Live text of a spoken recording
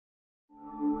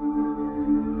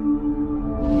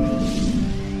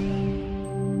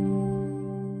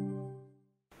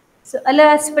So ಅಲ್ಲ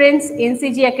friends,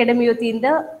 NCG academy ವತಿಯಿಂದ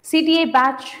CTA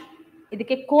batch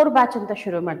ಇದಕ್ಕೆ ಕೋರ್ ಬ್ಯಾಚ್ ಅಂತ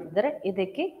ಶುರು ಮಾಡ್ತಿದ್ದಾರೆ.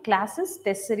 ಇದಕ್ಕೆ ಕ್ಲಾಸಸ್,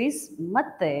 ಟೆಸ್ಟ್ ಸೀರೀಸ್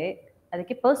ಮತ್ತೆ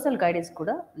ಅದಕ್ಕೆ ಪರ್ಸನಲ್ ಗೈಡೆನ್ಸ್ ಕೂಡ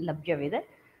ಲಭ್ಯವಿದೆ.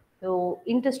 ಸೊ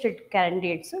ಇಂಟ್ರೆಸ್ಟೆಡ್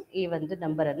ಕ್ಯಾಂಡಿಡೇಟ್ಸ್ ಈ ಒಂದು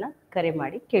ನಂಬರನ್ನು ಕರೆ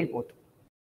ಮಾಡಿ ಕೇಳ್ಬೋದು.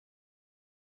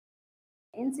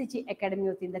 NCG ಅಕಾಡೆಮಿ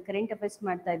ವತಿಯಿಂದ ಕರೆಂಟ್ ಅಫೇರ್ಸ್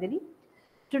ಮಾಡ್ತಾ ಇದ್ದೀನಿ.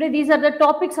 Today these are the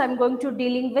topics I am going to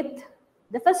dealing with.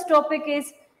 The first topic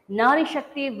is Nari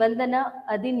Shakti Vandana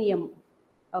ಅಧಿನಿಯಮ.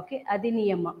 Okay,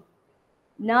 ಅಧಿನಿಯಮ,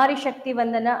 Nari Shakti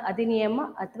ವಂದನ ಅಧಿನಿಯಮ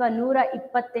ಅಥವಾ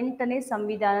 128ನೇ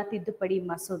ಸಂವಿಧಾನ ತಿದ್ದುಪಡಿ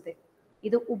ಮಸೂದೆ.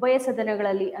 ಇದು ಉಭಯ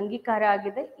ಸದನಗಳಲ್ಲಿ ಅಂಗೀಕಾರ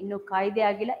ಆಗಿದೆ, ಇನ್ನು ಕಾಯ್ದೆ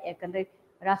ಆಗಿಲ್ಲ. ಯಾಕಂದ್ರೆ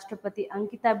ರಾಷ್ಟ್ರಪತಿ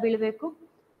ಅಂಕಿತ ಬೀಳಬೇಕು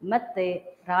ಮತ್ತೆ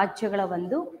ರಾಜ್ಯಗಳ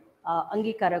ಒಂದು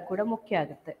ಅಂಗೀಕಾರ ಕೂಡ ಮುಖ್ಯ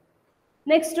ಆಗುತ್ತೆ.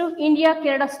 Next, India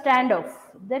Canada stand of.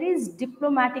 There is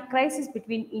diplomatic crisis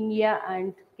between India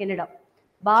and Canada.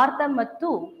 Bharat ಮತ್ತು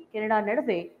ಕೆನಡಾ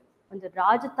ನಡುವೆ ಒಂದು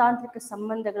ರಾಜತಾಂತ್ರಿಕ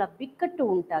ಸಂಬಂಧಗಳ ಬಿಕ್ಕಟ್ಟು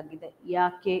ಉಂಟಾಗಿದೆ.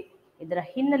 ಯಾಕೆ, ಇದರ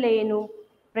ಹಿನ್ನೆಲೆ ಏನು,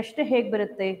 ಪ್ರಶ್ನೆ ಹೇಗೆ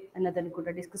ಬರುತ್ತೆ ಅನ್ನೋದನ್ನು ಕೂಡ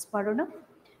ಡಿಸ್ಕಸ್ ಮಾಡೋಣ.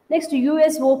 Next,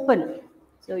 US open.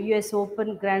 So US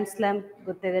open grand slam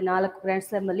ಗೊತ್ತಿದೆ, 4 ಗ್ರ್ಯಾಂಡ್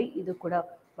ಸ್ಲಾಮಲ್ಲಿ ಇದು ಕೂಡ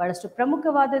ಬಹಳಷ್ಟು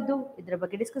ಪ್ರಮುಖವಾದದ್ದು. ಇದರ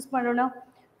ಬಗ್ಗೆ ಡಿಸ್ಕಸ್ ಮಾಡೋಣ.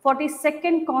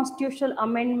 42nd ಕಾನ್ಸ್ಟಿಟ್ಯೂಷನಲ್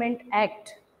ಅಮೆಂಡ್ಮೆಂಟ್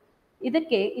ಆ್ಯಕ್ಟ್,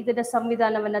 ಇದರ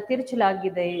ಸಂವಿಧಾನವನ್ನು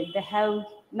ತಿರುಚಲಾಗಿದೆ. ದೇ ಹ್ಯಾವ್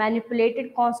ಮ್ಯಾನಿಪುಲೇಟೆಡ್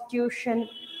ಕಾನ್ಸ್ಟಿಟ್ಯೂಷನ್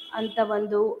ಅಂತ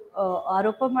ಒಂದು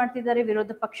ಆರೋಪ ಮಾಡ್ತಿದ್ದಾರೆ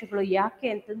ವಿರೋಧ ಪಕ್ಷಗಳು. ಯಾಕೆ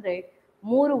ಅಂತಂದರೆ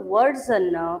 3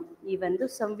 ವರ್ಡ್ಸನ್ನು ಈ ಒಂದು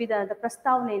ಸಂವಿಧಾನದ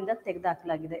ಪ್ರಸ್ತಾವನೆಯಿಂದ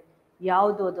ತೆಗೆದುಹಾಕಲಾಗಿದೆ.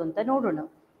 ಯಾವುದು ಅದು ಅಂತ ನೋಡೋಣ.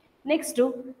 Next,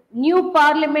 new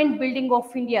parliament building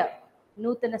of India,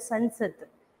 ನೂತನ ಸಂಸತ್.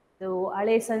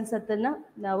 ಹಳೆ ಸಂಸತ್ತನ್ನು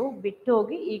ನಾವು ಬಿಟ್ಟು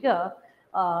ಹೋಗಿ ಈಗ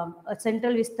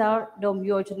ಸೆಂಟ್ರಲ್ ವಿಸ್ತಾರ್ ಡೋಮ್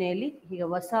ಯೋಜನೆಯಲ್ಲಿ ಈಗ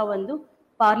ಹೊಸ ಒಂದು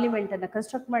ಪಾರ್ಲಿಮೆಂಟನ್ನು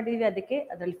ಕನ್ಸ್ಟ್ರಕ್ಟ್ ಮಾಡಿದ್ವಿ.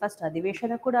 ಅದರಲ್ಲಿ ಫಸ್ಟ್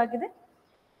ಅಧಿವೇಶನ ಕೂಡ ಆಗಿದೆ.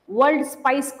 ವರ್ಲ್ಡ್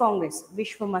ಸ್ಪೈಸ್ ಕಾಂಗ್ರೆಸ್,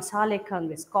 ವಿಶ್ವ ಮಸಾಲೆ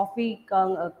ಕಾಂಗ್ರೆಸ್,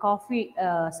 ಕಾಫಿ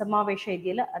ಸಮಾವೇಶ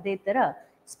ಇದೆಯಲ್ಲ, ಅದೇ ಥರ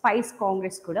ಸ್ಪೈಸ್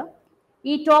ಕಾಂಗ್ರೆಸ್ ಕೂಡ.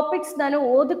 ಈ ಟಾಪಿಕ್ಸ್ ನಾನು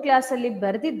ಓದು ಕ್ಲಾಸಲ್ಲಿ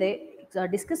ಬರೆದಿದ್ದೆ,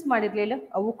 ಡಿಸ್ಕಸ್ ಮಾಡಿರಲಿಲ್ಲ,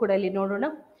 ಅವು ಕೂಡ ಇಲ್ಲಿ ನೋಡೋಣ.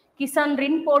 ಕಿಸಾನ್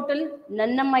ರಿನ್ ಪೋರ್ಟಲ್,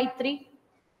 ನನ್ನ ಮೈತ್ರಿ,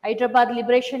 ಹೈದ್ರಾಬಾದ್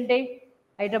ಲಿಬರೇಷನ್ ಡೇ,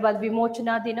 ಹೈದ್ರಾಬಾದ್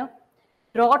ವಿಮೋಚನಾ ದಿನ.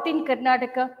 ಡ್ರಾಟ್ ಇನ್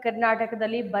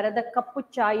ಕರ್ನಾಟಕದಲ್ಲಿ ಬರದ ಕಪ್ಪು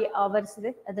ಚಾಯಿ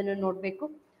ಆವರಿಸಿದೆ, ಅದನ್ನು ನೋಡಬೇಕು.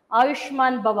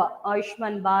 ಆಯುಷ್ಮಾನ್ ಭವ,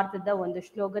 ಆಯುಷ್ಮಾನ್ ಭಾರತದ ಒಂದು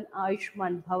ಸ್ಲೋಗನ್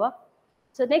ಆಯುಷ್ಮಾನ್ ಭವ.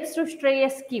 ಸೊ ನೆಕ್ಸ್ಟ್, ಶ್ರೇಯ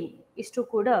ಸ್ಕೀಮ್. ಇಷ್ಟು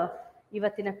ಕೂಡ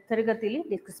ಇವತ್ತಿನ ತರಗತಿಯಲ್ಲಿ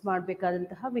ಡಿಸ್ಕಸ್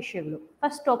ಮಾಡಬೇಕಾದಂತಹ ವಿಷಯಗಳು.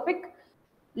 ಫಸ್ಟ್ ಟಾಪಿಕ್,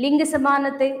 ಲಿಂಗ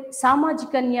ಸಮಾನತೆ,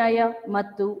 ಸಾಮಾಜಿಕ ನ್ಯಾಯ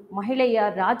ಮತ್ತು ಮಹಿಳೆಯ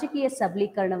ರಾಜಕೀಯ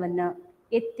ಸಬಲೀಕರಣವನ್ನು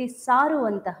ಎತ್ತಿ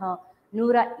ಸಾರುವಂತಹ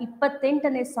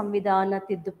 128ನೇ ಸಂವಿಧಾನ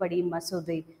ತಿದ್ದುಪಡಿ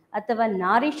ಮಸೂದೆ ಅಥವಾ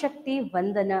ನಾರಿ ಶಕ್ತಿ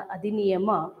ವಂದನ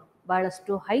ಅಧಿನಿಯಮ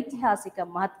ಬಹಳಷ್ಟು ಐತಿಹಾಸಿಕ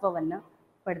ಮಹತ್ವವನ್ನು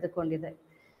ಪಡೆದುಕೊಂಡಿದೆ.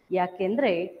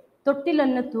 ಯಾಕೆಂದರೆ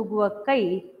ತೊಟ್ಟಿಲನ್ನು ತೂಗುವ ಕೈ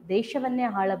ದೇಶವನ್ನೇ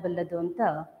ಆಳಬಲ್ಲದು ಅಂತ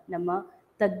ನಮ್ಮ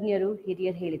ತಜ್ಞರು,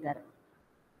 ಹಿರಿಯರು ಹೇಳಿದ್ದಾರೆ.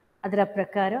 ಅದರ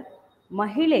ಪ್ರಕಾರ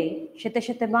ಮಹಿಳೆ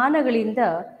ಶತಶತಮಾನಗಳಿಂದ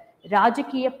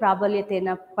ರಾಜಕೀಯ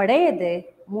ಪ್ರಾಬಲ್ಯತೆಯನ್ನು ಪಡೆಯದೆ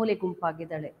ಮೂಲೆ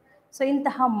ಗುಂಪಾಗಿದ್ದಾಳೆ. ಸೊ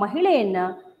ಇಂತಹ ಮಹಿಳೆಯನ್ನು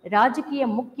ರಾಜಕೀಯ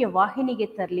ಮುಖ್ಯ ವಾಹಿನಿಗೆ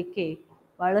ತರಲಿಕ್ಕೆ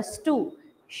ಬಹಳಷ್ಟು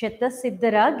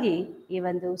ಶತಸಿದ್ಧರಾಗಿ ಈ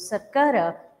ಒಂದು ಸರ್ಕಾರ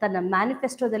ತನ್ನ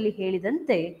ಮ್ಯಾನಿಫೆಸ್ಟೋದಲ್ಲಿ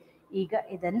ಹೇಳಿದಂತೆ ಈಗ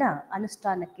ಇದನ್ನು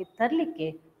ಅನುಷ್ಠಾನಕ್ಕೆ ತರಲಿಕ್ಕೆ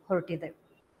ಹೊರಟಿದೆ.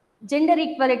 Gender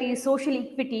equality, social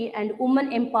equity and women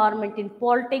empowerment in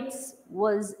politics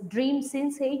was dreamed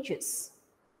since ages.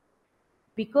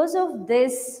 Because of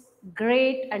this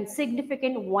great and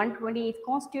significant 128th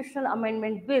constitutional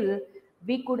amendment bill,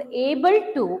 we could able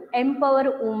to empower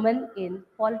women in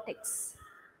politics.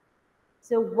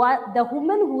 So the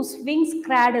woman who swings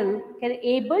cradle can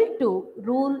able to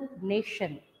rule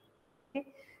nation. Okay?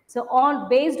 So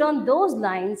based on those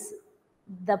lines,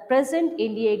 the present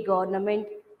NDA government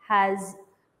has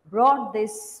brought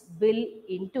this bill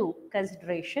into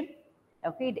consideration.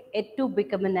 Okay, it to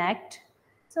become an act.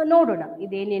 So ನೋಡೋಣ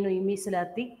ಇದೇನೇನು ಈ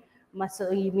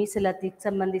ಮೀಸಲಾತಿಗೆ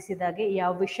ಸಂಬಂಧಿಸಿದಾಗೆ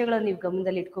ಯಾವ ವಿಷಯಗಳನ್ನು ನೀವು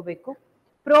ಗಮನದಲ್ಲಿ ಇಟ್ಕೋಬೇಕು.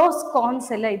 Pros ಕಾನ್ಸ್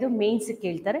ಎಲ್ಲ ಇದು ಮೇನ್ಸ್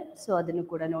ಕೇಳ್ತಾರೆ, ಸೊ ಅದನ್ನು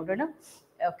ಕೂಡ ನೋಡೋಣ.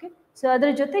 ಓಕೆ, ಸೊ ಅದರ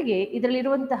ಜೊತೆಗೆ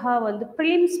ಇದರಲ್ಲಿರುವಂತಹ ಒಂದು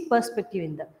ಪ್ರಿಲಿಮ್ಸ್ ಪರ್ಸ್ಪೆಕ್ಟಿವ್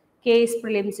ಇಂದ KS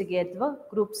ಪ್ರಿಲಿಮ್ಸ್ಗೆ ಅಥವಾ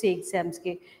ಗ್ರೂಪ್ C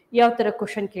ಎಕ್ಸಾಮ್ಸ್ಗೆ ಯಾವ ಥರ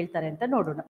ಕ್ವಶನ್ ಕೇಳ್ತಾರೆ ಅಂತ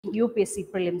ನೋಡೋಣ. UPSC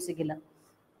ಪ್ರಿಲಿಮ್ಸ್ಗೆಲ್ಲ.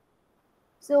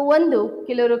 ಸೊ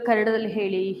ಕೆಲವರು ಕನ್ನಡದಲ್ಲಿ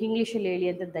ಹೇಳಿ, ಇಂಗ್ಲೀಷಲ್ಲಿ ಹೇಳಿ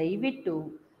ಅಂತ ದಯವಿಟ್ಟು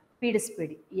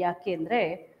ಪೀಡಿಸ್ಬೇಡಿ. ಯಾಕೆ ಅಂದರೆ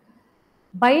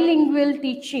ಬೈಲಿಂಗ್ವಲ್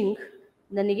ಟೀಚಿಂಗ್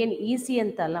ನನಗೇನು ಈಸಿ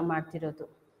ಅಂತ ಅಲ್ಲ ಮಾಡ್ತಿರೋದು.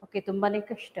 ಓಕೆ, ತುಂಬಾ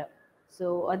ಕಷ್ಟ. ಸೊ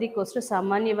ಅದಕ್ಕೋಸ್ಕರ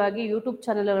ಸಾಮಾನ್ಯವಾಗಿ ಯೂಟ್ಯೂಬ್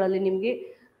ಚಾನಲ್ಗಳಲ್ಲಿ ನಿಮಗೆ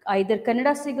ಐದರ್ ಕನ್ನಡ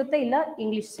ಸಿಗುತ್ತೆ ಇಲ್ಲ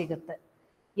ಇಂಗ್ಲೀಷ್ ಸಿಗುತ್ತೆ.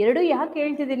 ಎರಡೂ ಯಾಕೆ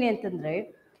ಹೇಳ್ತಿದ್ದೀನಿ ಅಂತಂದರೆ,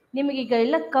 ನಿಮಗೀಗ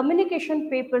ಎಲ್ಲ ಕಮ್ಯುನಿಕೇಷನ್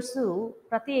ಪೇಪರ್ಸು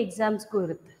ಪ್ರತಿ ಎಕ್ಸಾಮ್ಸ್ಗೂ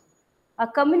ಇರುತ್ತೆ. ಆ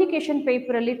ಕಮ್ಯುನಿಕೇಷನ್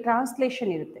ಪೇಪರಲ್ಲಿ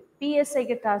ಟ್ರಾನ್ಸ್ಲೇಷನ್ ಇರುತ್ತೆ,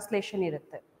 PSIಗೆ ಟ್ರಾನ್ಸ್ಲೇಷನ್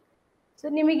ಇರುತ್ತೆ. ಸೊ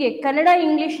ನಿಮಗೆ ಕನ್ನಡ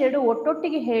ಇಂಗ್ಲೀಷ್ ಎರಡು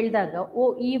ಒಟ್ಟೊಟ್ಟಿಗೆ ಹೇಳಿದಾಗ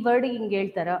ಈ ವರ್ಡ್ ಹಿಂಗೆ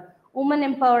ಹೇಳ್ತಾರ, ವುಮನ್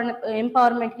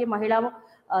ಎಂಪವರ್ಮೆಂಟ್ಗೆ ಮಹಿಳಾ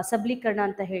ಸಬಲೀಕರಣ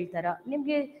ಅಂತ ಹೇಳ್ತಾರ,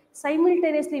 ನಿಮಗೆ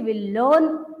simultaneously will learn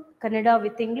Kannada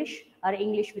with English R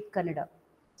English with Kannada.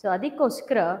 So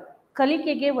ಅದಕ್ಕೋಸ್ಕರ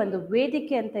ಕಲಿಕೆಗೆ ಒಂದು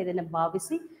ವೇದಿಕೆ ಅಂತ ಇದನ್ನು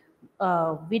ಭಾವಿಸಿ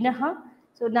ವಿನಃ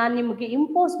ಸೊ ನಾನು ನಿಮಗೆ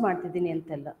ಇಂಪೋಸ್ ಮಾಡ್ತಿದ್ದೀನಿ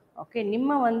ಅಂತೆಲ್ಲ. ಓಕೆ,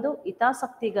 ನಿಮ್ಮ ಒಂದು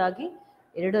ಹಿತಾಸಕ್ತಿಗಾಗಿ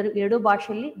ಎರಡು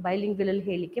ಭಾಷೆಯಲ್ಲಿ ಬೈಲಿಂಗ್ವಲಲ್ಲಿ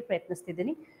ಹೇಳಲಿಕ್ಕೆ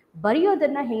ಪ್ರಯತ್ನಿಸ್ತಿದ್ದೀನಿ.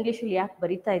 ಬರೆಯೋದನ್ನು ಇಂಗ್ಲೀಷಲ್ಲಿ ಯಾಕೆ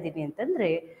ಬರಿತಾ ಇದ್ದೀನಿ ಅಂತಂದರೆ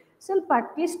ಸ್ವಲ್ಪ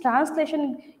ಅಟ್ಲೀಸ್ಟ್ ಟ್ರಾನ್ಸ್ಲೇಷನ್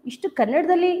ಇಷ್ಟು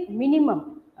ಕನ್ನಡದಲ್ಲಿ ಮಿನಿಮಮ್.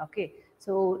 ಓಕೆ,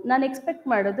 ಸೊ ನಾನು ಎಕ್ಸ್ಪೆಕ್ಟ್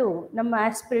ಮಾಡೋದು ನಮ್ಮ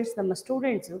ಆಸ್ಪಿರೆಂಟ್ಸ್, ನಮ್ಮ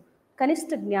ಸ್ಟೂಡೆಂಟ್ಸು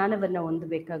ಕನಿಷ್ಠ ಜ್ಞಾನವನ್ನು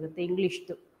ಹೊಂದಬೇಕಾಗುತ್ತೆ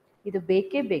ಇಂಗ್ಲೀಷ್ದು. ಇದು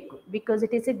ಬೇಕೇ ಬೇಕು. Because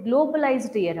it is A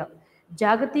globalised Era.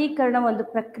 ಜಾಗತೀಕರಣ ಒಂದು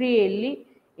ಪ್ರಕ್ರಿಯೆಯಲ್ಲಿ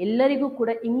ಎಲ್ಲರಿಗೂ ಕೂಡ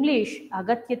ಇಂಗ್ಲೀಷ್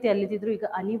ಅಗತ್ಯತೆ ಅಲ್ಲಿದ್ದರೂ ಈಗ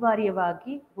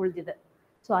ಅನಿವಾರ್ಯವಾಗಿ ಉಳಿದಿದೆ.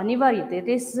 ಸೊ ಅನಿವಾರ್ಯತೆ, it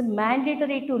is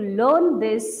mandatory to learn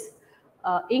this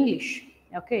English.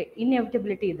 Okay,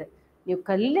 inevitability ಇದೆ, ನೀವು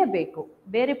ಕಲಿಯಲೇಬೇಕು,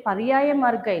 ಬೇರೆ ಪರ್ಯಾಯ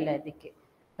ಮಾರ್ಗ ಇಲ್ಲ ಇದಕ್ಕೆ.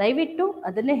 ದಯವಿಟ್ಟು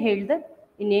ಅದನ್ನೇ ಹೇಳಿದೆ.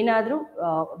 ಇನ್ನೇನಾದರೂ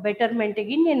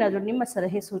ಬೆಟರ್ಮೆಂಟಿಗೆ ಇನ್ನೇನಾದರೂ ನಿಮ್ಮ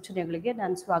ಸಲಹೆ ಸೂಚನೆಗಳಿಗೆ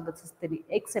ನಾನು ಸ್ವಾಗತಿಸ್ತೀನಿ.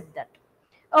 Accept that.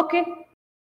 Okay,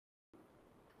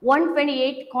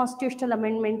 128 constitutional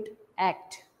amendment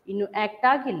act ಇನ್ನು ಆ್ಯಕ್ಟ್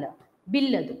ಆಗಿಲ್ಲ,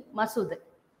 ಬಿಲ್ ಅದು ಮಸೂದೆ.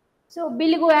 ಸೊ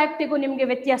ಬಿಲ್ಗೂ ಆ್ಯಕ್ಟಿಗೂ ನಿಮಗೆ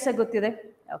ವ್ಯತ್ಯಾಸ ಗೊತ್ತಿದೆ.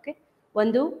 ಓಕೆ,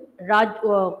 ಒಂದು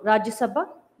ರಾಜ್ಯಸಭಾ,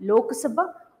 ಲೋಕಸಭಾ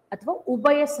ಅಥವಾ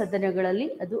ಉಭಯ ಸದನಗಳಲ್ಲಿ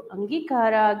ಅದು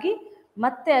ಅಂಗೀಕಾರ ಆಗಿ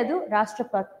ಮತ್ತೆ ಅದು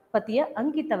ರಾಷ್ಟ್ರಪತಿಯ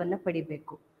ಅಂಕಿತವನ್ನು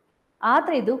ಪಡಿಬೇಕು.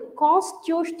 ಆದರೆ ಇದು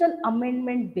ಕಾನ್ಸ್ಟಿಟ್ಯೂಷನಲ್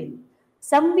ಅಮೆಂಡ್ಮೆಂಟ್ ಬಿಲ್,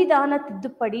 ಸಂವಿಧಾನ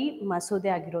ತಿದ್ದುಪಡಿ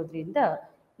ಮಸೂದೆ ಆಗಿರೋದ್ರಿಂದ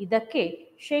ಇದಕ್ಕೆ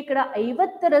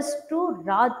 50%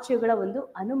 ರಾಜ್ಯಗಳ ಒಂದು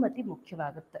ಅನುಮತಿ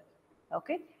ಮುಖ್ಯವಾಗುತ್ತೆ.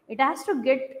 Okay, it has to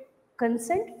get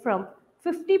consent from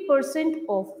 50%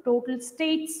 of total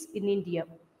States in India.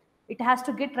 It has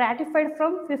to get ರಾಟಿಫೈಡ್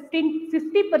from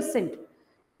 50%.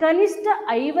 ಕನಿಷ್ಠ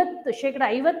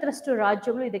 50%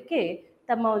 ರಾಜ್ಯಗಳು ಇದಕ್ಕೆ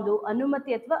ತಮ್ಮ ಒಂದು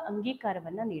ಅನುಮತಿ ಅಥವಾ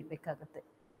ಅಂಗೀಕಾರವನ್ನು ನೀಡಬೇಕಾಗುತ್ತೆ.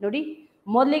 ನೋಡಿ,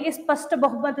 ಮೊದಲಿಗೆ ಸ್ಪಷ್ಟ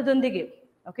ಬಹುಮತದೊಂದಿಗೆ,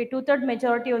 ಓಕೆ, 2/3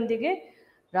 ಮೆಜಾರಿಟಿಯೊಂದಿಗೆ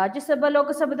ರಾಜ್ಯಸಭಾ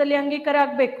ಲೋಕಸಭಾದಲ್ಲಿ ಅಂಗೀಕಾರ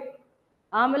ಆಗಬೇಕು.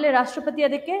 ಆಮೇಲೆ ರಾಷ್ಟ್ರಪತಿ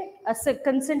ಅದಕ್ಕೆ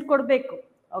ಕನ್ಸೆಂಟ್ ಕೊಡಬೇಕು.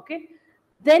 Okay,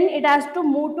 then it has to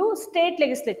move to state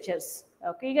ಲೆಗಿಸ್ಲೇಚರ್ಸ್.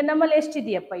 Okay, ಈಗ ನಮ್ಮಲ್ಲಿ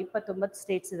ಎಷ್ಟಿದೆಯಪ್ಪ? 29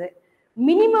 ಸ್ಟೇಟ್ಸ್ ಇದೆ.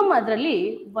 ಮಿನಿಮಮ್ ಅದರಲ್ಲಿ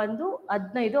ಒಂದು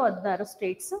 15-16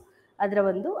 ಸ್ಟೇಟ್ಸ್ ಅದರ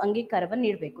ಒಂದು ಅಂಗೀಕಾರವನ್ನು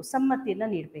ನೀಡಬೇಕು, ಸಮ್ಮತಿಯನ್ನು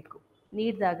ನೀಡಬೇಕು.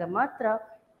 ನೀಡಿದಾಗ ಮಾತ್ರ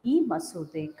ಈ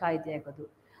ಮಸೂದೆ ಕಾಯ್ದೆ ಆಗೋದು.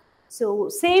 So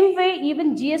same way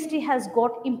even GST has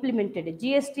got implemented.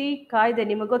 GST ಕಾಯ್ದೆ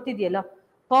ನಿಮಗೆ ಗೊತ್ತಿದೆಯಲ್ಲ,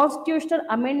 ಕಾನ್ಸ್ಟಿಟ್ಯೂಷನಲ್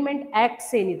ಅಮೆಂಡ್ಮೆಂಟ್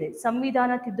ಆ್ಯಕ್ಟ್ಸ್ ಏನಿದೆ,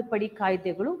 ಸಂವಿಧಾನ ತಿದ್ದುಪಡಿ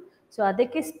ಕಾಯ್ದೆಗಳು. ಸೊ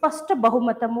ಅದಕ್ಕೆ ಸ್ಪಷ್ಟ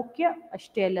ಬಹುಮತ ಮುಖ್ಯ.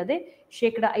 ಅಷ್ಟೇ ಅಲ್ಲದೆ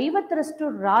 50%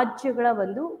 ರಾಜ್ಯಗಳ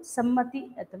ಒಂದು ಸಮ್ಮತಿ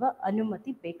ಅಥವಾ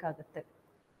ಅನುಮತಿ ಬೇಕಾಗುತ್ತೆ.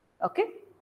 ಓಕೆ,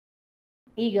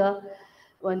 ಈಗ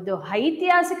ಒಂದು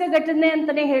ಐತಿಹಾಸಿಕ ಘಟನೆ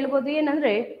ಅಂತಲೇ ಹೇಳ್ಬೋದು.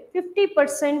 ಏನಂದರೆ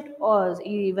 50%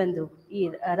 ಈ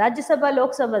ರಾಜ್ಯಸಭಾ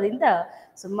ಲೋಕಸಭಾದಿಂದ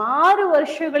ಸುಮಾರು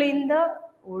ವರ್ಷಗಳಿಂದ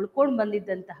ಉಳ್ಕೊಂಡು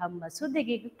ಬಂದಿದ್ದಂತಹ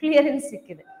ಮಸೂದೆಗೆ ಈಗ ಕ್ಲಿಯರೆನ್ಸ್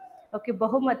ಸಿಕ್ಕಿದೆ. ಓಕೆ,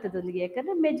 ಬಹುಮತದೊಂದಿಗೆ.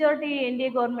 ಯಾಕಂದರೆ ಮೆಜಾರಿಟಿ NDA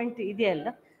ಗೌರ್ಮೆಂಟ್ ಇದೆಯಲ್ಲ,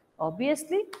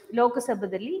 ಆಬ್ವಿಯಸ್ಲಿ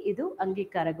ಲೋಕಸಭಾದಲ್ಲಿ ಇದು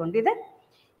ಅಂಗೀಕಾರಗೊಂಡಿದೆ.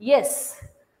 ಎಸ್,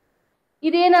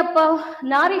 ಇದೇನಪ್ಪ?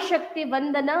 ನಾರಿ ಶಕ್ತಿ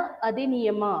ವಂದನಾ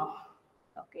ಅಧಿನಿಯಮ.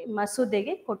 ಓಕೆ,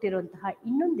 ಮಸೂದೆಗೆ ಕೊಟ್ಟಿರುವಂತಹ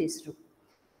ಇನ್ನೊಂದು ಹೆಸರು.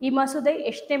 ಈ ಮಸೂದೆ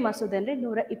ಎಷ್ಟೇ ಮಸೂದೆ ಅಂದರೆ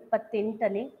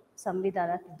 128ನೇ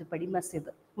ಸಂವಿಧಾನ ತಿದ್ದುಪಡಿ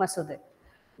ಮಸೂದೆ.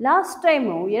 ಲಾಸ್ಟ್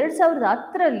ಟೈಮು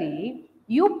 2010ರಲ್ಲಿ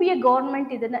UPA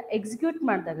ಗೌರ್ಮೆಂಟ್ ಇದನ್ನು ಎಕ್ಸಿಕ್ಯೂಟ್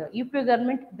ಮಾಡಿದಾಗ, UPA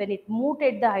government when it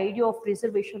ಮೂಟೆಡ್ the idea of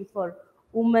reservation for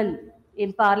women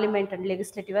in parliament and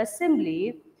legislative assembly,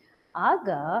 ಆಗ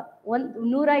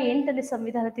 108ನೇ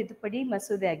ಸಂವಿಧಾನ ತಿದ್ದುಪಡಿ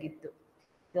ಮಸೂದೆ ಆಗಿತ್ತು.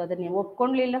 ಅದನ್ನು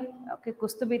ಒಪ್ಕೊಳ್ಳಲಿಲ್ಲ. ಓಕೆ,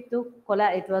 ಕುಸ್ತು ಬಿತ್ತು,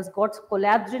 ಇಟ್ ವಾಸ್ ಗಾಟ್ಸ್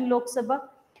ಕೊಲ್ಯಾಬ್ಸ್ಡ್ ಇನ್ ಲೋಕಸಭಾ.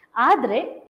 ಆದರೆ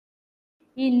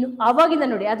ಆವಾಗಿಂದ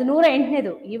ನೋಡಿ, ಅದು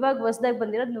 108ನೇದು. ಇವಾಗ ಹೊಸದಾಗಿ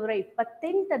ಬಂದಿರೋದು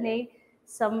 128ನೇ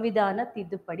ಸಂವಿಧಾನ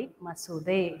ತಿದ್ದುಪಡಿ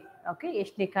ಮಸೂದೆ. ಓಕೆ,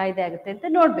 ಎಷ್ಟನೇ ಕಾಯ್ದೆ ಆಗುತ್ತೆ ಅಂತ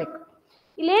ನೋಡಬೇಕು.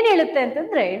 ಇಲ್ಲೇನು ಹೇಳುತ್ತೆ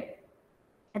ಅಂತಂದರೆ,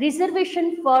 reservation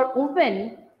for women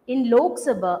in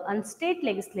Lok Sabha and state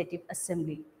legislative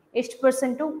assembly ಎಷ್ಟು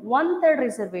ಪರ್ಸೆಂಟು? 1/3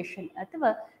 ರಿಸರ್ವೇಷನ್ ಅಥವಾ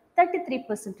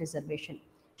 33% ರಿಸರ್ವೇಷನ್.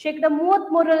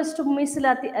 33%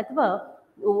 ಮೀಸಲಾತಿ ಅಥವಾ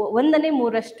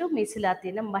 1/3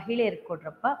 ಮೀಸಲಾತಿಯನ್ನು ಮಹಿಳೆಯರಿಗೆ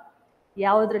ಕೊಡ್ರಪ್ಪ.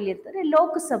 ಯಾವುದರಲ್ಲಿ ಅಂತಾರೆ?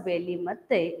 ಲೋಕಸಭೆಯಲ್ಲಿ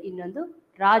ಮತ್ತು ಇನ್ನೊಂದು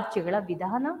ರಾಜ್ಯಗಳ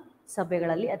ವಿಧಾನ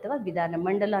ಸಭೆಗಳಲ್ಲಿ ಅಥವಾ ವಿಧಾನ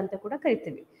ಮಂಡಲ ಅಂತ ಕೂಡ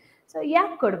ಕರಿತೀವಿ. ಸೊ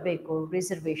ಯಾಕೆ ಕೊಡಬೇಕು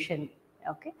reservation?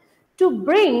 Okay, to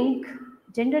bring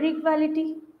gender equality.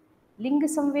 ಲಿಂಗ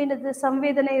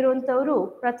ಸಂವೇದನೆ ಇರುವಂಥವರು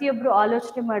ಪ್ರತಿಯೊಬ್ಬರು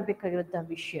ಆಲೋಚನೆ ಮಾಡಬೇಕಾಗಿರುವಂಥ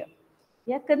ವಿಷಯ.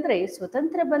 ಯಾಕಂದರೆ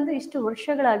ಸ್ವತಂತ್ರ ಬಂದು ಇಷ್ಟು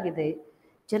ವರ್ಷಗಳಾಗಿದೆ.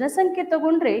 ಜನಸಂಖ್ಯೆ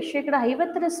ತಗೊಂಡ್ರೆ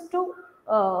 50%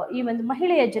 ಈ ಒಂದು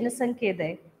ಮಹಿಳೆಯ ಜನಸಂಖ್ಯೆ ಇದೆ.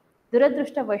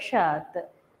 ದುರದೃಷ್ಟವಶಾತ್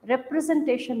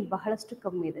ರೆಪ್ರೆಸೆಂಟೇಷನ್ ಬಹಳಷ್ಟು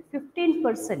ಕಮ್ಮಿ ಇದೆ,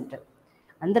 15%.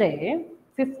 ಅಂದರೆ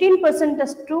 15%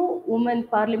 ಅಷ್ಟು ವುಮೆನ್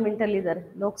ಪಾರ್ಲಿಮೆಂಟಲ್ಲಿದ್ದಾರೆ,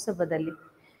 ಲೋಕಸಭಾದಲ್ಲಿ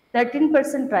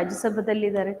 13%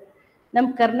 ರಾಜ್ಯಸಭಾದಲ್ಲಿದ್ದಾರೆ. ನಮ್ಮ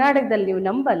ಕರ್ನಾಟಕದಲ್ಲಿ ನೀವು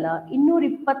ನಂಬಲ್ಲ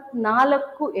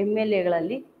 224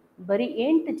 MLAಗಳಲ್ಲಿ ಬರೀ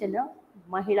 8 ಜನ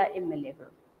ಮಹಿಳಾ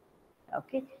MLAಗಳು.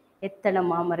 ಓಕೆ, ಎತ್ತಣ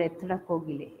ಮಾಮರ ಎತ್ತಣ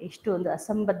ಕೋಗಿಲೆ, ಎಷ್ಟು ಒಂದು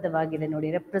ಅಸಂಬದ್ಧವಾಗಿದೆ ನೋಡಿ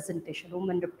ರೆಪ್ರೆಸೆಂಟೇಷನ್,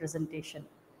 ವುಮನ್ ರೆಪ್ರೆಸೆಂಟೇಷನ್.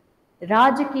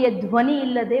 ರಾಜಕೀಯ ಧ್ವನಿ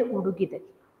ಇಲ್ಲದೆ ಉಡುಗಿದೆ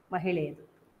ಮಹಿಳೆಯದು.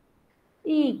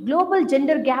 ಈ ಗ್ಲೋಬಲ್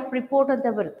ಜೆಂಡರ್ ಗ್ಯಾಪ್ ರಿಪೋರ್ಟ್ ಅಂತ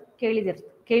ಬರುತ್ತೆ,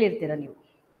 ಕೇಳಿರ್ತೀರ ನೀವು,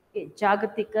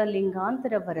 ಜಾಗತಿಕ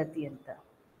ಲಿಂಗಾಂತರ ವರದಿ ಅಂತ.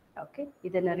 ಓಕೆ,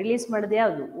 ಇದನ್ನು ರಿಲೀಸ್ ಮಾಡಿದೆ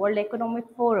ಯಾವುದು? World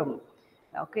economic forum.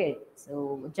 Okay, so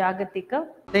ಜಾಗತಿಕ.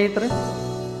 ಸ್ನೇಹಿತರೆ,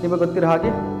 ನಿಮಗೆ ಗೊತ್ತಿರೋ ಹಾಗೆ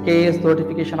KS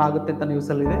ನೋಟಿಫಿಕೇಶನ್ ಆಗುತ್ತೆ ಅಂತ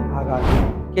ನ್ಯೂಸಲ್ಲಿದೆ. ಹಾಗಾಗಿ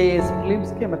KS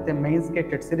ಫಿಲಿಮ್ಸ್ಗೆ ಮತ್ತು ಮೈನ್ಸ್ಗೆ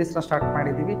ಟೆಸ್ಟ್ ಸೀರೀಸ್ನ ಸ್ಟಾರ್ಟ್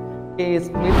ಮಾಡಿದ್ದೀವಿ. KS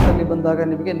ಫಿಲಿಮ್ಸಲ್ಲಿ ಬಂದಾಗ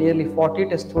ನಿಮಗೆ ನಿಯರ್ಲಿ 40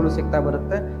 ಟೆಸ್ಟ್ಗಳು ಸಿಗ್ತಾ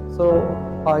ಬರುತ್ತೆ. ಸೊ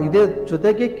ಇದೇ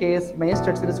ಜೊತೆಗೆ KS ಮೈನ್ಸ್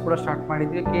ಟೆಸ್ಟ್ ಸೀರೀಸ್ ಕೂಡ ಸ್ಟಾರ್ಟ್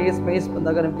ಮಾಡಿದ್ವಿ. KS ಮೈನ್ಸ್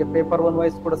ಬಂದಾಗ ನಿಮಗೆ ಪೇಪರ್ 1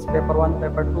 ವೈಸ್ ಕೂಡ paper 1,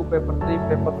 paper 2, paper 3,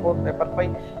 paper 4, paper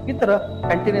 5 ಈ ಥರ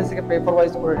ಕಂಟಿನ್ಯೂಸ್ಗೆ ಪೇಪರ್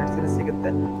ವೈಸ್ ಕೂಡ ಟೆಸ್ಟ್ ಸೀರೀಸ್ ಸಿಗುತ್ತೆ.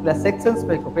 ಇಲ್ಲ ಸೆಕ್ಷನ್ಸ್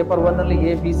ಬೇಕು, ಪೇಪರ್ 1ನಲ್ಲಿ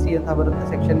ABC ಅಂತ ಬರುತ್ತೆ,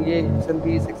 section A, section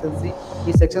B, section C,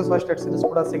 ಈ ಸೆಕ್ಷನ್ಸ್ ವೈಸ್ ಟೆಸ್ಟ್ ಸೀರೀಸ್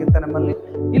ಕೂಡ ಸಿಗುತ್ತೆ ನಮ್ಮಲ್ಲಿ.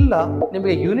 ಇಲ್ಲ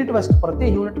ನಿಮಗೆ ಯೂನಿಟ್ ವೈಸ್ ಪ್ರತಿ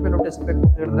ಯೂನಿಟ್ ಮೇಲೂ ಟೆಸ್ಟ್ ಬೇಕು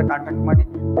ಅಂತ ಹೇಳಿದ್ರೆ ಕಾಂಟ್ಯಾಕ್ಟ್ ಮಾಡಿ,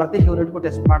 ಪ್ರತಿ ಯೂನಿಟ್ಗೂ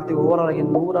ಟೆಸ್ಟ್ ಮಾಡ್ತೀವಿ. ಓವರ್ ಆಗಿ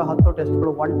 110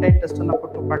 ಟೆಸ್ಟ್ಗಳು 1 ಟೈಮ್ ಟೆಸ್ಟನ್ನು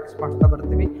ಕೊಟ್ಟು ಪ್ರಾಕ್ಟೀಸ್ ಮಾಡ್ತಾ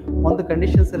ಬರ್ತೀವಿ. ಒಂದು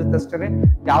ಕಂಡೀಷನ್ಸ್ ಇರುತ್ತೆ ಅಷ್ಟೇ,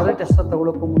 ಯಾವುದೇ ಟೆಸ್ಟನ್ನು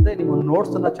ತಗೊಳ್ಳೋಕ್ಕೂ ಮುಂದೆ ನೀವು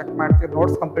ನೋಟ್ಸನ್ನು ಚೆಕ್ ಮಾಡ್ತೀವಿ.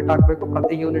 ನೋಟ್ಸ್ ಕಂಪ್ಲೀಟ್ ಆಗಬೇಕು,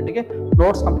 ಪ್ರತಿ ಯೂನಿಟ್ಗೆ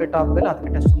ನೋಟ್ಸ್ ಕಂಪ್ಲೀಟ್ ಆದಮೇಲೆ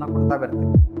ಅದಕ್ಕೆ ಟೆಸ್ಟನ್ನು ಕೊಡ್ತಾ ಬರ್ತೀವಿ.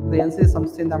 ಇದು NC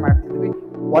ಸಂಸ್ಥೆಯಿಂದ ಮಾಡ್ತಿದ್ವಿ.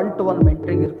 1-to-1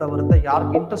 ಮೆಂಟರಿಂಗ್ ಇರ್ತಾ ಬರುತ್ತೆ.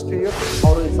 ಯಾರಿಗೆ ಇಂಟ್ರೆಸ್ಟ್ ಇದೆಯೋ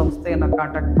ಅವರು ಈ ಸಂಸ್ಥೆಯನ್ನು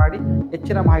ಕಾಂಟ್ಯಾಕ್ಟ್ ಮಾಡಿ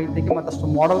ಹೆಚ್ಚಿನ ಮಾಹಿತಿಗೆ ಮತ್ತಷ್ಟು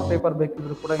ಮಾಡೆಲ್ ಪೇಪರ್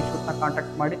ಬೇಕಿದ್ರು ಕೂಡ ಇನ್ಸ್ಟಿಟ್ಯೂಟ್ನ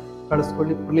ಕಾಂಟ್ಯಾಕ್ಟ್ ಮಾಡಿ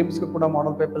ಕಳಿಸ್ಕೊಳ್ಳಿ. ಪ್ರಿಲಿಮ್ಸ್ಗೂ ಕೂಡ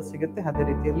ಮಾಡೆಲ್ ಪೇಪರ್ ಸಿಗುತ್ತೆ, ಅದೇ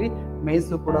ರೀತಿಯಲ್ಲಿ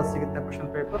ಮೇನ್ಸ್ಗೂ ಕೂಡ ಸಿಗುತ್ತೆ ಕ್ವಶನ್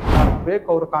ಪೇಪರ್. ಯಾರು ಬೇಕು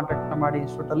ಅವರು ಕಾಂಟ್ಯಾಕ್ಟ್ ಮಾಡಿ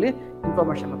ಇನ್ಸ್ಟಿಟ್ಯೂಟಲ್ಲಿ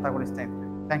ಇನ್ಫಾರ್ಮೇಷನ್ ತಗೊಳಿಸ್ತಾ ಇದ್ದೀನಿ.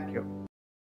 Thank you.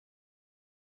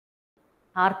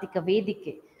 ಆರ್ಥಿಕ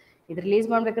ವೇದಿಕೆ ಇದು ರಿಲೀಸ್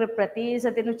ಮಾಡ್ಬೇಕಾದ್ರೆ ಪ್ರತಿ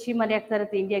ಸತಿನೂ ಚೀಮರಿ ಆಗ್ತಾ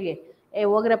ಇರುತ್ತೆ ಇಂಡಿಯಾಗೆ.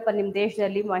 ಹೋಗ್ರಪ್ಪ, ನಿಮ್ಮ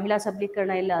ದೇಶದಲ್ಲಿ ಮಹಿಳಾ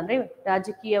ಸಬಲೀಕರಣ ಇಲ್ಲ ಅಂದರೆ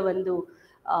ರಾಜಕೀಯ ಒಂದು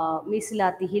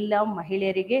ಮೀಸಲಾತಿ ಇಲ್ಲ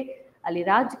ಮಹಿಳೆಯರಿಗೆ, ಅಲ್ಲಿ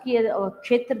ರಾಜಕೀಯ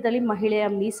ಕ್ಷೇತ್ರದಲ್ಲಿ ಮಹಿಳೆಯ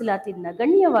ಮೀಸಲಾತಿ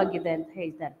ನಗಣ್ಯವಾಗಿದೆ ಅಂತ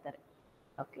ಹೇಳ್ತಾ ಇರ್ತಾರೆ.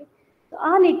 ಓಕೆ,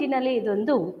 ಆ ನಿಟ್ಟಿನಲ್ಲಿ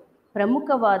ಇದೊಂದು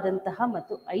ಪ್ರಮುಖವಾದಂತಹ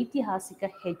ಮತ್ತು ಐತಿಹಾಸಿಕ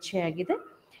ಹೆಜ್ಜೆಯಾಗಿದೆ.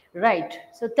 Right,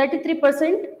 so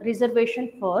 33% reservation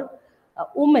for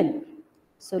women.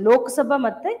 So Lok Sabha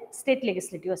ಮತ್ತು ಸ್ಟೇಟ್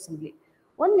ಲೆಜಿಸ್ಲೇಟಿವ್ ಅಸೆಂಬ್ಲಿ.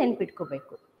 ಒಂದು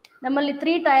ನೆನ್ಪಿಟ್ಕೋಬೇಕು, ನಮ್ಮಲ್ಲಿ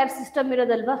 3 ಟೈರ್ ಸಿಸ್ಟಮ್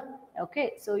ಇರೋದಲ್ವಾ. ಓಕೆ,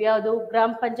 ಸೊ ಯಾವುದು?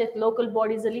 ಗ್ರಾಮ ಪಂಚಾಯತ್, ಲೋಕಲ್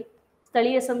ಬಾಡೀಸಲ್ಲಿ,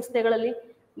 ಸ್ಥಳೀಯ ಸಂಸ್ಥೆಗಳಲ್ಲಿ,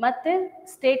 ಮತ್ತು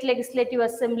ಸ್ಟೇಟ್ ಲೆಜಿಸ್ಲೇಟಿವ್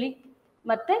ಅಸೆಂಬ್ಲಿ,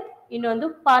 ಮತ್ತು ಇನ್ನೊಂದು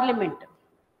ಪಾರ್ಲಿಮೆಂಟ್.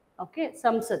 ಓಕೆ,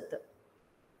 ಸಂಸತ್ತು.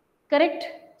 ಕರೆಕ್ಟ್.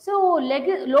 ಸೊ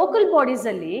ಲೋಕಲ್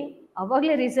ಬಾಡೀಸಲ್ಲಿ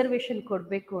ಅವಾಗಲೇ ರಿಸರ್ವೇಷನ್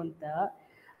ಕೊಡಬೇಕು ಅಂತ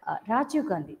ರಾಜೀವ್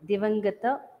ಗಾಂಧಿ, ದಿವಂಗತ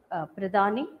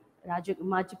ಪ್ರಧಾನಿ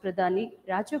ಮಾಜಿ ಪ್ರಧಾನಿ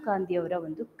ರಾಜೀವ್ ಗಾಂಧಿಯವರ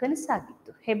ಒಂದು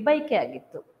ಕನಸಾಗಿತ್ತು, ಹೆಬ್ಬಯಕೆ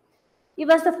ಆಗಿತ್ತು. He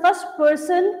was the first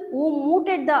person who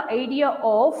mooted the idea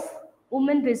of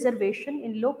women reservation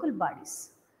in local bodies.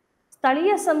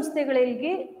 ಸ್ಥಳೀಯ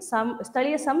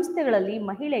ಸಂಸ್ಥೆಗಳಲ್ಲಿ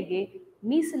ಮಹಿಳೆಗೆ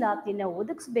ಮೀಸಲಾತಿಯನ್ನು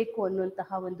ಒದಗಿಸಬೇಕು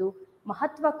ಅನ್ನುವಂತಹ ಒಂದು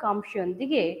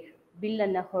ಮಹತ್ವಾಕಾಂಕ್ಷೆಯೊಂದಿಗೆ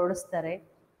ಬಿಲ್ಲನ್ನು ಹೊರಡಿಸ್ತಾರೆ.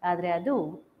 ಆದರೆ ಅದು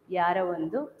ಯಾರ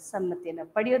ಒಂದು ಸಮ್ಮತಿಯನ್ನು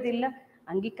ಪಡೆಯೋದಿಲ್ಲ,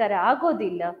 ಅಂಗೀಕಾರ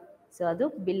ಆಗೋದಿಲ್ಲ. ಸೊ ಅದು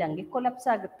ಬಿಲ್ ಹಂಗೆ ಕೊಲಾಪ್ಸ್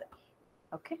ಆಗುತ್ತೆ.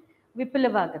 ಓಕೆ,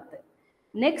 ವಿಫಲವಾಗುತ್ತೆ.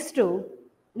 ನೆಕ್ಸ್ಟು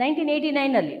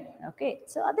 1989ಅಲ್ಲಿ. ಓಕೆ,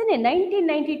 ಸೊ ಅದನ್ನೇ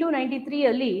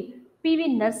 1992-93 PV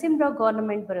ನರಸಿಂಹರಾವ್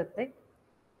ಗೌರ್ಮೆಂಟ್ ಬರುತ್ತೆ.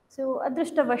 ಸೊ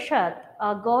ಅದೃಷ್ಟವಶಾತ್ ಆ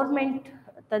ಗೌರ್ಮೆಂಟ್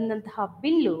ತಂದಂತಹ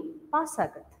ಬಿಲ್ಲು ಪಾಸ್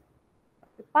ಆಗುತ್ತೆ.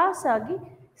 ಪಾಸಾಗಿ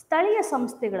ಸ್ಥಳೀಯ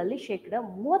ಸಂಸ್ಥೆಗಳಲ್ಲಿ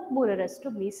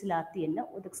 33% ಮೀಸಲಾತಿಯನ್ನು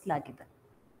ಒದಗಿಸಲಾಗಿದೆ.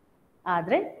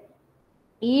 ಆದರೆ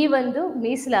ಈ ಒಂದು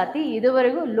ಮೀಸಲಾತಿ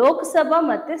ಇದುವರೆಗೂ ಲೋಕಸಭಾ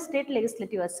ಮತ್ತು ಸ್ಟೇಟ್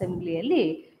ಲೆಜಿಸ್ಲೇಟಿವ್ ಅಸೆಂಬ್ಲಿಯಲ್ಲಿ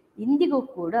ಇಂದಿಗೂ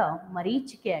ಕೂಡ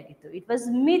ಮರೀಚಿಕೆಯಾಗಿತ್ತು. It was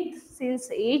myth since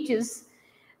ages.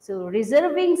 So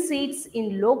reserving seats in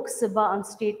Lok Sabha on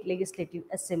state legislative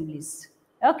assemblies.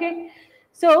 Okay,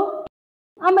 so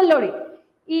ಆಮೇಲೆ ನೋಡಿ,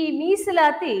 ಈ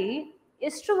ಮೀಸಲಾತಿ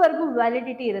ಎಷ್ಟುವರೆಗೂ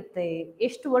ವ್ಯಾಲಿಡಿಟಿ ಇರುತ್ತೆ,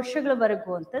 ಎಷ್ಟು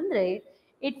ವರ್ಷಗಳವರೆಗೂ ಅಂತಂದರೆ,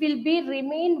 it will be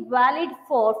remain valid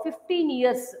for 15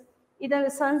 years.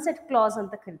 ಇದನ್ನು ಸನ್ಸೆಟ್ ಕ್ಲಾಸ್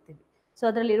ಅಂತ ಕರಿತೀವಿ. ಸೊ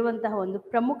ಅದರಲ್ಲಿರುವಂತಹ ಒಂದು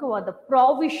ಪ್ರಮುಖವಾದ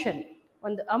ಪ್ರಾವಿಷನ್,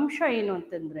 ಒಂದು ಅಂಶ ಏನು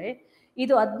ಅಂತಂದರೆ,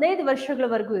 ಇದು 15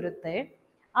 ವರ್ಷಗಳವರೆಗೂ ಇರುತ್ತೆ.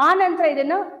 ಆ ನಂತರ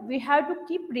ಇದನ್ನು we have to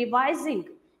keep revising.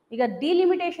 ಈಗ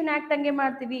ಡಿಲಿಮಿಟೇಷನ್ ಆ್ಯಕ್ಟ್ ಹಂಗೆ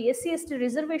ಮಾಡ್ತೀವಿ, SC/ST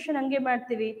ರಿಸರ್ವೇಷನ್ ಹಂಗೆ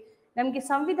ಮಾಡ್ತೀವಿ. ನಮಗೆ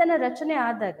ಸಂವಿಧಾನ ರಚನೆ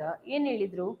ಆದಾಗ ಏನು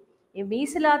ಹೇಳಿದರು, ಈ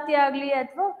ಮೀಸಲಾತಿ ಆಗಲಿ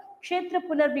ಅಥವಾ ಕ್ಷೇತ್ರ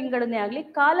ಪುನರ್ವಿಂಗಡಣೆ ಆಗಲಿ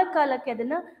ಕಾಲಕ್ಕೆ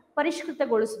ಅದನ್ನು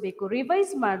ಪರಿಷ್ಕೃತಗೊಳಿಸಬೇಕು,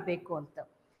 ರಿವೈಸ್ ಮಾಡಬೇಕು ಅಂತ.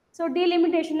 ಸೊ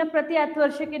ಡಿಲಿಮಿಟೇಷನ್ನ ಪ್ರತಿ 10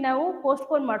 ವರ್ಷಕ್ಕೆ ನಾವು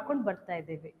ಪೋಸ್ಟ್ಪೋನ್ ಮಾಡ್ಕೊಂಡು ಬರ್ತಾ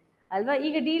ಇದ್ದೇವೆ ಅಲ್ವಾ.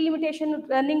 ಈಗ ಡಿಲಿಮಿಟೇಷನ್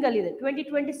ರನ್ನಿಂಗಲ್ಲಿದೆ.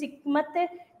 2026 ಮತ್ತು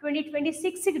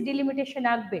 2026ಗೆ ಡಿಲಿಮಿಟೇಷನ್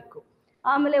ಆಗಬೇಕು.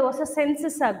 ಆಮೇಲೆ ಹೊಸ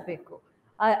ಸೆನ್ಸಸ್ ಆಗಬೇಕು.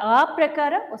 ಆ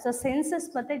ಪ್ರಕಾರ ಹೊಸ ಸೆನ್ಸಸ್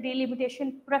ಮತ್ತು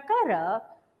ಡಿಲಿಮಿಟೇಷನ್ ಪ್ರಕಾರ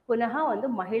ಪುನಃ ಒಂದು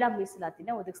ಮಹಿಳಾ ಮೀಸಲಾತಿನ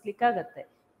ಒದಗಿಸ್ಲಿಕ್ಕಾಗತ್ತೆ.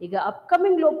 ಈಗ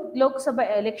ಅಪ್ಕಮಿಂಗ್ ಲೋಕಸಭಾ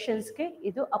ಎಲೆಕ್ಷನ್ಸ್ಗೆ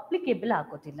ಇದು ಅಪ್ಲಿಕೇಬಲ್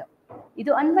ಆಗೋದಿಲ್ಲ,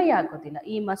 ಇದು ಅನ್ವಯ ಆಗೋದಿಲ್ಲ.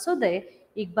 ಈ ಮಸೂದೆ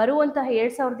ಈಗ ಬರುವಂತಹ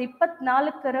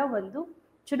 2024ರ ಒಂದು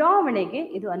ಚುನಾವಣೆಗೆ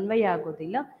ಇದು ಅನ್ವಯ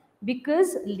ಆಗೋದಿಲ್ಲ.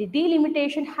 Because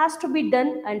delimitation has to be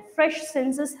done and fresh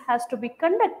census has to be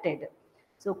conducted.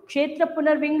 So ಕ್ಷೇತ್ರ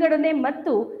ಪುನರ್ವಿಂಗಡಣೆ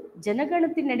ಮತ್ತು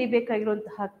ಜನಗಣತಿ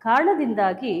ನಡಿಬೇಕಾಗಿರುವಂತಹ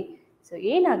ಕಾರಣದಿಂದಾಗಿ ಸೊ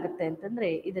ಏನಾಗುತ್ತೆ ಅಂತಂದರೆ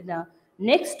ಇದನ್ನು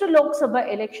ನೆಕ್ಸ್ಟ್ ಲೋಕಸಭಾ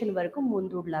ಎಲೆಕ್ಷನ್ವರೆಗೂ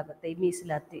ಮುಂದೂಡಲಾಗುತ್ತೆ ಈ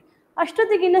ಮೀಸಲಾತಿ.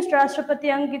 ಅಷ್ಟೊತ್ತಿಗೆ ಇನ್ನಷ್ಟು ರಾಷ್ಟ್ರಪತಿ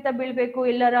ಅಂಕಿತ ಬೀಳಬೇಕು,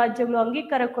 ಎಲ್ಲ ರಾಜ್ಯಗಳು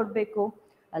ಅಂಗೀಕಾರ ಕೊಡಬೇಕು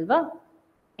ಅಲ್ವಾ.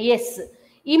 S,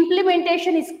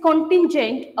 implementation is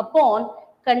contingent upon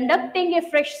conducting a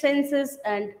fresh census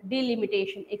and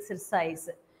delimitation exercise.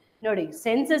 ನೋಡಿ,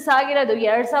 ಸೆನ್ಸಸ್ ಆಗಿರೋದು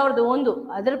 2001,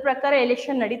 ಅದರ ಪ್ರಕಾರ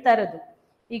ಎಲೆಕ್ಷನ್ ನಡೀತಾ ಇರೋದು.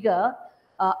 ಈಗ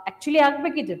ಆಕ್ಚುಲಿ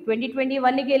ಆಗಬೇಕಿತ್ತು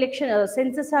 2021ಗೆ ಎಲೆಕ್ಷನ್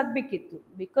ಸೆನ್ಸಸ್ ಆಗಬೇಕಿತ್ತು.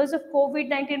 Because of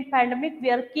COVID-19 pandemic we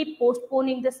are keep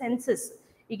postponing the census.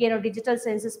 ಈಗೇನೋ ಡಿಜಿಟಲ್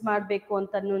ಸೆನ್ಸಸ್ ಮಾಡಬೇಕು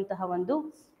ಅಂತ ಅನ್ನುವಂತಹ ಒಂದು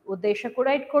ಉದ್ದೇಶ ಕೂಡ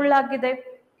ಇಟ್ಕೊಳ್ಳಲಾಗಿದೆ.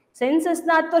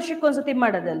 ಸೆನ್ಸಸ್ನ 10 ವರ್ಷಕ್ಕೊಂದ್ಸತಿ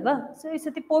ಮಾಡೋದಲ್ವಾ, ಸೊ ಈ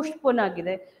ಸತಿ ಪೋಸ್ಟ್ಪೋನ್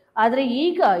ಆಗಿದೆ. ಆದರೆ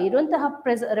ಈಗ ಇರುವಂತಹ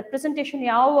ರೆಪ್ರೆಸೆಂಟೇಷನ್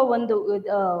ಯಾವ ಒಂದು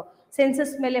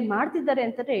ಸೆನ್ಸಸ್ ಮೇಲೆ ಮಾಡ್ತಿದ್ದಾರೆ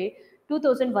ಅಂತಂದರೆ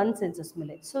 2001 ಸೆನ್ಸಸ್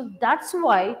ಮೇಲೆ. So that's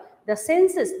why the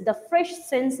census, the fresh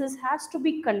census has to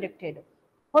be conducted.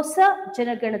 ಹೊಸ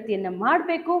ಜನಗಣತಿಯನ್ನು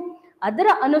ಮಾಡಬೇಕು. ಅದರ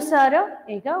ಅನುಸಾರ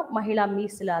ಈಗ ಮಹಿಳಾ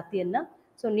ಮೀಸಲಾತಿಯನ್ನು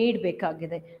ಸೊ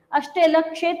ನೀಡಬೇಕಾಗಿದೆ. ಅಷ್ಟೇ ಅಲ್ಲ,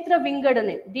 ಕ್ಷೇತ್ರ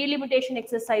ವಿಂಗಡಣೆ ಡಿಲಿಮಿಟೇಷನ್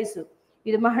ಎಕ್ಸರ್ಸೈಸು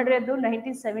ಇದು ಮಾಡಿರೋದು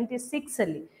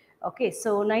 1976 ಓಕೆ.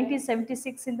 ಸೊ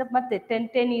 1976 ಮತ್ತೆ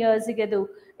 10 ಇಯರ್ಸ್ಗೆ ಅದು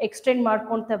ಎಕ್ಸ್ಟೆಂಡ್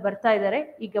ಮಾಡ್ಕೊಳ್ತಾ ಬರ್ತಾ ಇದ್ದಾರೆ.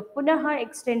 ಈಗ ಪುನಃ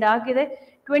ಎಕ್ಸ್ಟೆಂಡ್ ಆಗಿದೆ.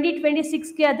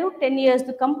 2026ಗೆ ಅದು 10 ಇಯರ್ಸ್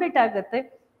ಕಂಪ್ಲೀಟ್ ಆಗುತ್ತೆ.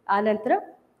 ಆನಂತರ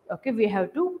okay, we have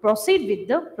to proceed with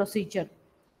the procedure.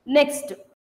 Next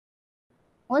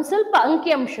ಒಂದು ಸ್ವಲ್ಪ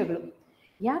ಅಂಕಿಅಂಶಗಳು.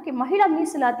 ಯಾಕೆ ಮಹಿಳಾ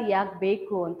ಮೀಸಲಾತಿ ಯಾಕೆ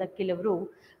ಬೇಕು ಅಂತ ಕೆಲವರು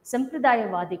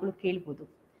ಸಂಪ್ರದಾಯವಾದಿಗಳು ಕೇಳ್ಬೋದು.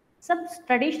 Some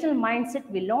traditional mindset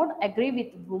will not agree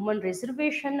with women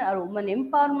reservation or women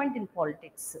empowerment in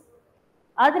politics.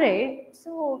 ಆದರೆ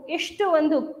ಸೊ ಎಷ್ಟು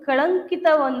ಒಂದು ಕಳಂಕಿತ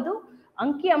ಒಂದು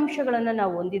ಅಂಕಿಅಂಶಗಳನ್ನು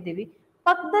ನಾವು ಹೊಂದಿದ್ದೀವಿ.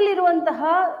 ಪಕ್ಕದಲ್ಲಿರುವಂತಹ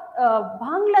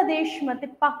ಬಾಂಗ್ಲಾದೇಶ್ ಮತ್ತು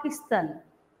Pakistan,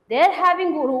 they are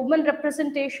having woman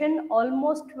representation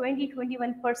almost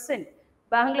 20-21%.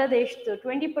 ಬಾಂಗ್ಲಾದೇಶ್ದು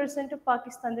 20%,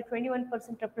 ಪಾಕಿಸ್ತಾನದ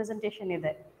 21% ರೆಪ್ರೆಸೆಂಟೇಷನ್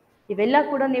ಇದೆ. ಇವೆಲ್ಲ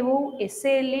ಕೂಡ ನೀವು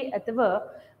ಎಸ್ಸೆಯಲ್ಲಿ ಅಥವಾ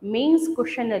ಮೇನ್ಸ್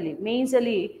ಕ್ವಶನಲ್ಲಿ,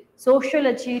 ಮೇನ್ಸಲ್ಲಿ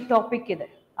ಸೋಷಿಯಾಲಜಿ ಟಾಪಿಕ್ ಇದೆ.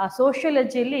 ಆ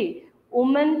ಸೋಷಿಯಾಲಜಿಯಲ್ಲಿ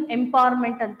ವುಮೆನ್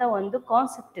ಎಂಪವರ್ಮೆಂಟ್ ಅಂತ ಒಂದು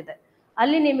ಕಾನ್ಸೆಪ್ಟ್ ಇದೆ.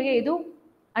 ಅಲ್ಲಿ ನಿಮಗೆ ಇದು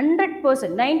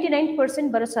 100%, 99%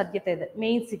 ಬರೋ ಸಾಧ್ಯತೆ ಇದೆ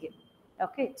ಮೇನ್ಸಿಗೆ.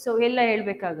 ಓಕೆ, ಸೊ ಎಲ್ಲ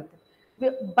ಹೇಳಬೇಕಾಗುತ್ತೆ.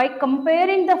 By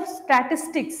comparing the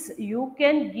statistics you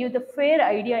can give the fair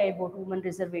idea about women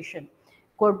reservation.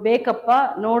 ಕೊಡ್ಬೇಕಪ್ಪ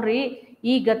ನೋಡ್ರಿ,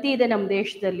 ಈ ಗತಿ ಇದೆ ನಮ್ಮ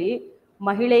ದೇಶದಲ್ಲಿ,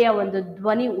 ಮಹಿಳೆಯ ಒಂದು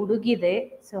ಧ್ವನಿ ಉಡುಗಿದೆ.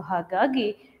 ಸೊ ಹಾಗಾಗಿ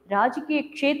ರಾಜಕೀಯ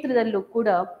ಕ್ಷೇತ್ರದಲ್ಲೂ ಕೂಡ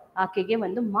ಆಕೆಗೆ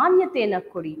ಒಂದು ಮಾನ್ಯತೆಯನ್ನು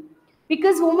ಕೊಡಿ.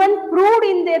 Because women proved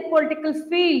in their political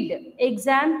field.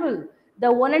 Example,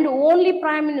 the one and only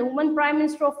woman prime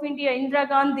minister of India Indira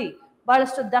Gandhi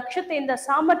ಬಹಳಷ್ಟು ದಕ್ಷತೆಯಿಂದ,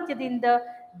 ಸಾಮರ್ಥ್ಯದಿಂದ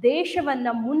ದೇಶವನ್ನ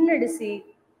ಮುನ್ನಡೆಸಿ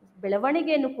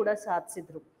ಬೆಳವಣಿಗೆಯನ್ನು ಕೂಡ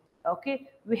ಸಾಧಿಸಿದ್ರು. Okay,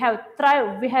 we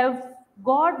have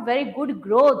got very good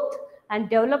growth and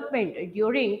development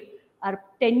during R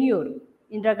tenure.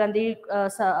 Indira Gandhi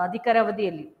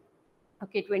ಅಧಿಕಾರಾವಧಿಯಲ್ಲಿ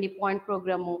okay 20 point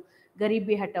programme,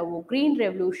 ಗರೀಬಿ ಹಟಾವು, green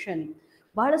revolution,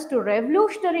 ಬಹಳಷ್ಟು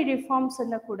revolutionary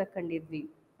ರಿಫಾರ್ಮ್ಸನ್ನು ಕೂಡ ಕಂಡಿದ್ವಿ.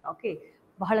 Okay,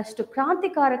 ಬಹಳಷ್ಟು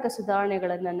ಕ್ರಾಂತಿಕಾರಕ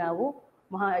ಸುಧಾರಣೆಗಳನ್ನು ನಾವು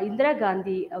ಇಂದಿರಾ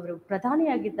ಗಾಂಧಿ ಅವರು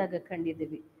ಪ್ರಧಾನಿಯಾಗಿದ್ದಾಗ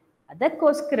ಕಂಡಿದ್ದೀವಿ.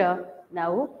 ಅದಕ್ಕೋಸ್ಕರ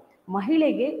ನಾವು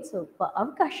ಮಹಿಳೆಗೆ ಸ್ವಲ್ಪ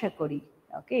ಅವಕಾಶ ಕೊಡಿ.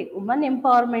 ಓಕೆ, ವುಮನ್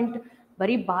ಎಂಪವರ್ಮೆಂಟ್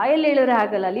ಬರೀ ಬಾಯಲ್ಲಿ ಹೇಳಿದ್ರೆ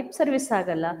ಆಗಲ್ಲ, ಲಿಪ್ ಸರ್ವಿಸ್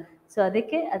ಆಗಲ್ಲ. ಸೊ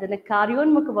ಅದಕ್ಕೆ ಅದನ್ನು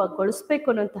ಕಾರ್ಯೋನ್ಮುಖಗೊಳಿಸ್ಬೇಕು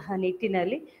ಅನ್ನೋಂತಹ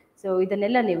ನಿಟ್ಟಿನಲ್ಲಿ ಸೊ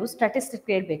ಇದನ್ನೆಲ್ಲ ನೀವು ಸ್ಟ್ಯಾಟಿಸ್ಟಿಕ್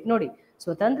ಹೇಳ್ಬೇಕು. ನೋಡಿ,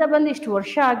 ಸ್ವತಂತ್ರ ಬಂದು ಇಷ್ಟು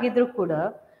ವರ್ಷ ಆಗಿದ್ರು ಕೂಡ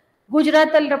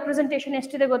ಗುಜರಾತಲ್ಲಿ ರೆಪ್ರೆಸೆಂಟೇಷನ್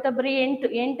ಎಷ್ಟಿದೆ ಗೊತ್ತಾ? ಬರೀ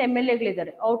 8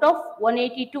 MLAಗಳಿದ್ದಾರೆ out of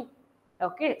 182.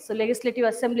 Okay, so legislative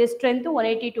assembly strength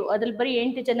 182, ಅದ್ರಲ್ಲಿ ಬರೀ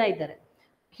 8 ಜನ ಇದ್ದಾರೆ.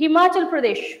 ಹಿಮಾಚಲ್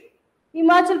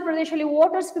ಪ್ರದೇಶಲ್ಲಿ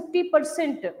ವೋಟರ್ಸ್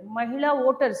 50%, ಮಹಿಳಾ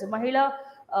ವೋಟರ್ಸ್, ಮಹಿಳಾ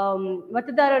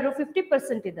ಮತದಾರರು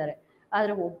 50% ಇದ್ದಾರೆ.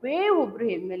 ಆದರೆ ಒಬ್ಬರು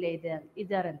MLA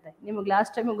ಇದ್ದಾರಂತೆ. ನಿಮಗೆ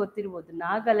ಲಾಸ್ಟ್ ಟೈಮ್ ಗೊತ್ತಿರ್ಬೋದು,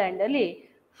 ನಾಗಾಲ್ಯಾಂಡಲ್ಲಿ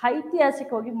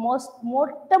ಐತಿಹಾಸಿಕವಾಗಿ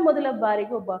ಮೊಟ್ಟ ಮೊದಲ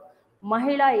ಬಾರಿಗೆ ಒಬ್ಬ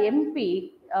ಮಹಿಳಾ MP,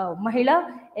 ಮಹಿಳಾ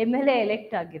MLA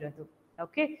ಎಲೆಕ್ಟ್ ಆಗಿರೋದು.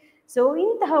 ಓಕೆ, ಸೊ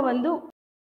ಇಂತಹ ಒಂದು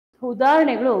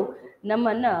ಉದಾಹರಣೆಗಳು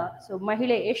ನಮ್ಮನ್ನು ಸೊ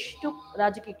ಮಹಿಳೆ ಎಷ್ಟು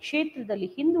ರಾಜಕೀಯ ಕ್ಷೇತ್ರದಲ್ಲಿ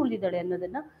ಹಿಂದುಳಿದಿದ್ದಾಳೆ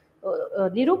ಅನ್ನೋದನ್ನು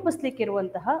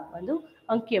ನಿರೂಪಿಸ್ಲಿಕ್ಕಿರುವಂತಹ ಒಂದು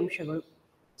ಅಂಕಿಅಂಶಗಳು.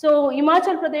 ಸೊ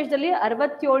ಹಿಮಾಚಲ್ ಪ್ರದೇಶದಲ್ಲಿ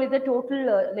 67 ಇದೆ ಟೋಟಲ್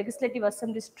ಲೆಜಿಸ್ಲೇಟಿವ್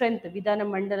ಅಸೆಂಬ್ಲಿ ಸ್ಟ್ರೆಂತ್,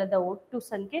 ವಿಧಾನಮಂಡಲದ ಒಟ್ಟು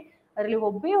ಸಂಖ್ಯೆ. ಅದರಲ್ಲಿ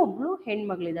ಒಬ್ಬಳು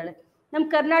ಹೆಣ್ಮಗಳಿದ್ದಾಳೆ. ನಮ್ಮ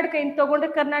ಕರ್ನಾಟಕ ಇನ್ನು ತಗೊಂಡ್ರೆ,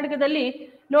 ಕರ್ನಾಟಕದಲ್ಲಿ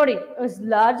ನೋಡಿ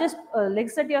ಲಾರ್ಜೆಸ್ಟ್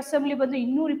ಲೆಜಿಸ್ಲೇಟಿವ್ ಅಸೆಂಬ್ಲಿ ಬಂದು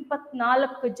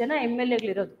 224 ಜನ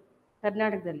MLAಗಳಿರೋದು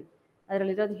ಕರ್ನಾಟಕದಲ್ಲಿ.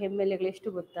 ಅದರಲ್ಲಿರೋದು MLAಗಳು ಎಷ್ಟು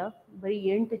ಗೊತ್ತಾ? ಬರೀ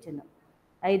 8 ಜನ.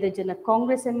 5 ಜನ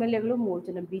ಕಾಂಗ್ರೆಸ್ MLAಗಳು, 3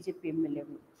 ಜನ BJP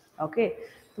MLAಗಳು. ಓಕೆ,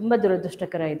 ತುಂಬ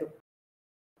ದುರದೃಷ್ಟಕರ ಇದು.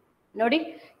 ನೋಡಿ,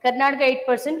 ಕರ್ನಾಟಕ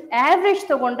 8%, ಆವ್ರೇಜ್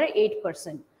ತಗೊಂಡ್ರೆ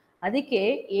 8%. ಅದಕ್ಕೆ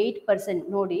 8%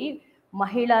 ನೋಡಿ,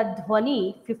 ಮಹಿಳಾ ಧ್ವನಿ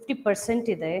 50%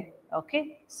 ಇದೆ. ಓಕೆ,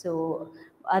 ಸೊ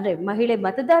ಆದರೆ ಮಹಿಳೆ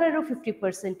ಮತದಾರರು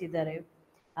 50% ಇದ್ದಾರೆ.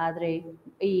 ಆದರೆ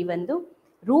ಈ ಒಂದು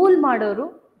ರೂಲ್ ಮಾಡೋರು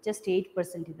ಜಸ್ಟ್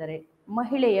 8% ಇದ್ದಾರೆ.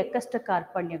 ಮಹಿಳೆಯ ಕಷ್ಟ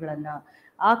ಕಾರ್ಪಣ್ಯಗಳನ್ನು,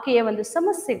 ಆಕೆಯ ಒಂದು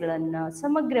ಸಮಸ್ಯೆಗಳನ್ನು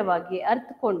ಸಮಗ್ರವಾಗಿ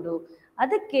ಅರ್ಥಕೊಂಡು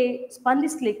ಅದಕ್ಕೆ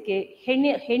ಸ್ಪಂದಿಸಲಿಕ್ಕೆ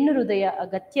ಹೆಣ್ಣು ಹೃದಯ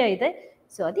ಅಗತ್ಯ ಇದೆ.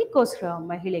 ಸೊ ಅದಕ್ಕೋಸ್ಕರ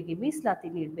ಮಹಿಳೆಗೆ ಮೀಸಲಾತಿ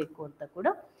ನೀಡಬೇಕು ಅಂತ ಕೂಡ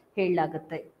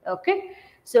ಹೇಳಲಾಗುತ್ತೆ. ಓಕೆ,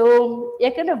 ಸೊ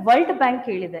ಯಾಕಂದರೆ ವರ್ಲ್ಡ್ ಬ್ಯಾಂಕ್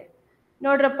ಹೇಳಿದೆ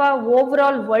ನೋಡ್ರಪ್ಪ, ಓವರ್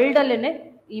ಆಲ್ ವರ್ಲ್ಡಲ್ಲೇ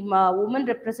ಈ ವುಮನ್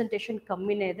ರೆಪ್ರೆಸೆಂಟೇಷನ್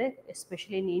ಕಮ್ಮಿನೇ ಇದೆ,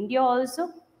 especially in India also.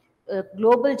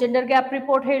 Global gender gap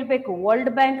report ಹೇಳಬೇಕು,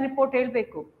 ವರ್ಲ್ಡ್ ಬ್ಯಾಂಕ್ ರಿಪೋರ್ಟ್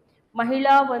ಹೇಳಬೇಕು,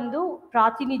 ಮಹಿಳಾ ಒಂದು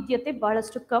ಪ್ರಾತಿನಿಧ್ಯತೆ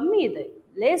ಬಹಳಷ್ಟು ಕಮ್ಮಿ ಇದೆ.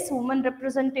 Less woman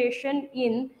representation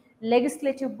in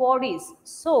legislative bodies.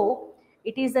 So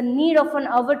it is the need of an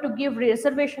hour to give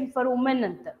reservation for women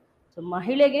ಅಂತ. ಸೊ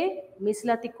ಮಹಿಳೆಗೆ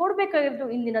ಮೀಸಲಾತಿ ಕೊಡಬೇಕಾಗಿದ್ದು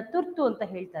ಇಂದಿನ ತುರ್ತು ಅಂತ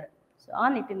ಹೇಳ್ತಾರೆ. ಸೊ ಆ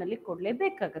ನಿಟ್ಟಿನಲ್ಲಿ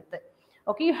ಕೊಡಲೇಬೇಕಾಗತ್ತೆ.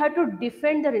 Okay, you have to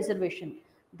defend the reservation.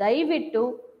 ದಯವಿಟ್ಟು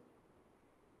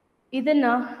ಇದನ್ನ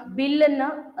ಬಿಲ್ಲನ್ನು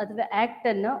ಅಥವಾ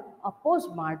ಆ್ಯಕ್ಟನ್ನು ಅಪೋಸ್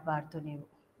ಮಾಡಬಾರ್ದು ನೀವು.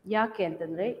 ಯಾಕೆ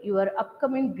ಅಂತಂದರೆ ಯುವರ್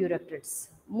ಅಪ್ಕಮಿಂಗ್ ಬ್ಯೂರೋಕ್ರೆಟ್ಸ್,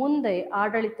 ಮುಂದೆ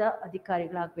ಆಡಳಿತ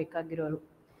ಅಧಿಕಾರಿಗಳಾಗಬೇಕಾಗಿರೋರು.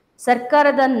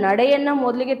 ಸರ್ಕಾರದ ನಡೆಯನ್ನು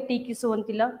ಮೊದಲಿಗೆ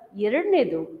ಟೀಕಿಸುವಂತಿಲ್ಲ.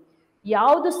 ಎರಡನೇದು,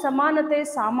 ಯಾವುದು ಸಮಾನತೆ,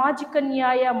 ಸಾಮಾಜಿಕ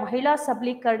ನ್ಯಾಯ, ಮಹಿಳಾ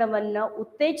ಸಬಲೀಕರಣವನ್ನು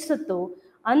ಉತ್ತೇಜಿಸುತ್ತೋ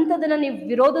ಅಂಥದನ್ನು ನೀವು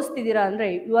ವಿರೋಧಿಸ್ತಿದ್ದೀರಾ ಅಂದರೆ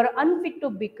you are unfit to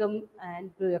become an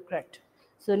bureaucrat.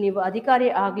 So ನೀವು ಅಧಿಕಾರಿ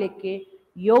ಆಗಲಿಕ್ಕೆ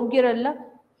ಯೋಗ್ಯರಲ್ಲ,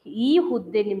 ಈ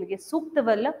ಹುದ್ದೆ ನಿಮಗೆ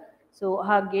ಸೂಕ್ತವಲ್ಲ. ಸೊ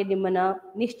ಹಾಗೆ ನಿಮ್ಮನ್ನು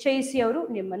ನಿಶ್ಚಯಿಸಿ ಅವರು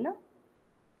ನಿಮ್ಮನ್ನು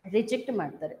ರಿಜೆಕ್ಟ್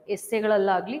ಮಾಡ್ತಾರೆ.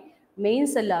 ಎಸ್ಸೆಗಳಲ್ಲಾಗಲಿ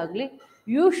ಮೇನ್ಸಲ್ಲಾಗಲಿ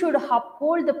you should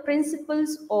uphold the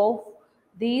principles of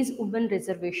these women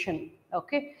reservation.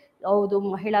 Okay, ಹೌದು,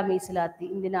 ಮಹಿಳಾ ಮೀಸಲಾತಿ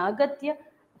ಇಂದಿನ ಅಗತ್ಯ.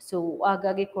 ಸೊ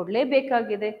ಹಾಗಾಗಿ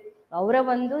ಕೊಡಲೇಬೇಕಾಗಿದೆ. ಅವರ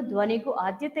ಒಂದು ಧ್ವನಿಗೂ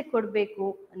ಆದ್ಯತೆ ಕೊಡಬೇಕು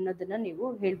ಅನ್ನೋದನ್ನು ನೀವು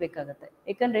ಹೇಳಬೇಕಾಗತ್ತೆ.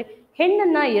 ಯಾಕಂದರೆ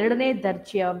ಹೆಣ್ಣನ್ನು ಎರಡನೇ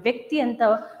ದರ್ಜೆಯ ವ್ಯಕ್ತಿ ಅಂತ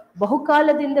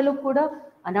ಬಹುಕಾಲದಿಂದಲೂ ಕೂಡ,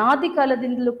 ಅನಾದಿ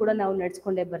ಕಾಲದಿಂದಲೂ ಕೂಡ ನಾವು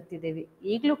ನಡೆಸ್ಕೊಂಡೇ ಬರ್ತಿದ್ದೇವೆ.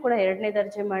 ಈಗಲೂ ಕೂಡ ಎರಡನೇ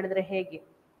ದರ್ಜೆ ಮಾಡಿದ್ರೆ ಹೇಗೆ?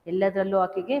 ಎಲ್ಲದರಲ್ಲೂ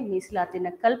ಆಕೆಗೆ ಮೀಸಲಾತಿನ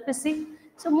ಕಲ್ಪಿಸಿ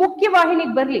ಸೊ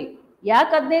ಮುಖ್ಯವಾಹಿನಿಗೆ ಬರಲಿ.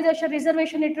 ಯಾಕೆ 15 ವರ್ಷ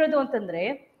ರಿಸರ್ವೇಷನ್ ಇಟ್ಟಿರೋದು ಅಂತಂದರೆ,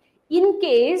 ಇನ್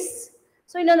ಕೇಸ್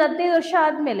ಸೊ ಇನ್ನೊಂದು 15 ವರ್ಷ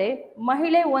ಆದಮೇಲೆ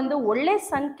ಮಹಿಳೆ ಒಂದು ಒಳ್ಳೆ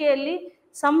ಸಂಖ್ಯೆಯಲ್ಲಿ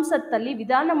ಸಂಸತ್ತಲ್ಲಿ,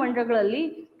 ವಿಧಾನಮಂಡಲಗಳಲ್ಲಿ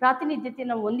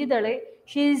ಪ್ರಾತಿನಿಧ್ಯತೆಯನ್ನು ಹೊಂದಿದ್ದಾಳೆ,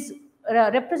 she is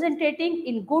ರೆಪ್ರೆಸೆಂಟೇಟಿಂಗ್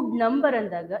in good number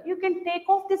ಅಂದಾಗ you can take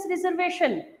off this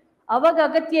reservation. ಅವಾಗ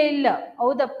ಅಗತ್ಯ ಇಲ್ಲ.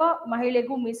 ಹೌದಪ್ಪ,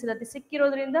 ಮಹಿಳೆಗೂ ಮೀಸಲಾತಿ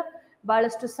ಸಿಕ್ಕಿರೋದ್ರಿಂದ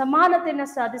ಭಾಳಷ್ಟು ಸಮಾನತೆಯನ್ನು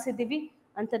ಸಾಧಿಸಿದ್ದೀವಿ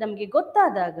ಅಂತ ನಮಗೆ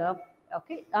ಗೊತ್ತಾದಾಗ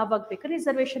ಓಕೆ, ಆವಾಗ ಬೇಕಾದ್ರೆ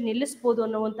ರಿಸರ್ವೇಷನ್ ನಿಲ್ಲಿಸ್ಬೋದು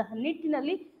ಅನ್ನುವಂತಹ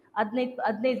ನಿಟ್ಟಿನಲ್ಲಿ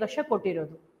 15 ವರ್ಷ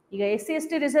ಕೊಟ್ಟಿರೋದು. ಈಗ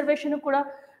SC/ST ರಿಸರ್ವೇಷನ್ ಕೂಡ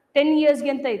 10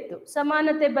 ಇಯರ್ಸ್ಗೆ ಅಂತ ಇತ್ತು.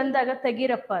 ಸಮಾನತೆ ಬಂದಾಗ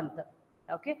ತೆಗೀರಪ್ಪ ಅಂತ.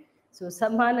 ಓಕೆ, ಸೊ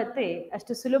ಸಮಾನತೆ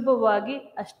ಅಷ್ಟು ಸುಲಭವಾಗಿ,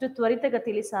 ಅಷ್ಟು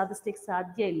ತ್ವರಿತಗತಿಯಲ್ಲಿ ಸಾಧಿಸ್ಲಿಕ್ಕೆ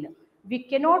ಸಾಧ್ಯ ಇಲ್ಲ. We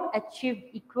cannot achieve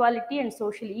equality and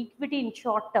social equity in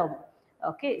short term.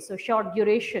 Okay, so short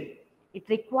duration, it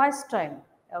requires time.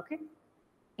 Okay,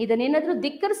 ಇದನ್ನೇನಾದರೂ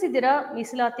ಧಿಕ್ಕರಿಸಿದ್ದೀರಾ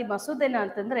ಮೀಸಲಾತಿ ಮಸೂದೆನ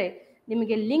ಅಂತಂದರೆ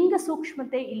ನಿಮಗೆ ಲಿಂಗ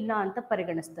ಸೂಕ್ಷ್ಮತೆ ಇಲ್ಲ ಅಂತ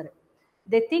ಪರಿಗಣಿಸ್ತಾರೆ.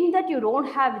 They think that you don't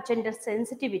have gender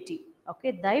sensitivity. Okay,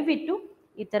 ದಯವಿಟ್ಟು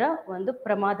ಈ ಥರ ಒಂದು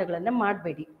ಪ್ರಮಾದಗಳನ್ನು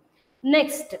ಮಾಡಬೇಡಿ.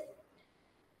 ನೆಕ್ಸ್ಟ್,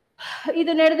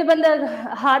 ಇದು ನಡೆದು ಬಂದ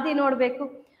ಹಾದಿ ನೋಡಬೇಕು.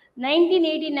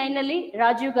 1989ನಲ್ಲಿ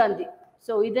ರಾಜೀವ್ ಗಾಂಧಿ.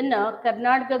 ಸೊ ಇದನ್ನು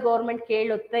ಕರ್ನಾಟಕ ಗೌರ್ಮೆಂಟ್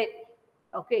ಕೇಳುತ್ತೆ.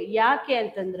 ಓಕೆ, ಯಾಕೆ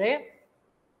ಅಂತಂದರೆ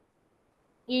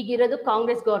ಈಗಿರೋದು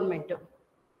Congress government.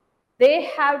 They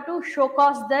have to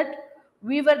showcase that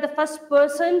we were the first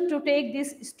person to take this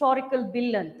historical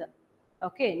bill ಅಂತ.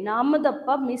 ಓಕೆ, ನಮ್ಮದಪ್ಪ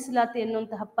ಮೀಸಲಾತಿ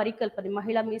ಎನ್ನುವಂತಹ ಪರಿಕಲ್ಪನೆ,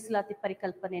 ಮಹಿಳಾ ಮೀಸಲಾತಿ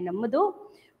ಪರಿಕಲ್ಪನೆ ನಮ್ಮದು.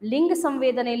 ಲಿಂಗ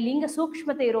ಸಂವೇದನೆ, ಲಿಂಗ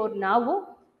ಸೂಕ್ಷ್ಮತೆ ಇರೋರು ನಾವು.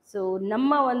 ಸೊ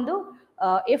ನಮ್ಮ ಒಂದು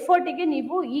ಎಫರ್ಟಿಗೆ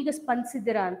ನೀವು ಈಗ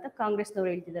ಸ್ಪಂದಿಸಿದ್ದೀರಾ ಅಂತ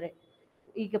ಕಾಂಗ್ರೆಸ್ನವ್ರು ಹೇಳ್ತಿದ್ದಾರೆ.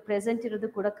 ಈಗ ಪ್ರೆಸೆಂಟ್ ಇರೋದು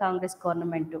ಕೂಡ ಕಾಂಗ್ರೆಸ್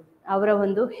ಗೌರ್ಮೆಂಟು. ಅವರ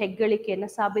ಒಂದು ಹೆಗ್ಗಳಿಕೆಯನ್ನು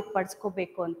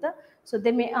ಸಾಬೀತುಪಡಿಸ್ಕೋಬೇಕು ಅಂತ. ಸೊ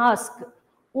ದೆ ಮೇ ಆಸ್ಕ್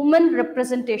ವುಮನ್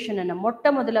ರೆಪ್ರೆಸೆಂಟೇಷನ್ ಅನ್ನು ಮೊಟ್ಟ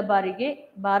ಮೊದಲ ಬಾರಿಗೆ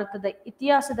ಭಾರತದ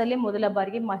ಇತಿಹಾಸದಲ್ಲೇ ಮೊದಲ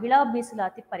ಬಾರಿಗೆ ಮಹಿಳಾ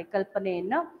ಮೀಸಲಾತಿ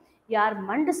ಪರಿಕಲ್ಪನೆಯನ್ನು ಯಾರು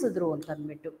ಮಂಡಿಸಿದ್ರು ಅಂತ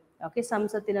ಅಂದ್ಬಿಟ್ಟು ಓಕೆ,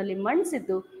 ಸಂಸತ್ತಿನಲ್ಲಿ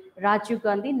ಮಂಡಿಸಿದ್ದು ರಾಜೀವ್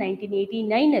ಗಾಂಧಿ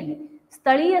 1989ನಲ್ಲಿ.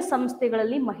 ಸ್ಥಳೀಯ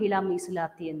ಸಂಸ್ಥೆಗಳಲ್ಲಿ ಮಹಿಳಾ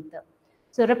ಮೀಸಲಾತಿ ಅಂತ.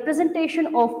 So representation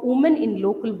of women in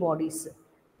local bodies.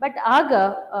 But ಆಗ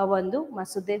ಒಂದು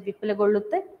ಮಸೂದೆ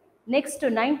ವಿಫಲಗೊಳ್ಳುತ್ತೆ. Next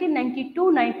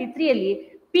 1992-93ಯಲ್ಲಿ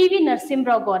PV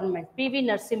Narasimha Rao government, PV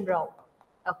Narasimha Rao.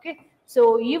 Okay, so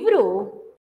ಇವರು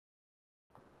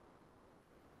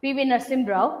PV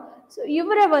ನರಸಿಂಹರಾವ್, ಸೊ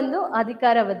ಇವರ ಒಂದು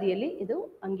ಅಧಿಕಾರಾವಧಿಯಲ್ಲಿ ಇದು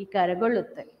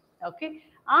ಅಂಗೀಕಾರಗೊಳ್ಳುತ್ತೆ. ಓಕೆ,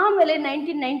 ಆಮೇಲೆ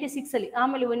 1996ಅಲ್ಲಿ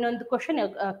ಆಮೇಲೆ ಇನ್ನೊಂದು ಕ್ವಶನ್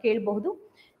ಕೇಳಬಹುದು.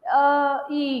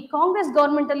 ಈ ಕಾಂಗ್ರೆಸ್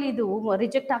ಗೌರ್ಮೆಂಟಲ್ಲಿ ಇದು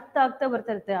ರಿಜೆಕ್ಟ್ ಆಗ್ತಾ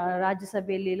ಬರ್ತಾ ಇರುತ್ತೆ.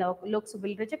 ರಾಜ್ಯಸಭೆಯಲ್ಲಿ,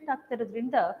 ಲೋಕಸಭೆಯಲ್ಲಿ ರಿಜೆಕ್ಟ್ ಆಗ್ತಾ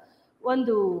ಇರೋದ್ರಿಂದ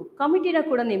ಒಂದು ಕಮಿಟಿನ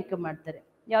ಕೂಡ ನೇಮಕ ಮಾಡ್ತಾರೆ.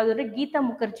 ಯಾವುದಂದ್ರೆ ಗೀತಾ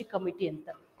ಮುಖರ್ಜಿ ಕಮಿಟಿ ಅಂತ.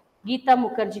 ಗೀತಾ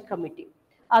ಮುಖರ್ಜಿ ಕಮಿಟಿ.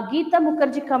 ಆ ಗೀತಾ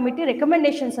ಮುಖರ್ಜಿ ಕಮಿಟಿ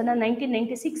ರೆಕಮೆಂಡೇಶನ್ಸ್ ಅನ್ನ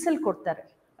 1996 ಅಲ್ಲಿ ಕೊಡ್ತಾರೆ.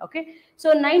 ಓಕೆ, ಸೊ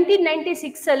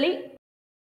 1996 ಅಲ್ಲಿ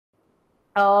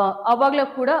ಅವಾಗಲೂ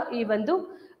ಕೂಡ ಈ ಒಂದು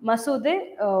ಮಸೂದೆ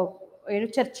ಏನು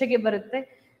ಚರ್ಚೆಗೆ ಬರುತ್ತೆ.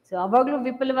 ಸೊ ಅವಾಗಲೂ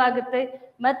ವಿಫಲವಾಗುತ್ತೆ.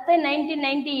 ಮತ್ತೆ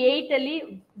 1998 ಅಲ್ಲಿ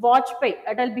ವಾಜಪೇಯಿ,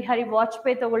 ಅಟಲ್ ಬಿಹಾರಿ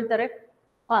ವಾಜಪೇಯಿ ತಗೊಳ್ತಾರೆ.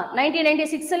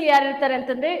 1996 ಅಲ್ಲಿ ಯಾರು ಇರ್ತಾರೆ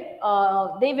ಅಂತಂದ್ರೆ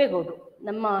ದೇವೇಗೌಡರು,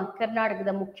 ನಮ್ಮ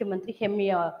ಕರ್ನಾಟಕದ ಮುಖ್ಯಮಂತ್ರಿ,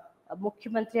 ಹೆಮ್ಮೆಯ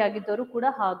ಮುಖ್ಯಮಂತ್ರಿ ಆಗಿದ್ದವರು ಕೂಡ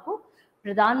ಹಾಗೂ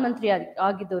ಪ್ರಧಾನಮಂತ್ರಿ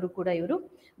ಆಗಿದ್ದವರು ಕೂಡ ಇವರು.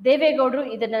 ದೇವೇಗೌಡರು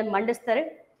ಇದನ್ನ ಮಂಡಿಸ್ತಾರೆ.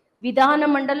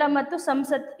 ವಿಧಾನಮಂಡಲ ಮತ್ತು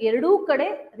ಸಂಸತ್ ಎರಡೂ ಕಡೆ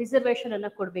ರಿಸರ್ವೇಶನ್ ಅನ್ನ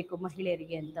ಕೊಡಬೇಕು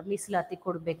ಮಹಿಳೆಯರಿಗೆ ಅಂತ, ಮೀಸಲಾತಿ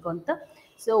ಕೊಡಬೇಕು ಅಂತ.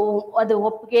 ಸೊ ಅದು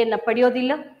ಒಪ್ಪಿಗೆಯನ್ನ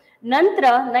ಪಡೆಯೋದಿಲ್ಲ. ನಂತರ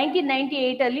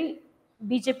 1998 ಅಲ್ಲಿ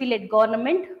ಬಿಜೆಪಿ ಲೆಡ್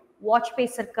ಗವರ್ನಮೆಂಟ್, ವಾಜಪೇಯಿ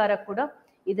ಸರ್ಕಾರ ಕೂಡ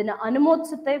ಇದನ್ನ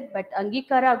ಅನುಮೋದಿಸುತ್ತೆ, ಬಟ್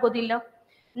ಅಂಗೀಕಾರ ಆಗೋದಿಲ್ಲ.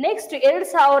 ನೆಕ್ಸ್ಟ್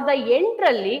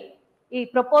 2008ರಲ್ಲಿ ಈ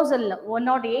ಪ್ರಪೋಸಲ್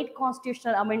 108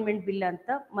 ಕಾನ್ಸ್ಟಿಟ್ಯೂಷನಲ್ ಅಮೆಂಡ್ಮೆಂಟ್ ಬಿಲ್ ಅಂತ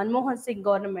ಮನಮೋಹನ್ ಸಿಂಗ್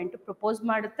ಗವರ್ನಮೆಂಟ್ ಪ್ರಪೋಸ್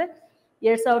ಮಾಡುತ್ತೆ.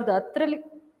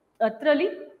 2010ರಲ್ಲಿ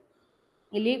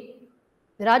ಇಲ್ಲಿ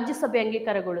ರಾಜ್ಯಸಭೆ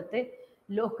ಅಂಗೀಕಾರಗೊಳ್ಳುತ್ತೆ,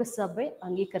 ಲೋಕಸಭೆ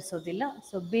ಅಂಗೀಕರಿಸೋದಿಲ್ಲ.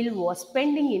 ಸೊ ಬಿಲ್ ವಾಸ್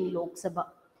ಪೆಂಡಿಂಗ್ ಇನ್ ಲೋಕಸಭಾ.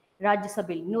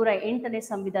 ರಾಜ್ಯಸಭೆಯಲ್ಲಿ 108ನೇ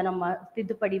ಸಂವಿಧಾನ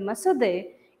ತಿದ್ದುಪಡಿ ಮಸೂದೆ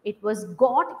it was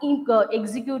got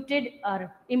executed or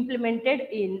implemented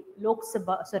in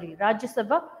Rajya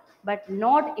Sabha but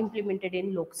not implemented in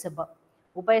Lok Sabha.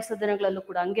 ಉಭಯ ಸದನಗಳಲ್ಲೂ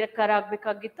ಕೂಡ ಅಂಗೀಕಾರ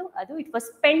ಆಗಬೇಕಾಗಿತ್ತು. ಅದು ಇಟ್ ವಾಸ್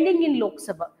ಪೆಂಡಿಂಗ್ ಇನ್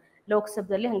ಲೋಕಸಭಾ.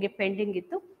 ಲೋಕಸಭಾದಲ್ಲಿ ಹಂಗೆ ಪೆಂಡಿಂಗ್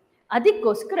ಇತ್ತು.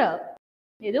 ಅದಕ್ಕೋಸ್ಕರ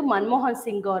ಇದು ಮನಮೋಹನ್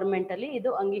ಸಿಂಗ್ ಗವರ್ಮೆಂಟ್ ಅಲ್ಲಿ ಇದು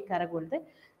ಅಂಗೀಕಾರಗೊಳ್ಳದೆ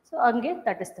ಸೊ ಹಂಗೆ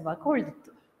ತಟಸ್ಥವಾಗಿ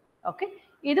ಉಳಿದಿತ್ತು. ಓಕೆ,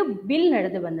 ಇದು ಬಿಲ್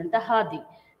ನಡೆದು ಬಂದಂತ ಹಾದಿ.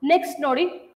 ನೆಕ್ಸ್ಟ್ ನೋಡಿ,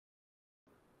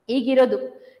 ಈಗಿರೋದು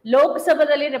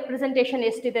ಲೋಕಸಭಾದಲ್ಲಿ ರೆಪ್ರೆಸೆಂಟೇಷನ್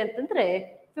ಎಷ್ಟಿದೆ ಅಂತಂದ್ರೆ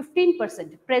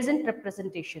 15% ಪ್ರೆಸೆಂಟ್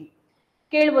ರೆಪ್ರೆಸೆಂಟೇಷನ್.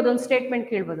 ಕೇಳ್ಬೋದು, ಒಂದು ಸ್ಟೇಟ್ಮೆಂಟ್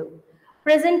ಕೇಳ್ಬೋದು,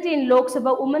 present in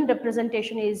Lok Sabha women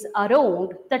representation is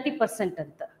around 30%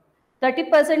 ಅಂತ.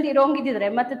 30% ಇರೋಂಗಿದ್ರೆ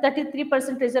ಮತ್ತೆ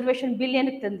 33% ರಿಸರ್ವೇಶನ್ ಬಿಲ್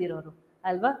ಏನಕ್ಕೆ ತಂದಿರೋರು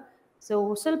ಅಲ್ವಾ? ಸೊ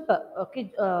ಸ್ವಲ್ಪ ಓಕೆ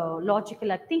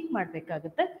ಲಾಜಿಕಲ್ ಆಗಿ ಥಿಂಕ್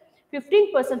ಮಾಡಬೇಕಾಗುತ್ತೆ.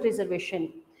 15% ರಿಸರ್ವೇಶನ್.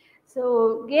 ಸೊ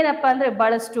ಏನಪ್ಪ ಅಂದ್ರೆ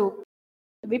ಬಹಳಷ್ಟು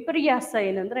ವಿಪರ್ಯಾಸ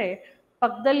ಏನಂದ್ರೆ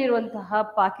ಪಕ್ಕದಲ್ಲಿರುವಂತಹ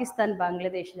ಪಾಕಿಸ್ತಾನ್,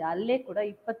 ಬಾಂಗ್ಲಾದೇಶ ಅಲ್ಲೇ ಕೂಡ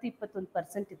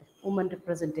 20-21% ಇದೆ ವುಮನ್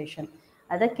ರಿಪ್ರೆಸೆಂಟೇಷನ್,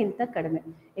 ಅದಕ್ಕಿಂತ ಕಡಿಮೆ.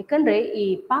 ಯಾಕಂದ್ರೆ ಈ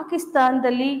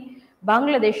ಪಾಕಿಸ್ತಾನದಲ್ಲಿ,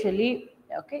 ಬಾಂಗ್ಲಾದೇಶಲ್ಲಿ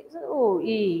ಓಕೆ ಸೊ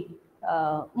ಈ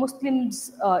ಮುಸ್ಲಿಮ್ಸ್,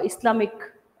 ಇಸ್ಲಾಮಿಕ್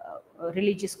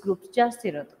ರಿಲಿಜಿಯಸ್ ಗ್ರೂಪ್ಸ್ ಜಾಸ್ತಿ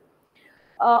ಇರೋದು.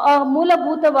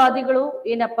 ಮೂಲಭೂತವಾದಿಗಳು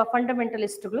ಏನಪ್ಪ,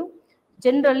 ಫಂಡಮೆಂಟಲಿಸ್ಟ್ಗಳು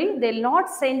generally they will not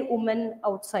send women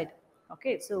outside.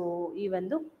 Okay, so ಈ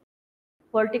ಒಂದು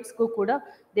ಪೊಲಿಟಿಕ್ಸ್ಗೂ ಕೂಡ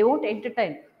ದೇ ವೋಂಟ್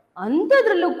ಎಂಟರ್ಟೈನ್.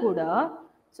 ಅಂಥದ್ರಲ್ಲೂ ಕೂಡ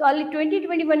ಸೊ ಅಲ್ಲಿ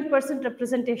 20-21%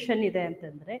 ರೆಪ್ರೆಸೆಂಟೇಷನ್ ಇದೆ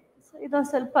ಅಂತಂದ್ರೆ ಸೊ ಇದೊಂದು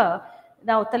ಸ್ವಲ್ಪ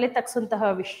ನಾವು ತಲೆ ತಗ್ಸುವಂತಹ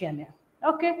ವಿಷಯನೇ.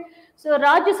 ಓಕೆ, ಸೊ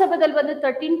ರಾಜ್ಯಸಭಾದಲ್ಲಿ ಬಂದು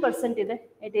 13% ಇದೆ.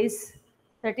 It is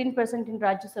 13% in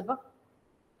Rajya Sabha.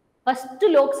 First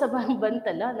Lok Sabha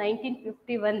ಬಂತಲ್ಲ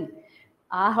 1951,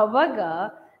 ಆವಾಗ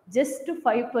ಜಸ್ಟ್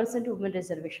 5% ವುಮೆನ್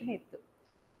ರಿಸರ್ವೇಶನ್ ಇತ್ತು.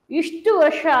 ಇಷ್ಟು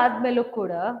ವರ್ಷ ಆದ್ಮೇಲೂ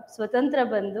ಕೂಡ, ಸ್ವತಂತ್ರ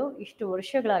ಬಂದು ಇಷ್ಟು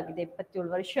ವರ್ಷಗಳಾಗಿದೆ, 27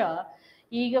 ವರ್ಷ,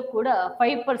 ಈಗ ಕೂಡ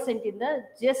 5% ಇಂದ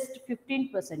just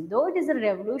 15%. Though it is a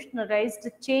ರೆವಲ್ಯೂಷನರೈಸ್ಡ್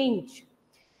change.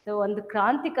 So ಒಂದು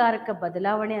ಕ್ರಾಂತಿಕಾರಕ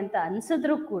ಬದಲಾವಣೆ ಅಂತ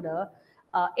ಅನ್ಸಿದ್ರು ಕೂಡ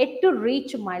ಎಟ್ to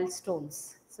reach mile stones.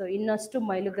 So ಇನ್ನಷ್ಟು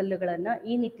ಮೈಲುಗಲ್ಲುಗಳನ್ನು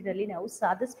ಈ ನಿಟ್ಟಿನಲ್ಲಿ ನಾವು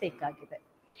ಸಾಧಿಸಬೇಕಾಗಿದೆ.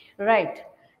 ರೈಟ್.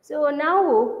 ಸೊ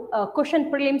ನಾವು ಕ್ವಶನ್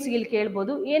ಪ್ರಿಲಿಮ್ಸ್ ಇಲ್ಲಿ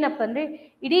ಕೇಳ್ಬೋದು. ಏನಪ್ಪ ಅಂದರೆ,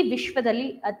 ಇಡೀ ವಿಶ್ವದಲ್ಲಿ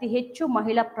ಅತಿ ಹೆಚ್ಚು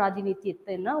ಮಹಿಳಾ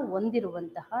ಪ್ರಾತಿನಿಧ್ಯತೆಯನ್ನು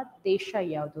ಹೊಂದಿರುವಂತಹ ದೇಶ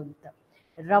ಯಾವುದು ಅಂತ.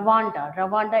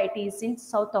 Rwanda it is in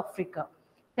south Africa.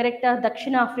 ಕರೆಕ್ಟಾ?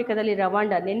 ದಕ್ಷಿಣ ಆಫ್ರಿಕಾದಲ್ಲಿ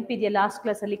ರವಾಂಡ. ನೆನಪಿದೆಯಾ ಲಾಸ್ಟ್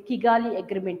ಕ್ಲಾಸಲ್ಲಿ ಕಿಗಾಲಿ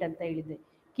ಅಗ್ರಿಮೆಂಟ್ ಅಂತ ಹೇಳಿದೆ.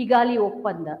 ಕಿಗಾಲಿ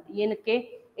ಒಪ್ಪಂದ ಏನಕ್ಕೆ?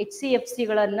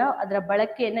 HCFCಗಳನ್ನು ಅದರ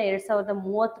ಬಳಕೆಯನ್ನು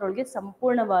 2030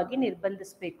 ಸಂಪೂರ್ಣವಾಗಿ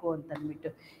ನಿರ್ಬಂಧಿಸಬೇಕು ಅಂತ ಅಂದ್ಬಿಟ್ಟು.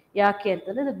 ಯಾಕೆ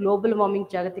ಅಂತಂದ್ರೆ ಅದು ಗ್ಲೋಬಲ್ ವಾರ್ಮಿಂಗ್,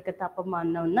 ಜಾಗತಿಕ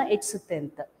ತಾಪಮಾನವನ್ನು ಹೆಚ್ಚಿಸುತ್ತೆ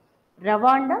ಅಂತ.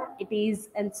 Rwanda it is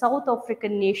an south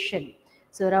African nation.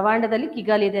 So ರವಾಂಡದಲ್ಲಿ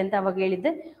Kigali ಇದೆ ಅಂತ ಅವಾಗ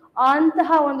ಹೇಳಿದ್ದೆ.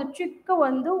 ಅಂತಹ ಒಂದು ಚಿಕ್ಕ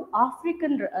ಒಂದು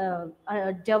ಆಫ್ರಿಕನ್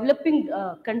ಡೆವಲಪಿಂಗ್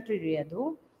ಕಂಟ್ರಿ ರೀ ಅದು.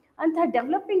 ಅಂತಹ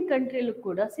ಡೆವಲಪಿಂಗ್ ಕಂಟ್ರಿಯಲ್ಲೂ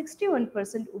ಕೂಡ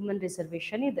 61% ವುಮೆನ್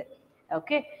ರಿಸರ್ವೇಶನ್ ಇದೆ.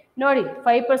 ಓಕೆ ನೋಡಿ,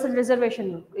 5% ರಿಸರ್ವೇಶನ್.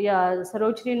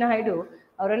 ಸರೋಜಿನಿ ನಾಯ್ಡು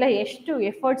ಅವರೆಲ್ಲ ಎಷ್ಟು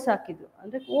ಎಫರ್ಟ್ಸ್ ಹಾಕಿದ್ರು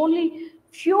ಅಂದರೆ only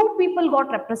few people got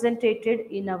ರೆಪ್ರೆಸೆಂಟೇಟೆಡ್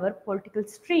in our political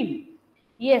stream.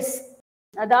 S,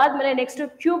 ಅದಾದಮೇಲೆ ನೆಕ್ಸ್ಟ್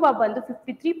ಕ್ಯೂಬಾ ಬಂದು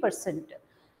 53%.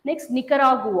 ನೆಕ್ಸ್ಟ್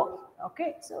ನಿಕರಾಗುವಾ. ಓಕೆ,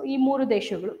 ಸೊ ಈ 3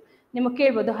 ದೇಶಗಳು ನಿಮಗೆ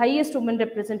ಕೇಳ್ಬೋದು ಹೈಯೆಸ್ಟ್ ವುಮೆನ್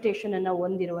ರೆಪ್ರೆಸೆಂಟೇಷನ್ ಅನ್ನು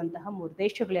ಹೊಂದಿರುವಂತಹ 3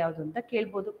 ದೇಶಗಳು ಯಾವುದು ಅಂತ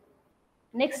ಕೇಳ್ಬೋದು.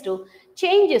 Next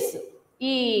changes.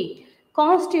 ಈ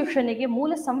ಕಾನ್ಸ್ಟಿಟ್ಯೂಷನ್ಗೆ,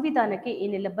 ಮೂಲ ಸಂವಿಧಾನಕ್ಕೆ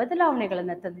ಏನೆಲ್ಲ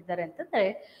ಬದಲಾವಣೆಗಳನ್ನು ತಂದಿದ್ದಾರೆ ಅಂತಂದರೆ,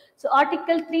 ಸೊ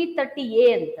ಆರ್ಟಿಕಲ್ 330A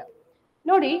ಅಂತ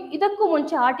ನೋಡಿ. ಇದಕ್ಕೂ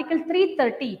ಮುಂಚೆ ಆರ್ಟಿಕಲ್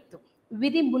 330 ಇತ್ತು,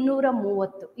 ವಿಧಿ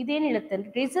 330. ಇದೇನು ಹೇಳುತ್ತೆ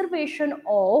ಅಂದರೆ ರಿಸರ್ವೇಷನ್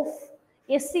ಆಫ್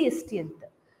SC ST ಅಂತ.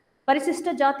 ಪರಿಶಿಷ್ಟ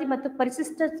ಜಾತಿ ಮತ್ತು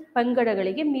ಪರಿಶಿಷ್ಟ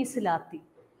ಪಂಗಡಗಳಿಗೆ ಮೀಸಲಾತಿ.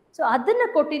 ಸೊ ಅದನ್ನ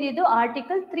ಕೊಟ್ಟಿದ್ದು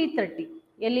ಆರ್ಟಿಕಲ್ 330.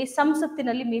 ಎಲ್ಲಿ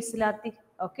ಸಂಸತ್ತಿನಲ್ಲಿ ಮೀಸಲಾತಿ,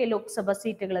 ಓಕೆ, ಲೋಕಸಭಾ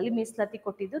ಸೀಟುಗಳಲ್ಲಿ ಮೀಸಲಾತಿ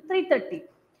ಕೊಟ್ಟಿದ್ದು 330.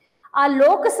 ಆ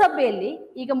ಲೋಕಸಭೆಯಲ್ಲಿ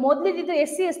ಈಗ ಮೊದಲಿದ್ದು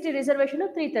SC ST ರಿಸರ್ವೇಶನ್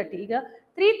 330. ಈಗ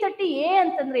 330A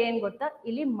ಅಂತಂದ್ರೆ ಏನ್ ಗೊತ್ತಾ,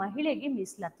 ಇಲ್ಲಿ ಮಹಿಳೆಗೆ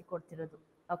ಮೀಸಲಾತಿ ಕೊಡ್ತಿರೋದು.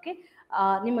 ಓಕೆ,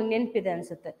 ನಿಮಗೆ ನೆನಪಿದೆ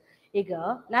ಅನ್ಸುತ್ತೆ. ಈಗ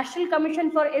national commission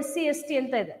for SC ST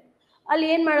ಅಂತ ಇದೆ, ಅಲ್ಲಿ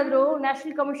ಏನ್ ಮಾಡಿದ್ರು,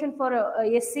 national commission for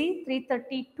SC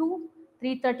 332,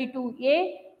 332A,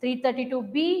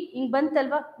 332B ಹಿಂಗ್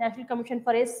ಬಂತಲ್ವಾ. National commission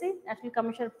for SC, national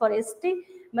commission for ST,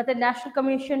 ಮತ್ತೆ national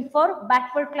commission for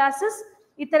backward classes,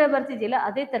 ಈ ತರ ಬರ್ತಿದೆಯಲ್ಲ.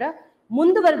 ಅದೇ ತರ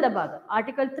ಮುಂದುವರೆದ ಭಾಗ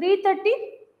ಆರ್ಟಿಕಲ್ 330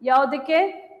 ಯಾವುದಕ್ಕೆ,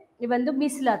 ಈ ಒಂದು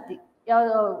ಮೀಸಲಾತಿ.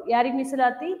 ಯಾರಿಗೆ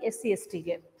ಮೀಸಲಾತಿ? SC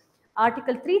STಗೆ.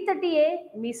 ಆರ್ಟಿಕಲ್ 330A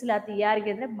ಮೀಸಲಾತಿ ಯಾರಿಗೆ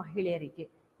ಅಂದ್ರೆ ಮಹಿಳೆಯರಿಗೆ.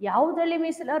 ಯಾವುದರಲ್ಲಿ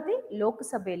ಮೀಸಲಾತಿ?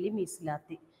 ಲೋಕಸಭೆಯಲ್ಲಿ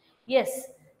ಮೀಸಲಾತಿ. ಎಸ್.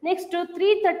 ನೆಕ್ಸ್ಟ್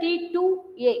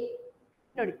 332A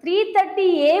ನೋಡಿ,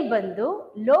 330A ಬಂದು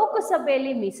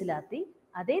ಲೋಕಸಭೆಯಲ್ಲಿ ಮೀಸಲಾತಿ.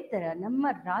 ಅದೇ ತರ ನಮ್ಮ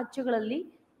ರಾಜ್ಯಗಳಲ್ಲಿ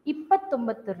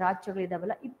 29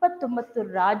 ರಾಜ್ಯಗಳಿದಾವಲ್ಲ, 29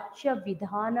 ರಾಜ್ಯ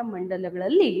ವಿಧಾನ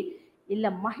ಮಂಡಲಗಳಲ್ಲಿ ಇಲ್ಲ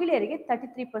ಮಹಿಳೆಯರಿಗೆ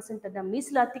 33% ಅನ್ನ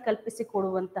ಮೀಸಲಾತಿ ಕಲ್ಪಿಸಿ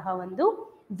ಕೊಡುವಂತಹ ಒಂದು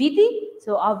ವಿಧಿ.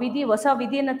 ಸೊ ಆ ವಿಧಿ, ಹೊಸ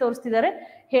ವಿಧಿಯನ್ನ ತೋರಿಸ್ತಿದ್ದಾರೆ,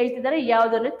 ಹೇಳ್ತಿದ್ದಾರೆ.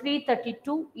 ಯಾವ್ದಂದ್ರೆ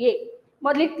 332A.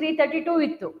 ಮೊದಲಿಗೆ 332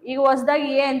 ಇತ್ತು, ಈಗ ಹೊಸದಾಗಿ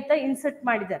A ಅಂತ ಇನ್ಸರ್ಟ್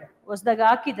ಮಾಡಿದ್ದಾರೆ, ಹೊಸದಾಗಿ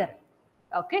ಹಾಕಿದ್ದಾರೆ.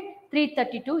 Okay,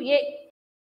 332A.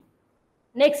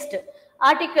 Next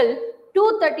article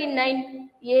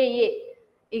 239AA.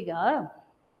 ಈಗ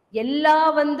ಎಲ್ಲ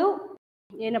ಒಂದು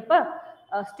ಏನಪ್ಪ,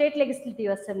 ಸ್ಟೇಟ್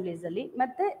ಲೆಜಿಸ್ಲೇಟಿವ್ ಅಸೆಂಬ್ಲೀಸ್ ಅಲ್ಲಿ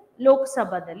ಮತ್ತೆ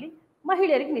ಲೋಕಸಭಾದಲ್ಲಿ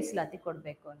ಮಹಿಳೆಯರಿಗೆ ಮೀಸಲಾತಿ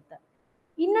ಕೊಡಬೇಕು ಅಂತ.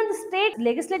 ಇನ್ನೊಂದು ಸ್ಟೇಟ್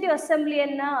ಲೆಜಿಸ್ಲೇಟಿವ್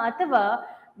ಅಸೆಂಬ್ಲಿಯನ್ನ ಅಥವಾ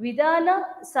ವಿಧಾನ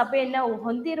ಸಭೆಯನ್ನ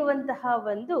ಹೊಂದಿರುವಂತಹ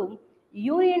ಒಂದು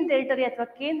ಯೂನಿಯನ್ ಟೆರಿಟರಿ ಅಥವಾ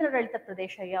ಕೇಂದ್ರಾಡಳಿತ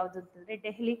ಪ್ರದೇಶ ಯಾವುದು ಅಂತಂದ್ರೆ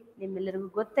ದೆಹಲಿ, ನಿಮ್ಮೆಲ್ಲರಿಗೂ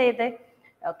ಗೊತ್ತೇ ಇದೆ.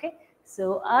 ಓಕೆ, ಸೊ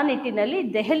ಆ ನಿಟ್ಟಿನಲ್ಲಿ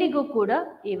ದೆಹಲಿಗೂ ಕೂಡ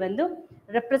ಈ ಒಂದು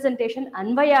ರೆಪ್ರೆಸೆಂಟೇಷನ್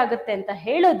ಅನ್ವಯ ಆಗುತ್ತೆ ಅಂತ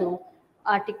ಹೇಳೋದು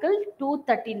ಆರ್ಟಿಕಲ್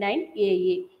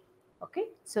 239AA. ಓಕೆ,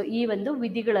 ಸೊ ಈ ಒಂದು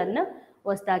ವಿಧಿಗಳನ್ನು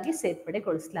ಹೊಸದಾಗಿ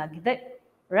ಸೇರ್ಪಡೆಗೊಳಿಸಲಾಗಿದೆ.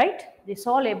 Right, this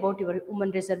all about your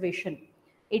woman reservation.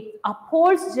 It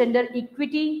ಅಪ್ಹೋಲ್ಡ್ಸ್ gender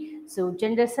equity, so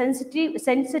gender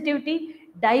sensitivity,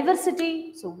 diversity.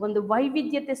 So ಒಂದು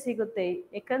ವೈವಿಧ್ಯತೆ ಸಿಗುತ್ತೆ.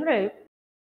 ಯಾಕಂದ್ರೆ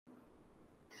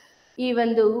ಈ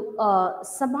ಒಂದು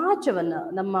ಸಮಾಜವನ್ನ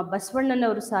ನಮ್ಮ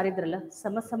ಬಸವಣ್ಣನವರು ಸಾರಿದ್ರಲ್ಲ,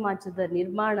 ಸಮ ಸಮಾಜದ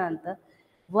ನಿರ್ಮಾಣ ಅಂತ,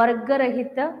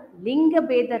 ವರ್ಗರಹಿತ,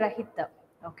 ಲಿಂಗಭೇದರಹಿತ,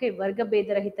 ಓಕೆ,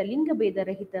 ವರ್ಗಭೇದರಹಿತ,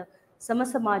 ಲಿಂಗಭೇದರಹಿತ ಸಮ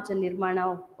ಸಮಾಜ ನಿರ್ಮಾಣ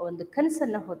ಒಂದು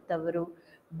ಕನಸನ್ನ ಹೊತ್ತವರು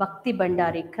ಭಕ್ತಿ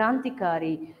ಭಂಡಾರಿ,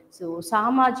 ಕ್ರಾಂತಿಕಾರಿ. ಸೊ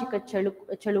ಸಾಮಾಜಿಕ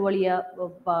ಚಳುವಳಿಯ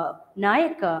ಒಬ್ಬ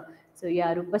ನಾಯಕ. ಸೊ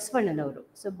ಯಾರು? ಬಸವಣ್ಣನವರು.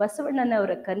 ಸೊ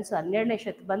ಬಸವಣ್ಣನವರ ಕನಸು 12ನೇ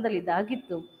ಶತಮಾನದಲ್ಲಿ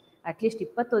ಇದಾಗಿತ್ತು. ಅಟ್ಲೀಸ್ಟ್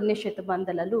 21ನೇ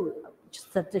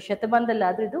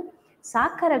ಶತಮಾನದಲ್ಲಾದ್ರೂ ಇದು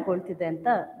ಸಾಕಾರಗೊಳ್ತಿದೆ ಅಂತ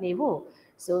ನೀವು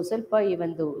ಸ್ವಲ್ಪ ಈ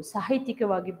ಒಂದು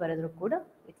ಸಾಹಿತ್ಯಿಕವಾಗಿ ಬರೆದ್ರು ಕೂಡ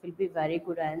it will be very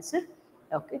good answer.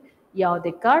 Okay,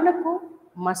 ಯಾವುದೇ ಕಾರಣಕ್ಕೂ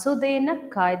ಮಸೂದೆಯನ್ನ,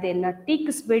 ಕಾಯ್ದೆಯನ್ನ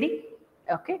ಟೀಕಿಸಬೇಡಿ.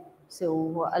 ಓಕೆ, ಸೊ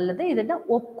ಅಲ್ಲದೆ ಇದನ್ನ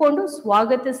ಒಪ್ಕೊಂಡು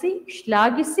ಸ್ವಾಗತಿಸಿ,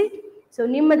 ಶ್ಲಾಘಿಸಿ, ಸೊ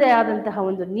ನಿಮ್ಮದೇ ಆದಂತಹ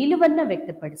ಒಂದು ನಿಲುವನ್ನ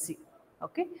ವ್ಯಕ್ತಪಡಿಸಿ.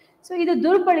 ಓಕೆ, ಸೊ ಇದು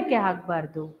ದುರ್ಬಳಕೆ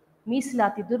ಆಗಬಾರ್ದು,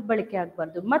 ಮೀಸಲಾತಿ ದುರ್ಬಳಕೆ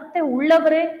ಆಗಬಾರ್ದು. ಮತ್ತೆ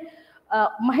ಉಳ್ಳವರೇ,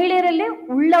 ಮಹಿಳೆಯರಲ್ಲೇ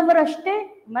ಉಳ್ಳವರಷ್ಟೇ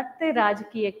ಮತ್ತೆ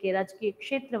ರಾಜಕೀಯ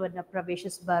ಕ್ಷೇತ್ರವನ್ನ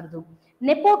ಪ್ರವೇಶಿಸಬಾರ್ದು.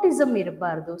 ನೆಪೋಟಿಸಮ್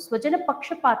ಇರಬಾರ್ದು, ಸ್ವಜನ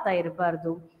ಪಕ್ಷಪಾತ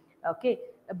ಇರಬಾರ್ದು. ಓಕೆ,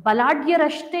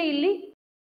 ಬಲಾಢ್ಯರಷ್ಟೇ ಇಲ್ಲಿ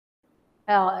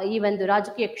ಈ ಒಂದು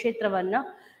ರಾಜಕೀಯ ಕ್ಷೇತ್ರವನ್ನ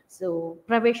ಸೊ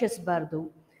ಪ್ರವೇಶಿಸಬಾರ್ದು.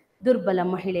 ದುರ್ಬಲ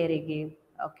ಮಹಿಳೆಯರಿಗೆ,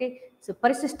 ಓಕೆ, ಸೊ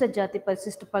ಪರಿಶಿಷ್ಟ ಜಾತಿ,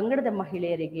 ಪರಿಶಿಷ್ಟ ಪಂಗಡದ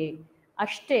ಮಹಿಳೆಯರಿಗೆ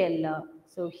ಅಷ್ಟೇ ಅಲ್ಲ,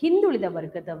 ಸೊ ಹಿಂದುಳಿದ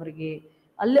ವರ್ಗದವರಿಗೆ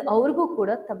ಅವ್ರಿಗೂ ಕೂಡ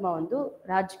ತಮ್ಮ ಒಂದು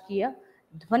ರಾಜಕೀಯ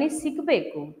ಧ್ವನಿ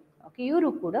ಸಿಗಬೇಕು. ಓಕೆ, ಇವರು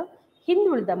ಕೂಡ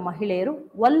ಹಿಂದುಳಿದ ಮಹಿಳೆಯರು,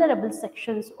 vulnerable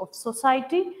sections of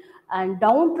society and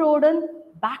downtrodden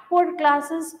backward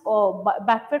classes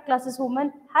women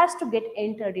has to get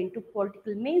entered into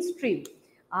political mainstream.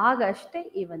 ಆಗಷ್ಟೇ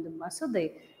ಈ ಒಂದು ಮಸೂದೆ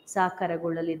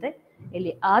ಸಾಕಾರಗೊಳ್ಳಲಿದೆ.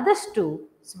 ಇಲ್ಲಿ ಆದಷ್ಟು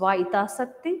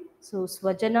ಸ್ವಾಹಿತಾಸಕ್ತಿ,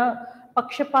 ಸ್ವಜನ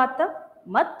ಪಕ್ಷಪಾತ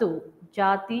ಮತ್ತು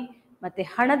ಜಾತಿ ಮತ್ತೆ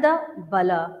ಹಣದ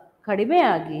ಬಲ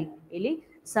ಕಡಿಮೆಯಾಗಿ ಇಲ್ಲಿ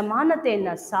ಸಮಾನತೆಯನ್ನ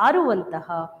ಸಾರುವಂತಹ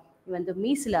ಈ ಒಂದು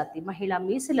ಮೀಸಲಾತಿ, ಮಹಿಳಾ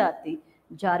ಮೀಸಲಾತಿ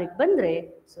ಜಾರಿಗೆ ಬಂದರೆ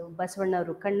ಸೊ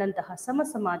ಬಸವಣ್ಣವರು ಕಂಡಂತಹ ಸಮ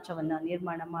ಸಮಾಜವನ್ನು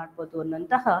ನಿರ್ಮಾಣ ಮಾಡ್ಬೋದು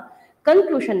ಅನ್ನೋಂತಹ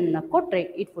ಕನ್ಕ್ಲೂಷನ್ನ ಕೊಟ್ಟರೆ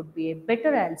it would be A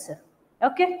better answer.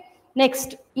 Okay,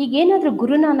 next, ಈಗೇನಾದರೂ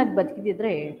Guru Nanak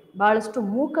ಬದುಕಿದ್ರೆ ಭಾಳಷ್ಟು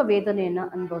ಮೂಕ ವೇದನೆಯನ್ನು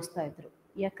ಅನುಭವಿಸ್ತಾ ಇದ್ರು.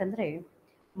 ಯಾಕಂದರೆ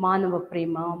ಮಾನವ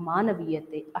ಪ್ರೇಮ,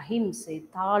 ಮಾನವೀಯತೆ, ಅಹಿಂಸೆ,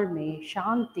 ತಾಳ್ಮೆ,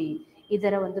 ಶಾಂತಿ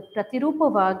ಇದರ ಒಂದು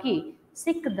ಪ್ರತಿರೂಪವಾಗಿ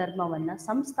ಸಿಖ್ ಧರ್ಮವನ್ನು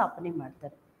ಸಂಸ್ಥಾಪನೆ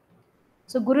ಮಾಡ್ತಾರೆ.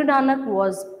 So Guru Nanak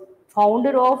was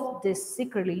founder of this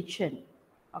Sikh religion.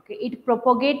 Okay, it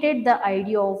propagated the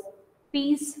idea of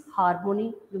peace, harmony,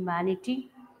 humanity.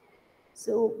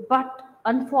 So, but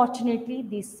unfortunately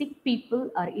the sick people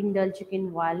are ಇಂಡಲ್ಜಿಂಗ್ in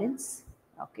violence.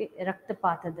 Okay,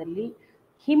 ರಕ್ತಪಾತದಲ್ಲಿ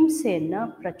ಹಿಂಸೆಯನ್ನು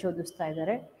ಪ್ರಚೋದಿಸ್ತಾ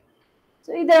ಇದ್ದಾರೆ.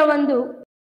 ಸೊ ಇದರ ಒಂದು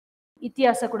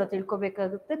ಇತಿಹಾಸ ಕೂಡ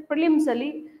ತಿಳ್ಕೊಬೇಕಾಗುತ್ತೆ. ಪ್ರಿಲಿಮ್ಸಲ್ಲಿ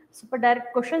ಸ್ವಲ್ಪ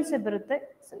ಡೈರೆಕ್ಟ್ ಕ್ವಶನ್ಸೇ ಬರುತ್ತೆ.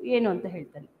 ಸೊ ಏನು ಅಂತ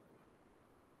ಹೇಳ್ತಾನೆ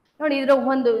ನೋಡಿ, ಇದರ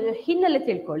ಒಂದು ಹಿನ್ನೆಲೆ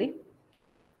ತಿಳ್ಕೊಳ್ಳಿ.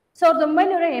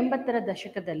 1980ರ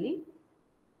ದಶಕದಲ್ಲಿ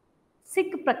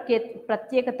ಸಿಖ್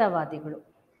ಪ್ರತ್ಯೇಕತಾವಾದಿಗಳು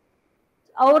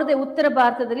ಅವ್ರದ್ದೇ ಉತ್ತರ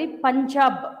ಭಾರತದಲ್ಲಿ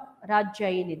ಪಂಜಾಬ್ ರಾಜ್ಯ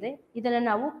ಏನಿದೆ ಇದನ್ನು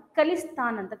ನಾವು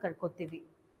ಖಲಿಸ್ತಾನ್ ಅಂತ ಕರ್ಕೋತೀವಿ.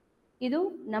 ಇದು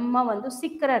ನಮ್ಮ ಒಂದು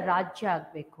ಸಿಖ್ಖರ ರಾಜ್ಯ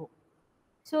ಆಗಬೇಕು.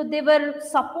 So they were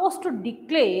suppose to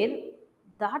declare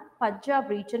that Punjab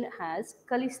region has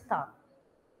Khalistan.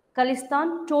 Khalistan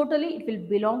totally it will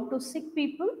belong to Sikh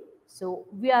people. So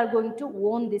we are going to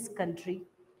own this country.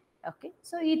 Okay.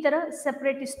 So ಈ ಥರ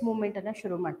ಸೆಪರೇಟಿಸ್ಟ್ ಮೂವ್ಮೆಂಟನ್ನು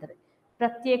ಶುರು ಮಾಡ್ತಾರೆ.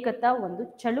 ಪ್ರತ್ಯೇಕತಾ ಒಂದು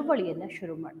ಚಳುವಳಿಯನ್ನು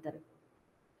ಶುರು ಮಾಡ್ತಾರೆ.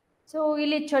 ಸೊ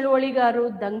ಇಲ್ಲಿ ಚಳುವಳಿಗಾರರು,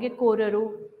 ದಂಗೆಕೋರರು,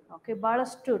 okay,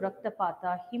 ಭಾಳಷ್ಟು ರಕ್ತಪಾತ,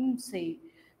 ಹಿಂಸೆ,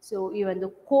 ಸೊ ಈ ಒಂದು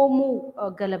ಕೋಮು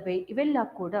ಗಲಭೆ ಇವೆಲ್ಲ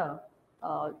ಕೂಡ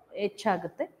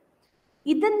ಹೆಚ್ಚಾಗುತ್ತೆ.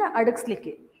 ಇದನ್ನು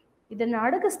ಅಡಗಿಸ್ಲಿಕ್ಕೆ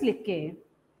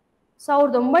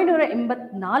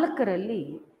 1984ರಲ್ಲಿ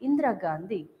Indira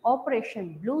Gandhi operation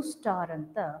blue star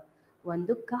ಅಂತ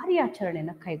ಒಂದು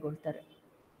ಕಾರ್ಯಾಚರಣೆಯನ್ನು ಕೈಗೊಳ್ತಾರೆ.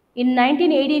 ಇನ್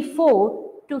 1984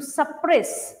 to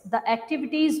suppress the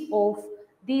activities of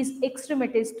these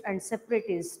extremist and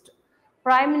separatist,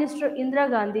 prime minister Indira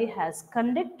Gandhi has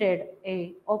conducted A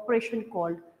operation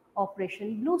called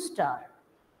operation blue star.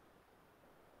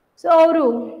 So ಅವರು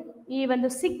ಈ ಒಂದು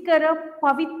ಸಿಖ್ಖರ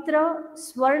ಪವಿತ್ರ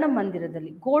ಸ್ವರ್ಣ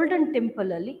ಮಂದಿರದಲ್ಲಿ, ಗೋಲ್ಡನ್ ಟೆಂಪಲ್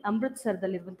ಅಲ್ಲಿ,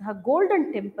 ಅಮೃತ್ಸರದಲ್ಲಿರುವಂತಹ ಗೋಲ್ಡನ್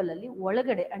ಟೆಂಪಲ್ ಅಲ್ಲಿ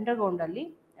ಒಳಗಡೆ ಅಂಡರ್ಗ್ರೌಂಡ್ ಅಲ್ಲಿ,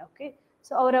 ಓಕೆ,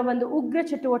 ಸೊ ಅವರ ಒಂದು ಉಗ್ರ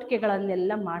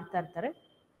ಚಟುವಟಿಕೆಗಳನ್ನೆಲ್ಲ ಮಾಡ್ತಾ ಇರ್ತಾರೆ.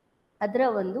 ಅದರ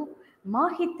ಒಂದು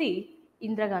ಮಾಹಿತಿ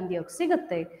ಇಂದಿರಾ ಗಾಂಧಿ ಅವ್ರಿಗೆ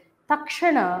ಸಿಗುತ್ತೆ.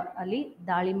 ತಕ್ಷಣ ಅಲ್ಲಿ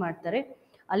ದಾಳಿ ಮಾಡ್ತಾರೆ.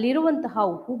 ಅಲ್ಲಿರುವಂತಹ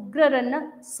ಉಗ್ರರನ್ನ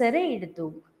ಸೆರೆ ಹಿಡಿದು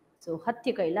ಸೊ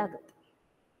ಹತ್ಯೆ ಕೈಲಾಗುತ್ತೆ.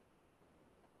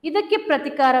 ಇದಕ್ಕೆ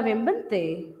ಪ್ರತಿಕಾರವೆಂಬಂತೆ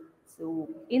ಸೊ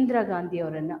ಇಂದಿರಾ ಗಾಂಧಿ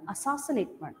ಅವರನ್ನು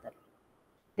ಅಸಾಸಿನೇಟ್ ಮಾಡ್ತಾರೆ.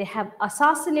 They have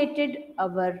assassinated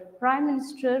our prime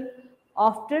minister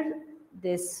after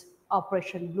this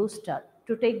operation blue star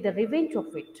to take the revenge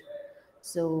of it.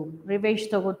 So revenge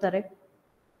ತಗೋತಾರೆ.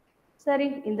 ಸರಿ,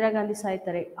 ಇಂದಿರಾ ಗಾಂಧಿ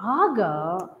ಸಾಯ್ತಾರೆ. ಆಗ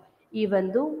ಈ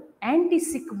ಒಂದು ಆ್ಯಂಟಿ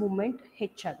ಸಿಖ್ ಮೂವ್ಮೆಂಟ್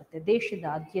ಹೆಚ್ಚಾಗುತ್ತೆ.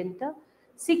 ದೇಶದಾದ್ಯಂತ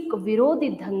ಸಿಖ್ ವಿರೋಧಿ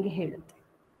ದಂಗೆ ಹೇಳುತ್ತೆ.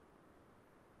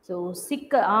 ಸೊ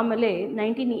ಸಿಖ್ ಆಮೇಲೆ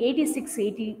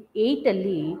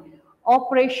 1986-88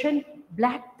 ಆಪರೇಷನ್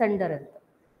ಬ್ಲ್ಯಾಕ್ ಥಂಡರ್ ಅಂತ,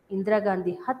 ಇಂದಿರಾ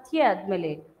ಗಾಂಧಿ ಹತ್ಯೆ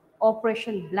ಆದಮೇಲೆ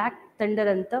ಆಪರೇಷನ್ ಬ್ಲ್ಯಾಕ್ ಥಂಡರ್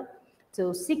ಅಂತ ಸೊ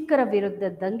ಸಿಖ್ಖರ ವಿರುದ್ಧ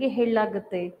ದಂಗೆ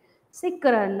ಹೇಳಲಾಗುತ್ತೆ.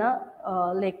 ಸಿಖ್ಖರನ್ನು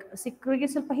ಸಿಖ್ಖರಿಗೆ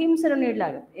ಸ್ವಲ್ಪ ಹಿಂಸೆಯನ್ನು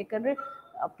ನೀಡಲಾಗುತ್ತೆ. ಯಾಕಂದರೆ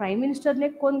ಪ್ರೈಮ್ ಮಿನಿಸ್ಟರ್ನೇ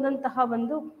ಕೊಂದಂತಹ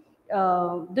ಒಂದು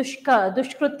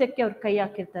ದುಷ್ಕೃತ್ಯಕ್ಕೆ ಅವ್ರು ಕೈ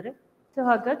ಹಾಕಿರ್ತಾರೆ. ಸೊ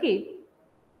ಹಾಗಾಗಿ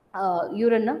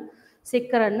ಇವರನ್ನು,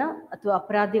 ಸಿಖ್ಖರನ್ನು ಅಥವಾ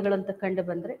ಅಪರಾಧಿಗಳಂತ ಕಂಡು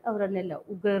ಬಂದರೆ ಅವರನ್ನೆಲ್ಲ,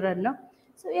 ಉಗ್ರರನ್ನು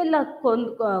ಸೊ ಎಲ್ಲ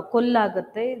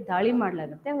ಕೊಲ್ಲಾಗುತ್ತೆ, ದಾಳಿ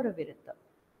ಮಾಡಲಾಗುತ್ತೆ ಅವರ ವಿರುದ್ಧ.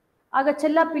 ಆಗ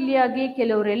ಚೆಲ್ಲಾಪಿಲ್ಲಿಯಾಗಿ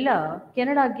ಕೆಲವರೆಲ್ಲ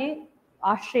ಕೆನಡಾಗೆ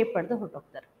ಆಶ್ರಯ ಪಡೆದು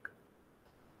ಹೊರಟೋಗ್ತಾರೆ.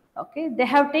 Okay, they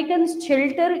have taken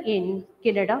shelter in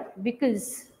Canada because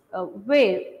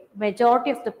wear majority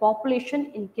of the population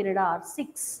in Canada R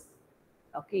ಸಿಖ್ಸ್.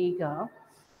 Okay, ಈಗ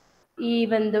ಈ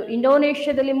ಒಂದು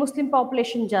ಇಂಡೋನೇಷ್ಯಾದಲ್ಲಿ ಮುಸ್ಲಿಂ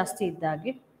ಪಾಪ್ಯುಲೇಷನ್ ಜಾಸ್ತಿ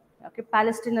ಇದ್ದಾಗೆ, ಓಕೆ,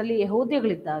 ಪ್ಯಾಲೆಸ್ಟೈನಲ್ಲಿ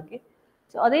ಯಹೂದಿಗಳಿದ್ದಾಗೆ,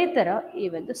 ಸೊ ಅದೇ ಥರ ಈ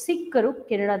ಒಂದು ಸಿಖ್ಖರು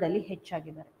ಕೆನಡಾದಲ್ಲಿ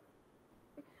ಹೆಚ್ಚಾಗಿದ್ದಾರೆ.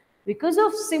 Because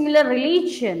of similar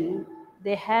religion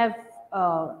they have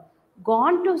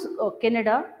gone to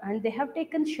Canada and they have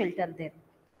taken shelter there.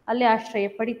 ಅಲ್ಲಿ ಆಶ್ರಯ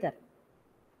ಪಡಿತಾರೆ.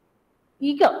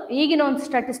 ಈಗಿನ ಒಂದು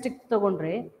ಸ್ಟ್ಯಾಟಿಸ್ಟಿಕ್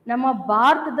ತಗೊಂಡ್ರೆ ನಮ್ಮ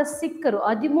ಭಾರತದ ಸಿಖ್ಖರು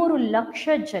 13 ಲಕ್ಷ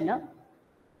ಜನ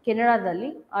ಕೆನಡಾದಲ್ಲಿ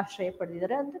ಆಶ್ರಯ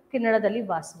ಪಡೆದಿದ್ದಾರೆ, ಅಂದರೆ ಕೆನಡಾದಲ್ಲಿ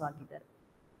ವಾಸವಾಗಿದ್ದಾರೆ.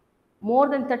 More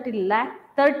than 13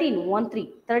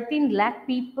 lakh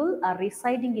people are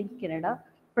residing in Canada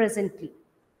presently.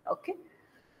 Okay.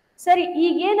 ಸರಿ,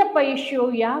 ಈಗೇನಪ್ಪ ಇಶ್ಯೂ,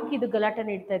 ಯಾಕೆ ಇದು ಗಲಾಟೆ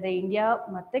ನೀಡ್ತಾ ಇದೆ ಇಂಡಿಯಾ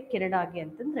ಮತ್ತು ಕೆನಡಾಗೆ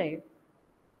ಅಂತಂದರೆ,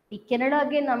 ಈ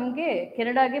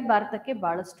ಕೆನಡಾಗೆ ಭಾರತಕ್ಕೆ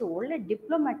ಭಾಳಷ್ಟು ಒಳ್ಳೆ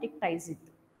ಡಿಪ್ಲೊಮ್ಯಾಟಿಕ್ ಟೈಸ್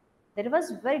ಇತ್ತು. There was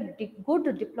very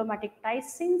good diplomatic ties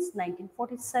since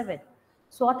 1947.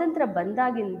 ಸ್ವಾತಂತ್ರ್ಯ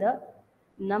ಬಂದಾಗಿಂದ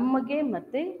ನಮಗೆ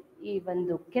ಮತ್ತು ಈ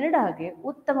ಒಂದು ಕೆನಡಾಗೆ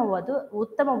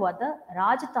ಉತ್ತಮವಾದ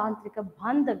ರಾಜತಾಂತ್ರಿಕ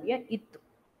ಬಾಂಧವ್ಯ ಇತ್ತು.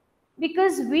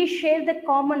 Because we share the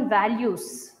common values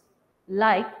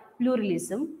like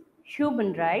pluralism,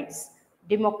 human rights,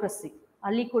 democracy.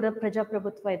 ಅಲ್ಲಿ ಕೂಡ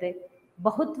ಪ್ರಜಾಪ್ರಭುತ್ವ ಇದೆ,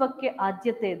 ಬಹುತ್ವಕ್ಕೆ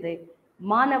ಆದ್ಯತೆ ಇದೆ,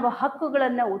 ಮಾನವ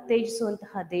ಹಕ್ಕುಗಳನ್ನು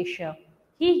ಉತ್ತೇಜಿಸುವಂತಹ ದೇಶ.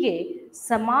 ಹೀಗೆ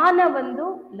ಸಮಾನ ಒಂದು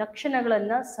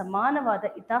ಲಕ್ಷಣಗಳನ್ನು, ಸಮಾನವಾದ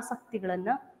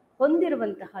ಹಿತಾಸಕ್ತಿಗಳನ್ನು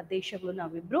ಹೊಂದಿರುವಂತಹ ದೇಶಗಳು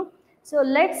ನಾವಿಬ್ರು. So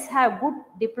let's have good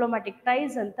diplomatic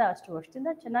ties ಅಂತ ಅಷ್ಟು ವರ್ಷದಿಂದ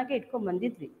ಚೆನ್ನಾಗಿ ಇಟ್ಕೊಂಡು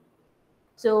ಬಂದಿದ್ವಿ.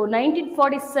 So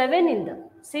 1947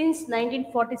 since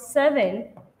 1947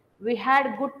 we had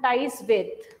good ties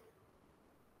with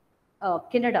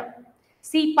Canada.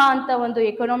 ಸಿಪಾ ಅಂತ ಒಂದು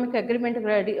ಎಕನಾಮಿಕ್ ಅಗ್ರಿಮೆಂಟ್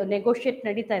ನೆಗೋಷಿಯೇಟ್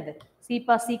ನಡೀತಾ ಇದೆ.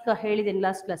 ಸಿಕಾ ಹೇಳಿದ್ದೀನಿ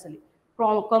ಲಾಸ್ಟ್ ಕ್ಲಾಸಲ್ಲಿ,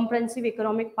 ಕಾಂಪ್ರಹೆನ್ಸಿವ್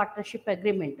ಎಕನಾಮಿಕ್ ಪಾರ್ಟ್ನರ್ಶಿಪ್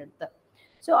ಅಗ್ರಿಮೆಂಟ್ ಅಂತ.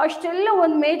 ಸೊ ಅಷ್ಟೆಲ್ಲ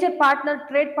ಒಂದು ಮೇಜರ್ ಪಾರ್ಟ್ನರ್,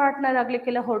 ಟ್ರೇಡ್ ಪಾರ್ಟ್ನರ್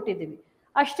ಆಗ್ಲಿಕ್ಕೆಲ್ಲ ಹೊರಟಿದ್ದೀವಿ.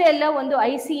 ಅಷ್ಟೇ ಅಲ್ಲ, ಒಂದು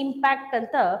IC ಇಂಪ್ಯಾಕ್ಟ್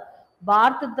ಅಂತ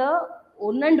ಭಾರತದ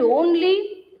one and only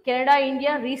Canada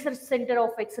India research centre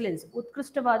of excellence,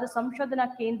 ಉತ್ಕೃಷ್ಟವಾದ ಸಂಶೋಧನಾ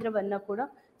ಕೇಂದ್ರವನ್ನ ಕೂಡ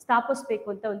ಸ್ಥಾಪಿಸಬೇಕು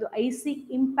ಅಂತ ಒಂದು IC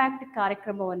ಇಂಪ್ಯಾಕ್ಟ್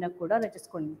ಕಾರ್ಯಕ್ರಮವನ್ನ ಕೂಡ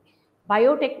ರಚಿಸ್ಕೊಂಡಿದ್ವಿ.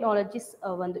 ಬಯೋಟೆಕ್ನಾಲಜಿಸ್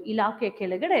ಒಂದು ಇಲಾಖೆಯ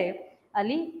ಕೆಳಗಡೆ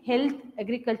ಅಲ್ಲಿ ಹೆಲ್ತ್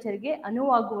ಅಗ್ರಿಕಲ್ಚರ್ಗೆ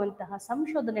ಅನುವಾಗುವಂತಹ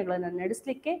ಸಂಶೋಧನೆಗಳನ್ನು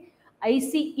ನಡೆಸಲಿಕ್ಕೆ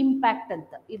IC ಇಂಪ್ಯಾಕ್ಟ್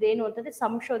ಅಂತ ಇದೇನು ಅಂತಂದ್ರೆ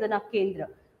ಸಂಶೋಧನಾ ಕೇಂದ್ರ,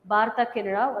 ಭಾರತ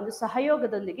ಕೆನಡಾ ಒಂದು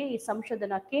ಸಹಯೋಗದೊಂದಿಗೆ ಈ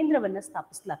ಸಂಶೋಧನಾ ಕೇಂದ್ರವನ್ನು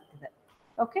ಸ್ಥಾಪಿಸಲಾಗ್ತಿದೆ.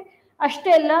 ಓಕೆ,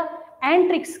 ಅಷ್ಟೇ ಅಲ್ಲ,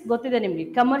 ಆಂಟ್ರಿಕ್ಸ್ ಗೊತ್ತಿದೆ ನಿಮಗೆ,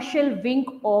 ಕಮರ್ಷಿಯಲ್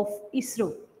ವಿಂಗ್ ಆಫ್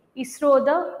ಇಸ್ರೋದ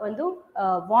ಒಂದು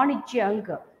ವಾಣಿಜ್ಯ ಅಂಗ.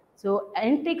 ಸೊ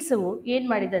ಆಂಟ್ರಿಕ್ಸ್ ಏನ್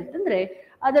ಮಾಡಿದೆ ಅಂತಂದ್ರೆ,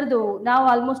 ಅದರದ್ದು ನಾವು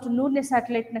ಆಲ್ಮೋಸ್ಟ್ 100ನೇ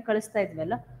ಸ್ಯಾಟಲೈಟ್ನ ಕಳಿಸ್ತಾ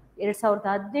ಇದ್ವಲ್ಲ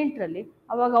 2018ರಲ್ಲಿ,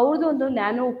 ಅವಾಗ ಅವ್ರದ್ದು ಒಂದು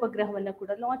ನ್ಯಾನೋ ಉಪಗ್ರಹವನ್ನು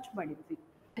ಕೂಡ ಲಾಂಚ್ ಮಾಡಿದ್ವಿ.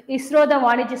 ಇಸ್ರೋದ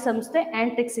ವಾಣಿಜ್ಯ ಸಂಸ್ಥೆ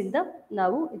ಆಂಟ್ರಿಕ್ಸ್ ಇಂದ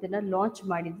ನಾವು ಇದನ್ನ ಲಾಂಚ್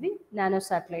ಮಾಡಿದ್ವಿ, ನ್ಯಾನೋ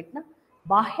ಸ್ಯಾಟಲೈಟ್ನ.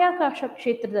 ಬಾಹ್ಯಾಕಾಶ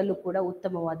ಕ್ಷೇತ್ರದಲ್ಲೂ ಕೂಡ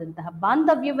ಉತ್ತಮವಾದಂತಹ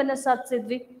ಬಾಂಧವ್ಯವನ್ನ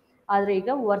ಸಾಧಿಸಿದ್ವಿ. ಆದ್ರೆ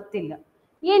ಈಗ ವರ್ತಿಲ್ಲ.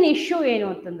 ಏನ್ ಇಶ್ಯೂ ಏನು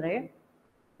ಅಂತಂದ್ರೆ,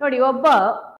 ನೋಡಿ, ಒಬ್ಬ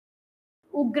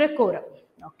ಉಗ್ರಕೋರ,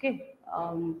 okay,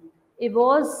 he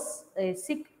was A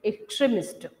Sikh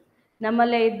extremist,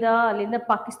 ನಮ್ಮಲ್ಲೇ ಇದ್ದ. ಅಲ್ಲಿಂದ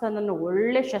ಪಾಕಿಸ್ತಾನನ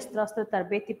ಒಳ್ಳೆ ಶಸ್ತ್ರಾಸ್ತ್ರ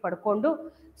ತರಬೇತಿ ಪಡ್ಕೊಂಡು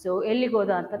ಸೊ ಎಲ್ಲಿಗೆ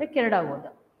ಹೋದ ಅಂತಂದ್ರೆ ಕೆನಡಾಗೆ ಹೋದ.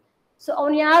 ಸೊ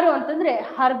ಅವನು ಯಾರು ಅಂತಂದ್ರೆ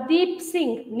ಹರ್ದೀಪ್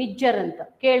ಸಿಂಗ್ ನಿಜ್ಜರ್ ಅಂತ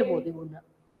ಕೇಳ್ಬೋದು. ಇವನ್ನ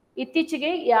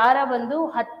ಇತ್ತೀಚೆಗೆ ಯಾರ ಒಂದು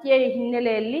ಹತ್ಯೆ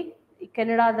ಹಿನ್ನೆಲೆಯಲ್ಲಿ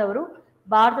ಕೆನಡಾದವರು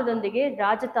ಭಾರತದೊಂದಿಗೆ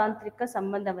ರಾಜತಾಂತ್ರಿಕ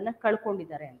ಸಂಬಂಧವನ್ನ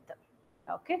ಕಳ್ಕೊಂಡಿದ್ದಾರೆ ಅಂತ.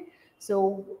 Okay, so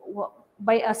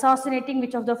by ಅಸಾಸಿನೇಟಿಂಗ್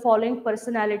which of the following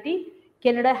personality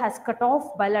Canada has cut off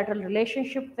bilateral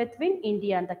relationship with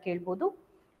India ಅಂತ ಕೇಳ್ಬೋದು.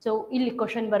 ಸೊ ಇಲ್ಲಿ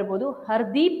ಕ್ವಶನ್ ಬರ್ಬೋದು,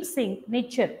 ಹರ್ದೀಪ್ ಸಿಂಗ್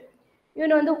ನಿಜ್ಜರ್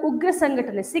ಇವನು ಒಂದು ಉಗ್ರ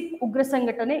ಸಂಘಟನೆ, ಸಿಖ್ ಉಗ್ರ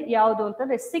ಸಂಘಟನೆ ಯಾವುದು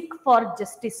ಅಂತಂದ್ರೆ ಸಿಖ್ ಫಾರ್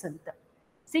ಜಸ್ಟಿಸ್ ಅಂತ.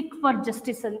 ಸಿಖ್ ಫಾರ್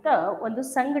ಜಸ್ಟಿಸ್ ಅಂತ ಒಂದು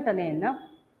ಸಂಘಟನೆಯನ್ನ,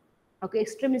 ಓಕೆ,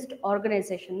 ಎಕ್ಸ್ಟ್ರೀಮಿಸ್ಟ್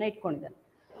ಆರ್ಗನೈಸೇಷನ್ನ ಇಟ್ಕೊಂಡಿದ್ದಾರೆ.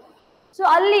 ಸೊ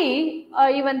ಅಲ್ಲಿ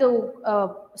ಈ ಒಂದು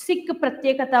ಸಿಖ್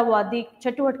ಪ್ರತ್ಯೇಕತಾವಾದಿ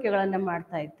ಚಟುವಟಿಕೆಗಳನ್ನ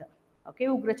ಮಾಡ್ತಾ ಇದ್ದ, ಓಕೆ,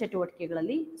 ಉಗ್ರ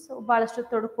ಚಟುವಟಿಕೆಗಳಲ್ಲಿ ಸೊ ಬಹಳಷ್ಟು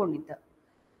ತೊಡ್ಕೊಂಡಿದ್ದ.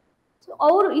 ಸೊ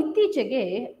ಅವರು ಇತ್ತೀಚೆಗೆ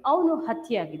ಅವನು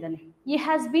ಹತ್ಯೆ ಆಗಿದ್ದಾನೆ. ಈ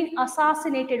has been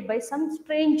assassinated by some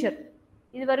stranger.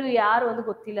 ಇದುವರೆಗೂ ಯಾರು ಒಂದು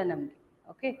ಗೊತ್ತಿಲ್ಲ ನಮಗೆ,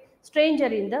 ಓಕೆ,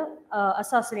 ಸ್ಟ್ರೇಂಜರ್ ಇಂದ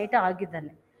ಅಸಾಸಿನೇಟ್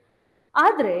ಆಗಿದ್ದಾನೆ.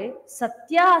 ಆದ್ರೆ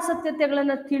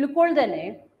ಅಸತ್ಯತೆಗಳನ್ನ ತಿಳ್ಕೊಳ್ದೇನೆ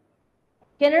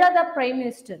ಕೆನಡಾದ ಪ್ರೈಮ್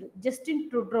ಮಿನಿಸ್ಟರ್ ಜಸ್ಟಿನ್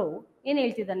ಟ್ರೂಡೋ ಏನ್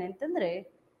ಹೇಳ್ತಿದ್ದಾನೆ ಅಂತಂದ್ರೆ,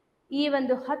 ಈ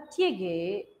ಒಂದು ಹತ್ಯೆಗೆ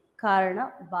ಕಾರಣ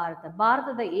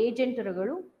ಭಾರತದ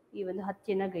ಏಜೆಂಟರುಗಳು ಈ ಒಂದು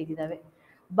ಹತ್ಯೆನ ಗೈದಿದ್ದಾವೆ,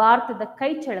 ಭಾರತದ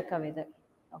ಕೈ ಚಳಕವಿದೆ.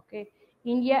 Okay,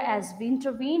 India has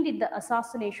ಇಂಟರ್ವೀನ್ಡ್ in the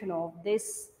assassination of this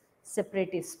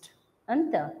separatist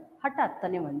ಅಂತ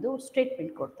ಹಠಾತ್ತನೆ ಒಂದು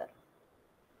ಸ್ಟೇಟ್ಮೆಂಟ್ ಕೊಡ್ತಾರೆ.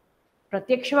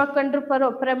 ಪ್ರತ್ಯಕ್ಷವಾಗಿ ಕಂಡ್ರು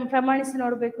ಪ್ರಮಾಣಿಸಿ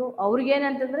ನೋಡ್ಬೇಕು.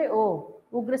 ಅವ್ರಿಗೇನಂತಂದ್ರೆ,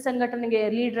 ಉಗ್ರ ಸಂಘಟನೆಗೆ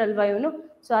ಲೀಡರ್ ಅಲ್ವಾ ಇವನು,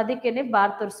 ಸೊ ಅದಕ್ಕೇನೆ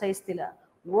ಭಾರತವ್ರು ಸಹಿಸ್ತಿಲ್ಲ,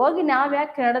 ಹೋಗಿ ನಾವ್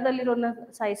ಯಾಕೆ ಕೆನಡಾದಲ್ಲಿರೋನ್ನ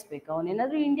ಸಾಯಿಸ್ಬೇಕು,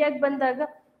 ಅವನೇನಾದ್ರೂ ಇಂಡಿಯಾಗೆ ಬಂದಾಗ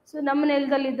ಸೊ ನಮ್ಮ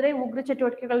ನೆಲದಲ್ಲಿದ್ರೆ ಉಗ್ರ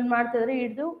ಚಟುವಟಿಕೆಗಳನ್ನ ಮಾಡ್ತಿದ್ರೆ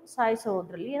ಹಿಡಿದು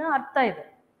ಸಾಯಿಸೋದ್ರಲ್ಲಿ ಏನೋ ಅರ್ಥ ಇದೆ.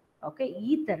 ಓಕೆ,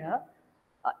 ಈ ತರ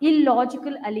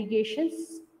illogical allegations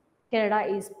Canada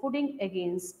is putting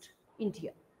against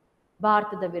India.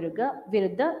 ಭಾರತದ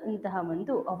ವಿರುದ್ಧ ಇಂತಹ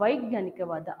ಒಂದು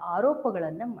ಅವೈಜ್ಞಾನಿಕವಾದ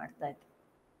ಆರೋಪಗಳನ್ನ ಮಾಡ್ತಾ ಇದ್ರು.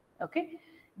 ಓಕೆ,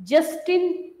 ಜಸ್ಟಿನ್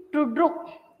ಟ್ರೂಡೋ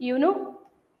ಇವನು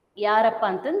ಯಾರಪ್ಪ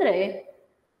ಅಂತಂದ್ರೆ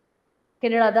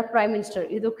ಕೆನಡಾದ ಪ್ರೈಮ್ ಮಿನಿಸ್ಟರ್.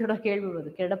 ಇದು ಕೂಡ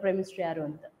ಕೇಳ್ಬಿಡ್ಬೋದು, ಕೆನಡಾ ಪ್ರೈಮ್ ಮಿನಿಸ್ಟರ್ ಯಾರು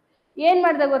ಅಂತ. ಏನ್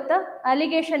ಮಾಡ್ದ ಗೊತ್ತಾ,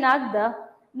 ಅಲಿಗೇಷನ್ ಆಗ್ದ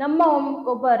ನಮ್ಮ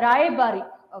ಒಬ್ಬ ರಾಯಭಾರಿ,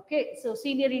 okay, so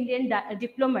senior Indian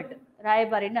Diplomat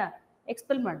ರಾಯಭಾರಿನ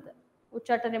expel ಮಾಡ್ದ,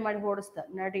 ಉಚ್ಚಾಟನೆ ಮಾಡಿ ಓಡಿಸ್ದ,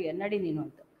 ನಡಿ ನೀನು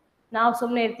ಅಂತ. ನಾವು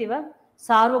ಸುಮ್ಮನೆ ಇರ್ತೀವ?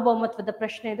 ಸಾರ್ವಭೌಮತ್ವದ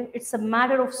ಪ್ರಶ್ನೆ ಇದು, it's a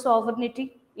matter of sovereignty,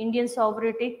 Indian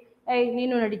ಸಾವರಿಟಿ.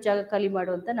 ನೀನು ನಡಿ ಜಾಗ ಖಾಲಿ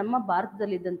ಮಾಡು ಅಂತ ನಮ್ಮ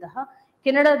ಭಾರತದಲ್ಲಿದ್ದಂತಹ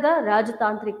ಕೆನಡಾದ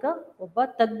ರಾಜತಾಂತ್ರಿಕ ಒಬ್ಬ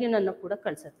ತಜ್ಞನನ್ನು ಕೂಡ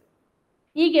ಕಳಿಸಿದ್ವಿ.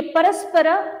 ಹೀಗೆ ಪರಸ್ಪರ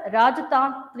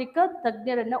ರಾಜತಾಂತ್ರಿಕ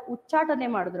ತಜ್ಞರನ್ನ ಉಚ್ಚಾಟನೆ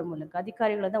ಮಾಡೋದ್ರ ಮೂಲಕ,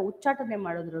 ಅಧಿಕಾರಿಗಳನ್ನ ಉಚ್ಚಾಟನೆ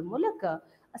ಮಾಡೋದ್ರ ಮೂಲಕ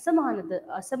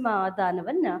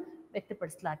ಅಸಮಾಧಾನವನ್ನ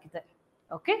ವ್ಯಕ್ತಪಡಿಸಲಾಗಿದೆ.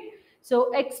 Okay, so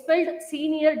expelled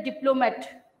senior Diplomat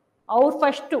ಅವ್ರು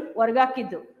ಫಸ್ಟ್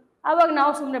ಹೊರಗಾಕಿದ್ದು. ಆವಾಗ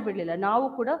ನಾವು ಸುಮ್ಮನೆ ಬಿಡಲಿಲ್ಲ, ನಾವು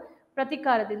ಕೂಡ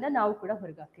ಪ್ರತಿಕಾರದಿಂದ ನಾವು ಕೂಡ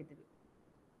ಹೊರಗಾಕಿದ್ದೀವಿ.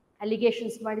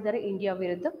 ಅಲಿಗೇಷನ್ಸ್ ಮಾಡಿದ್ದಾರೆ ಇಂಡಿಯಾ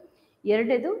ವಿರುದ್ಧ.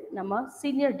 ಎರಡನೇದು ನಮ್ಮ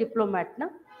senior ಡಿಪ್ಲೊಮ್ಯಾಟ್ನ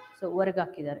so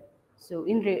ಹೊರಗಾಕಿದ್ದಾರೆ. So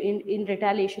in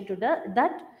retaliation to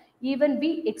that even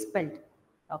B expelled.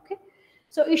 Okay,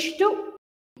 so ಇಷ್ಟು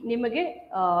ನಿಮಗೆ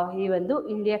ಈ ಒಂದು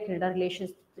India Canada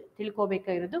relations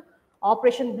ತಿಳ್ಕೋಬೇಕಾಗಿರೋದು.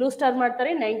 Operation blue star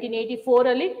ಮಾಡ್ತಾರೆ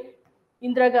 1984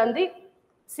 ಇಂದಿರಾ ಗಾಂಧಿ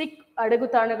ಸಿಖ್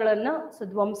ಅಡಗುತಾಣಗಳನ್ನ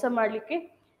ಧ್ವಂಸ ಮಾಡಲಿಕ್ಕೆ.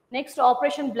 Next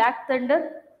operation black thunder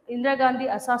Indira Gandhi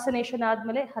assassination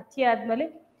ಆದಮೇಲೆ, ಹತ್ಯೆ ಆದಮೇಲೆ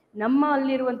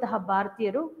ನಮ್ಮಲ್ಲಿರುವಂತಹ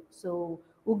ಭಾರತೀಯರು ಸೊ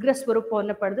ಉಗ್ರ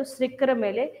ಸ್ವರೂಪವನ್ನು ಪಡೆದು ಸಿಖ್ಖರ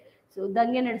ಮೇಲೆ ಸೊ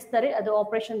ದಂಗೆ ನಡೆಸ್ತಾರೆ. ಅದು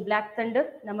ಆಪರೇಷನ್ ಬ್ಲ್ಯಾಕ್ ಥಂಡರ್.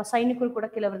 ನಮ್ಮ ಸೈನಿಕರು ಕೂಡ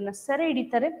ಕೆಲವರನ್ನ ಸೆರೆ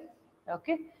ಹಿಡಿತಾರೆ.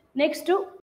 ಓಕೆ, ನೆಕ್ಸ್ಟು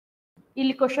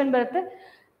ಇಲ್ಲಿ ಕ್ವಶನ್ ಬರುತ್ತೆ.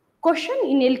 ಕ್ವಶನ್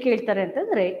ಇನ್ನೆಲ್ಲಿ ಕೇಳ್ತಾರೆ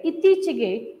ಅಂತಂದ್ರೆ,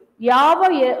 ಇತ್ತೀಚೆಗೆ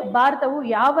ಭಾರತವು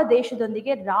ಯಾವ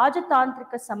ದೇಶದೊಂದಿಗೆ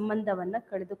ರಾಜತಾಂತ್ರಿಕ ಸಂಬಂಧವನ್ನ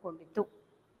ಕಳೆದುಕೊಂಡಿತ್ತು?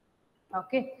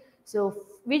 Okay, so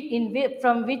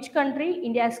from which country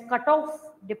India has cut off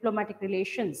diplomatic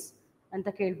relations ಅಂತ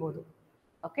ಕೇಳ್ಬೋದು.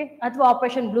 ಓಕೆ, ಅಥವಾ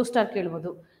ಆಪರೇಷನ್ ಬ್ಲೂ ಸ್ಟಾರ್ ಕೇಳ್ಬೋದು,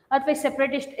 ಅಥವಾ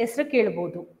ಸೆಪರೇಟಿಸ್ಟ್ ಹೆಸರು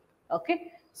ಕೇಳ್ಬೋದು. ಓಕೆ,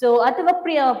 ಸೊ ಅಥವಾ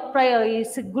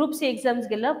ಗ್ರೂಪ್ ಸಿ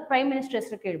ಎಕ್ಸಾಮ್ಸ್ಗೆಲ್ಲ ಪ್ರೈಮ್ ಮಿನಿಸ್ಟರ್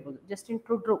ಹೆಸರು ಕೇಳ್ಬೋದು, ಜಸ್ಟಿನ್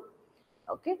ಟ್ರೂಡೋ.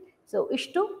 ಓಕೆ, ಸೊ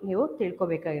ಇಷ್ಟು ನೀವು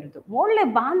ತಿಳ್ಕೊಬೇಕಾಗಿರೋದು. ಒಳ್ಳೆ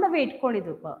ಬಾಂಧವ್ಯ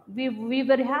ಇಟ್ಕೊಂಡಿದ್ರು. We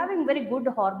were having very good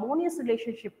harmonious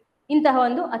relationship. ಇಂತಹ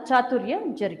ಒಂದು ಅಚಾತುರ್ಯ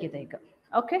ಜರುಗಿದೆ ಈಗ.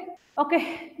 ಓಕೆ ಓಕೆ,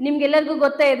 ನಿಮ್ಗೆಲ್ಲರಿಗೂ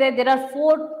ಗೊತ್ತೇ ಇದೆ, ದೇರ್ ಆರ್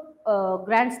 4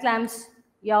 ಗ್ರ್ಯಾಂಡ್ ಸ್ಲಾಮ್ಸ್.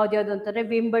 ಯಾವ್ದ್ಯಾವ್ದು ಅಂತಂದ್ರೆ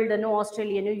ವಿಂಬಲ್ಡನ್,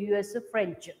 ಆಸ್ಟ್ರೇಲಿಯನ್, US,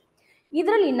 ಫ್ರೆಂಚ್.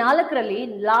 ಇದರಲ್ಲಿ 4ರಲ್ಲಿ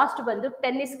ಲಾಸ್ಟ್ ಬಂದು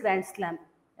tennis grand slam.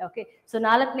 Okay, so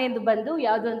 4ನೇದು ಬಂದು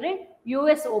ಯಾವುದು ಅಂದ್ರೆ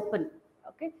US open.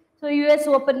 Okay, so US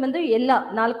open ಬಂದು ಎಲ್ಲ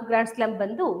 4 ಗ್ರ್ಯಾಂಡ್ ಸ್ಲಾಮ್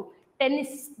ಬಂದು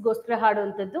ಟೆನ್ನಿಸ್ಗೋಸ್ಕರ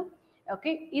ಆಡುವಂಥದ್ದು.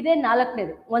 ಓಕೆ, ಇದೇ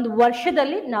 4ನೇದು. ಒಂದು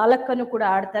ವರ್ಷದಲ್ಲಿ 4 ಕೂಡ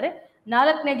ಆಡ್ತಾರೆ.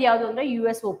 4ನೇದು ಯಾವುದು ಅಂದ್ರೆ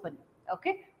US open.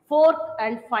 Okay, 4th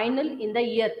and final in the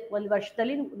year. ಒಂದು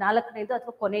ವರ್ಷದಲ್ಲಿ 4ನೇದು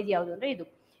ಅಥವಾ ಕೊನೆಯದು ಯಾವುದು ಅಂದ್ರೆ ಇದು.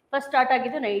 ಫಸ್ಟ್ ಸ್ಟಾರ್ಟ್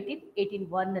ಆಗಿದ್ದು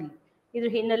 1981ನಲ್ಲಿ. ಇದ್ರ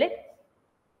ಹಿನ್ನೆಲೆ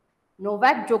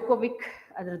ನೋವ್ಯಾಕ್ ಜೋಕೋವಿಕ್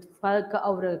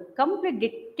ಅವರ ಕಂಪ್ಲೀಟ್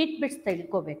ಟಿಟ್ ಬಿಟ್ಸ್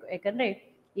ತಿಳ್ಕೋಬೇಕು. ಯಾಕಂದ್ರೆ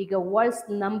ಈಗ world's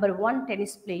number 1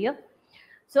 tennis player.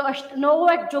 So ಅಷ್ಟು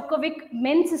ನೋವ್ಯಾಕ್ ಜೋಕೋವಿಕ್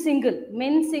ಮೆನ್ಸ್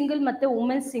ಸಿಂಗಲ್ ಮತ್ತೆ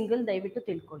ವುಮೆನ್ಸ್ ಸಿಂಗಲ್ ದಯವಿಟ್ಟು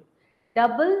ತಿಳ್ಕೊಳ್ಳಿ.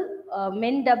 Double,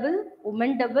 men double,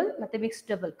 women double ಮತ್ತೆ ಮಿಕ್ಸ್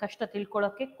ಡಬಲ್ ಕಷ್ಟ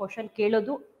ತಿಳ್ಕೊಳ್ಳೋಕೆ. ಕ್ವಶನ್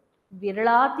ಕೇಳೋದು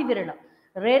ವಿರಳಾತಿ ವಿರಳ,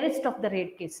 rarest of the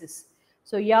rare cases.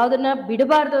 So ಯಾವುದನ್ನ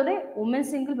ಬಿಡಬಾರ್ದು ಅಂದ್ರೆ ವುಮೆನ್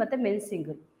ಸಿಂಗಲ್ ಮತ್ತೆ ಮೆನ್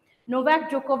ಸಿಂಗಲ್. ನೋವ್ಯಾಕ್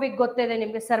ಜೋಕೋವಿಕ್ ಗೊತ್ತಿದೆ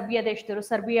ನಿಮಗೆ, ಸರ್ಬಿಯಾ ದೇಶದವರು.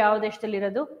 ಸರ್ಬಿಯಾ ಯಾವ ದೇಶದಲ್ಲಿ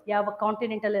ಇರೋದು, ಯಾವ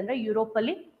ಕಾಂಟಿನೆಂಟಲ್ ಅಂದ್ರೆ ಯುರೋಪ್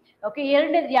ಅಲ್ಲಿ. ಓಕೆ,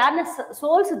 ಎರಡನೇ ಯಾರನ್ನ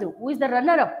ಸೋಲ್ಸಿದ್ರು, who is the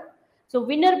runner up. So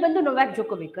winner ಬಂದು ನೋವ್ಯಾಕ್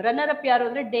ಜೋಕೋವಿಕ್. ರನ್ನರ್ ಅಪ್ ಯಾರು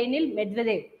ಅಂದ್ರೆ ಡೇನಿಲ್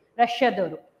ಮೆಡ್ವೆದೇವ್,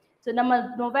 ರಷ್ಯಾದವರು. ಸೊ ನಮ್ಮ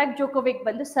ನೋವ್ಯಾಕ್ ಜೋಕೋವಿಕ್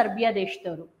ಬಂದು ಸರ್ಬಿಯಾ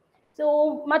ದೇಶದವರು. ಸೊ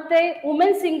ಮತ್ತೆ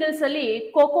ವುಮೆನ್ ಸಿಂಗಲ್ಸ್ ಅಲ್ಲಿ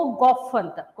ಕೋಕೋ ಗಾಫ್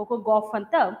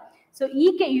ಅಂತ. ಸೊ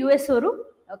ಈಕೆ US ಅವರು.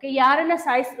 ಓಕೆ, ಯಾರನ್ನ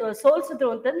ಸೋಲ್ಸಿದ್ರು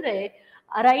ಅಂತಂದ್ರೆ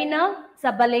ಅರೈನಾ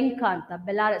ಸಬಲೆಂಕಾ ಅಂತ,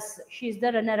 Belarus. She is the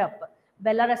runner up.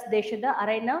 Belarus ದೇಶದ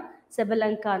ಅರೈನಾ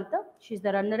ಸಬಲೆಂಕಾ ಅಂತ, she is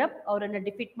the runner up. ಅವರನ್ನ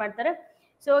ಡಿಫೀಟ್ ಮಾಡ್ತಾರೆ.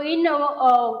 ಸೊ ಇನ್ನು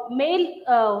ಮೇಲ್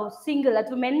ಸಿಂಗಲ್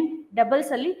ಅಥವಾ ಮೆನ್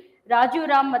ಡಬಲ್ಸ್ ಅಲ್ಲಿ ರಾಜೀವ್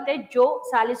ರಾಮ್ ಮತ್ತೆ ಜೋ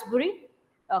ಸ್ಯಾಲಿಸ್ಬುರಿ.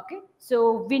 ಓಕೆ, ಸೊ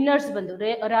ವಿನ್ನರ್ಸ್ ಬಂದು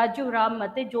ರಾಜೀವ್ ರಾಮ್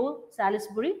ಮತ್ತೆ ಜೋ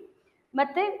ಸ್ಯಾಲಿಸ್ಬುರಿ.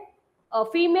 ಮತ್ತೆ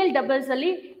ಫೀಮೇಲ್ ಡಬಲ್ಸ್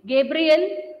ಅಲ್ಲಿ ಗೇಬ್ರಿಯಲ್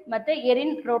ಮತ್ತೆ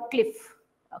ಎರಿನ್ ರೋಟ್ಲಿಫ್.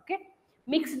 ಓಕೆ,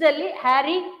 ಮಿಕ್ಸ್ಡ್ ಅಲ್ಲಿ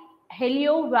ಹ್ಯಾರಿ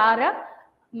ಹೆಲಿಯೋವಾರ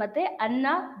ಮತ್ತೆ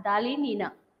ಅನ್ನಾ ದಾಲಿನೀನಾ.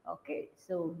 ಓಕೆ,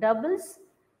 ಸೊ ಡಬಲ್ಸ್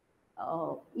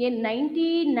ಏನು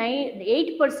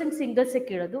 98% ಸಿಂಗಲ್ಸ್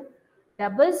ಕೇಳೋದು.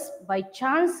 ಡಬಲ್ಸ್ ಬೈ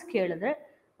ಚಾನ್ಸ್ ಕೇಳಿದ್ರೆ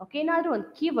ಓಕೆ, ಏನಾದರೂ ಒಂದು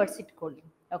ಕೀವರ್ಡ್ಸ್ ಇಟ್ಕೊಳ್ಳಿ.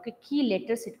 ಓಕೆ, ಕೀ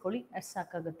ಲೆಟರ್ಸ್ ಇಟ್ಕೊಳ್ಳಿ, ಅದು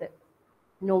ಸಾಕಾಗುತ್ತೆ.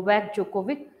 ನೋವ್ಯಾಕ್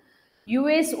ಜೋಕೋವಿಕ್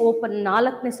US ಓಪನ್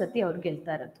 4ನೇ ಸತಿ ಅವ್ರು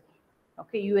ಗೆಲ್ತಾ ಇರೋದು.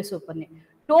 Okay, US ಓಪನ್ನೇ.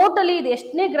 ಟೋಟಲಿ ಇದು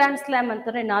ಎಷ್ಟನೇ ಗ್ರ್ಯಾಂಡ್ ಸ್ಲಾಮ್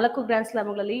ಅಂತಂದ್ರೆ 4 ಗ್ರ್ಯಾಂಡ್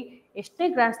ಸ್ಲಾಮ್ಗಳಲ್ಲಿ ಎಷ್ಟನೇ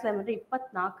ಗ್ರ್ಯಾಂಡ್ ಸ್ಲಾಮ್ ಅಂದರೆ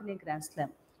 24ನೇ ಗ್ರ್ಯಾಂಡ್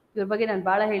ಸ್ಲಾಮ್. ಇವ್ರ ಬಗ್ಗೆ ನಾನು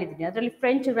ಭಾಳ ಹೇಳಿದ್ದೀನಿ. ಅದರಲ್ಲಿ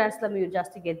ಫ್ರೆಂಚ್ ಗ್ರ್ಯಾಂಡ್ ಸ್ಲಾಮ್ ಇವ್ರು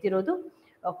ಜಾಸ್ತಿ ಗೆದ್ದಿರೋದು.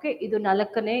 ಓಕೆ, ಇದು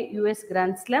 4ನೇ US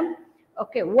ಗ್ರ್ಯಾಂಡ್ ಸ್ಲಾಮ್.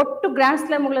 ಓಕೆ, ಒಟ್ಟು ಗ್ರ್ಯಾಂಡ್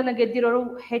ಸ್ಲಾಮ್ಗಳನ್ನು ಗೆದ್ದಿರೋರು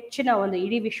ಹೆಚ್ಚಿನ ಒಂದು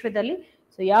ಇಡೀ ವಿಶ್ವದಲ್ಲಿ.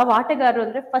 ಸೊ ಯಾವ ಆಟಗಾರರು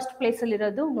ಅಂದರೆ first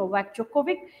ಪ್ಲೇಸಲ್ಲಿರೋದು ನೋವ್ಯಾಕ್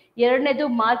Djokovic, 2ನೇದು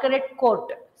Margaret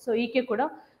court. So ಈಕೆ ಕೂಡ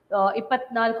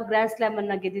 24 ಗ್ರ್ಯಾಂಡ್ ಸ್ಲಾಮ್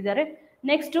ಅನ್ನ ಗೆದ್ದಿದ್ದಾರೆ.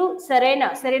 ನೆಕ್ಸ್ಟು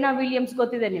ಸೆರೆನಾ ವಿಲಿಯಮ್ಸ್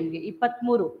ಗೊತ್ತಿದೆ ನಿಮಗೆ,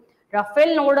 23.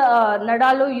 ರಫೇಲ್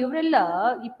ನಡಾಲು ಇವರೆಲ್ಲ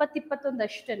 20-21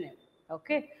 ಅಷ್ಟೇನೆ.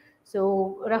 ಓಕೆ, ಸೊ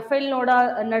ರಫೇಲ್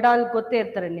ನಡಾಲ್ ಗೊತ್ತೇ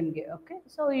ಇರ್ತಾರೆ ನಿಮಗೆ. ಓಕೆ,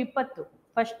 ಸೊ 20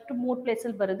 ಫಸ್ಟ್ 3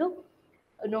 ಪ್ಲೇಸಲ್ಲಿ ಬರೋದು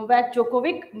ನೋವ್ಯಾಕ್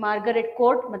ಜೋಕೋವಿಕ್, ಮಾರ್ಗರೆಟ್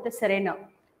ಕೋರ್ಟ್ ಮತ್ತೆ ಸೆರೆನಾ.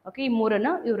 ಓಕೆ, ಈ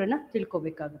ಇವರನ್ನ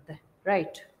ತಿಳ್ಕೊಬೇಕಾಗುತ್ತೆ.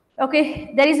 Right. Okay,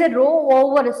 there is a rho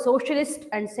over socialist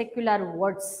and secular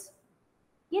words.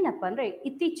 ಏನಪ್ಪ ಅಂದರೆ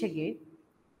ಇತ್ತೀಚೆಗೆ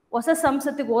ಹೊಸ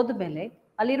ಸಂಸತ್ತಿಗೆ ಹೋದ ಮೇಲೆ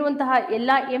ಅಲ್ಲಿರುವಂತಹ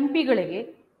ಎಲ್ಲ MP ಗಳಿಗೆ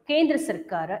ಕೇಂದ್ರ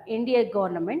ಸರ್ಕಾರ, NDA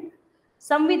ಗವರ್ನಮೆಂಟ್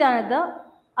ಸಂವಿಧಾನದ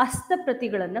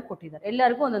ಹಸ್ತಪ್ರತಿಗಳನ್ನು ಕೊಟ್ಟಿದ್ದಾರೆ.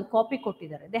 ಎಲ್ಲರಿಗೂ ಒಂದೊಂದು ಕಾಪಿ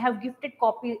ಕೊಟ್ಟಿದ್ದಾರೆ. They have gifted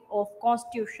copy of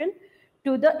constitution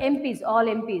to the MPs, all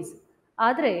MPs.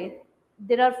 ಆದರೆ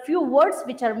there are few words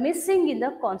which are missing in the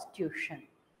constitution.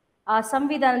 ಆ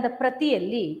ಸಂವಿಧಾನದ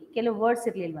ಪ್ರತಿಯಲ್ಲಿ ಕೆಲವು ವರ್ಡ್ಸ್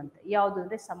ಇರಲಿಲ್ವಂತೆ. ಯಾವುದು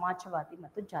ಅಂದರೆ ಸಮಾಜವಾದಿ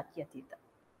ಮತ್ತು ಜಾತ್ಯತೀತ.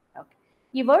 ಓಕೆ,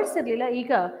 ಈ ವರ್ಡ್ಸ್ ಇರಲಿಲ್ಲ.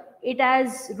 ಈಗ ಇಟ್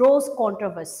ಹ್ಯಾಸ್ ರೋಸ್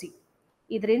ಕಾಂಟ್ರವರ್ಸಿ.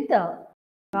 ಇದರಿಂದ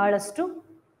ಬಹಳಷ್ಟು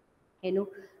ಏನು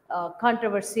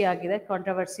ಕಾಂಟ್ರವರ್ಸಿ ಆಗಿದೆ.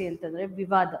 ಕಾಂಟ್ರವರ್ಸಿ ಅಂತಂದರೆ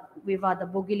ವಿವಾದ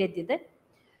ಭುಗಿಲೆದ್ದಿದೆ.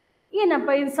 ಏನಪ್ಪ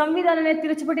ಇದು ಸಂವಿಧಾನನೇ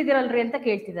ತಿರುಚಿಬಿಟ್ಟಿದ್ದೀರಲ್ರಿ ಅಂತ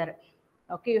ಕೇಳ್ತಿದ್ದಾರೆ.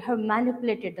 Okay, you have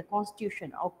manipulated the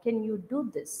constitution. How can you do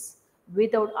this?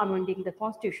 without amending the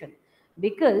constitution,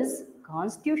 because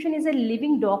constitution is a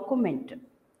living document.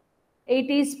 It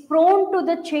is prone to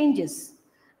the changes.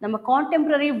 ನಮ್ಮ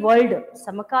ಕಾಂಟೆಂಪ್ರರಿ ವರ್ಲ್ಡ್,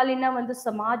 ಸಮಕಾಲೀನ ಒಂದು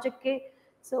ಸಮಾಜಕ್ಕೆ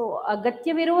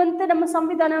ಅಗತ್ಯವಿರುವಂತೆ ನಮ್ಮ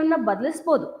ಸಂವಿಧಾನವನ್ನು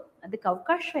ಬದಲಿಸ್ಬೋದು, ಅದಕ್ಕೆ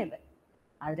ಅವಕಾಶ ಇದೆ.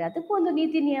 ಆದರೆ ಅದಕ್ಕೂ ಒಂದು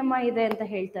ನೀತಿ ನಿಯಮ ಇದೆ ಅಂತ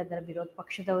ಹೇಳ್ತಾ ಇದ್ದಾರೆ ವಿರೋಧ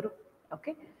ಪಕ್ಷದವರು.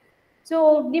 ಓಕೆ, ಸೊ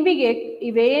ನಿಮಗೆ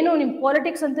ಇವೇನು ನಿಮ್ಮ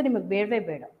ಪಾಲಿಟಿಕ್ಸ್ ಅಂತೂ ನಿಮಗೆ ಬೇಡವೇ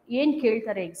ಬೇಡ. ಏನು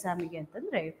ಕೇಳ್ತಾರೆ ಎಕ್ಸಾಮಿಗೆ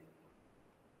ಅಂತಂದರೆ,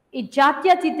 ಈ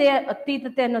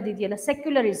ಅತೀತತೆ ಅನ್ನೋದು ಇದೆಯಲ್ಲ,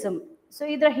 ಸೆಕ್ಯುಲರಿಸಮ್. ಸೊ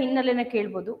ಇದರ ಹಿನ್ನೆಲೆನ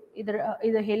ಕೇಳ್ಬೋದು,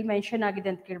 ಇದು ಎಲ್ಲಿ ಮೆನ್ಷನ್ ಆಗಿದೆ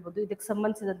ಅಂತ ಕೇಳ್ಬೋದು, ಇದಕ್ಕೆ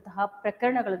ಸಂಬಂಧಿಸಿದಂತಹ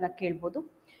ಪ್ರಕರಣಗಳನ್ನ ಕೇಳ್ಬೋದು.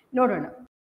 ನೋಡೋಣ.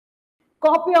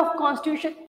 Copy of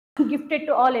constitution gifted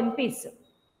to all MPs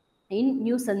in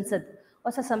new ಸಂಸದ್,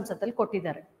 ಹೊಸ ಸಂಸತ್ತಲ್ಲಿ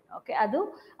ಕೊಟ್ಟಿದ್ದಾರೆ. ಓಕೆ,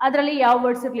 ಅದರಲ್ಲಿ ಯಾವ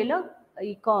ವರ್ಡ್ಸ್ ಇರಲಿಲ್ಲ,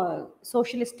 ಈ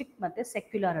ಸೋಷಿಯಲಿಸ್ಟಿಕ್ ಮತ್ತು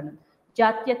ಸೆಕ್ಯುಲರ್ ಅನ್ನೋದು,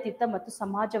 ಜಾತ್ಯತೀತ ಮತ್ತು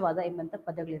ಸಮಾಜವಾದ ಎಂಬಂಥ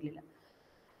ಪದಗಳಿರಲಿಲ್ಲ.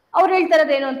 ಅವ್ರು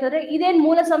ಹೇಳ್ತಾರದು ಏನು ಅಂತಂದ್ರೆ, ಇದೇನು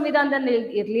ಮೂಲ ಸಂವಿಧಾನದಲ್ಲಿ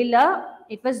ಇರಲಿಲ್ಲ,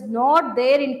 it was not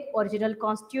there in original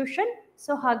constitution,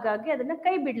 so ಹಾಗಾಗಿ ಅದನ್ನ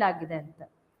ಕೈ ಬಿಡಲಾಗಿದೆ ಅಂತ.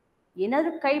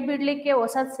 ಏನಾದರೂ ಕೈ ಬಿಡಲಿಕ್ಕೆ,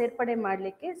 ಹೊಸ ಸೇರ್ಪಡೆ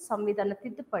ಮಾಡಲಿಕ್ಕೆ ಸಂವಿಧಾನ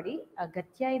ತಿದ್ದುಪಡಿ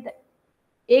ಅಗತ್ಯ ಇದೆ.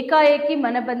 ಏಕಾಏಕಿ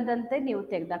ಮನ ಬಂದಂತೆ ನೀವು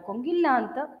ತೆಗೆದಾಕೊಂಗಿಲ್ಲ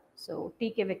ಅಂತ ಸೊ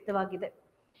ಟೀಕೆ ವ್ಯಕ್ತವಾಗಿದೆ.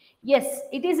 S,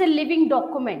 it is A living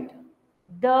document.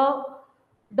 The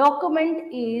document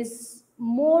is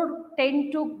more tend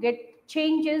to get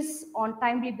changes on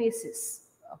timely basis.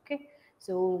 Okay,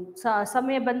 so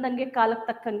ಸಮಯ ಬಂದಂಗೆ ಕಾಲಕ್ಕೆ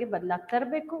ತಕ್ಕಂಗೆ ಬದಲಾಗ್ತಾ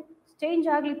ಇರಬೇಕು. ಚೇಂಜ್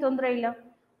ಆಗಲಿ ತೊಂದರೆ ಇಲ್ಲ,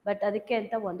 ಬಟ್ ಅದಕ್ಕೆ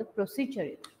ಅಂತ ಒಂದು ಪ್ರೊಸೀಜರ್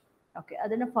ಇದೆ. ಓಕೆ,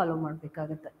 ಅದನ್ನು ಫಾಲೋ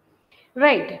ಮಾಡಬೇಕಾಗುತ್ತೆ.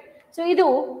 ರೈಟ್. ಸೊ ಇದು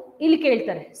ಇಲ್ಲಿ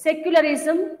ಕೇಳ್ತಾರೆ,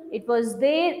 secularism it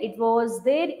was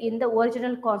there in the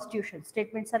original constitution.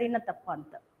 Statement ಸರಿನಾ ತಪ್ಪಾ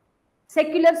ಅಂತ.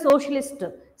 ಸೆಕ್ಯುಲರ್, ಸೋಷಲಿಸ್ಟ್,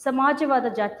 ಸಮಾಜವಾದ,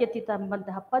 ಜಾತ್ಯತೀತ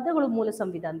ಎಂಬಂತಹ ಪದಗಳು ಮೂಲ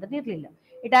ಸಂವಿಧಾನದಲ್ಲಿ ಇರಲಿಲ್ಲ.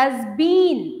 It has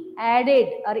been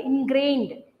added R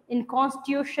ಇನ್ಗ್ರೈನ್ಡ್ in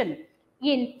constitution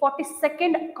in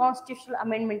 42nd constitutional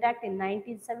amendment act ಇನ್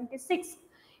 1976.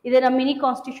 ಇದನ್ನ ಮಿನಿ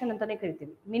ಕಾನ್ಸ್ಟಿಟ್ಯೂಷನ್ ಅಂತಾನೆ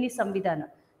ಕರಿತೀವಿ, ಮಿನಿ ಸಂವಿಧಾನ.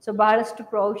 ಸೊ ಬಹಳಷ್ಟು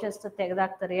ಪ್ರೊವಿಷನ್ಸ್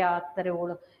ತೆಗೆದಾಕ್ತಾರೆ,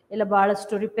 ಎಲ್ಲ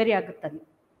ಬಹಳಷ್ಟು ರಿಪೇರಿ ಆಗುತ್ತಲ್ಲಿ.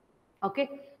 ಓಕೆ,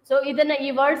 ಸೊ ಇದನ್ನ ಈ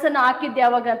ವರ್ಡ್ಸ್ ಅನ್ನು ಹಾಕಿದ್ದು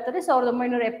ಯಾವಾಗ ಅಂತಾರೆ,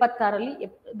 1976ರಲ್ಲಿ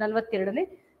 42ನೇ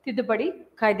ತಿದ್ದುಪಡಿ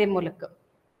ಕಾಯ್ದೆ ಮೂಲಕ.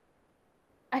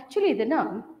 ಆಕ್ಚುಲಿ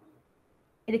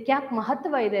ಇದಕ್ಕೆ ಯಾಕೆ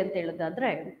ಮಹತ್ವ ಇದೆ ಅಂತ ಹೇಳೋದಾದ್ರೆ,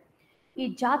 ಈ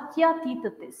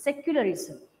ಜಾತ್ಯತೀತತೆ,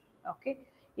 ಸೆಕ್ಯುಲರಿಸಮ್. ಓಕೆ,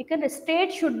 ಯಾಕಂದ್ರೆ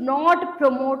state should not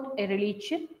promote A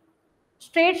religion,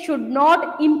 state should not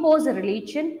impose A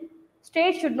religion,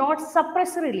 state should not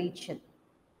suppress religion.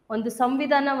 ಒಂದು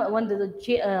ಸಂವಿಧಾನ ಒಂದು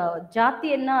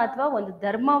ಜಾತಿಯನ್ನ ಅಥವಾ ಒಂದು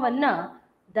ಧರ್ಮವನ್ನ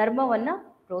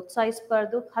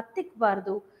ಪ್ರೋತ್ಸಾಹಿಸಬಾರ್ದು,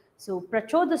 ಹತ್ತಿಕ್ಕಬಾರ್ದು, so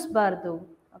ಪ್ರಚೋದಿಸಬಾರ್ದು.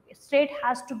 Okay, state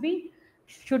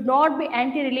should not be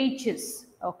anti-religious,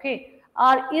 okay,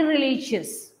 or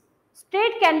irreligious.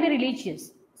 State can be religious.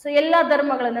 So ಎಲ್ಲ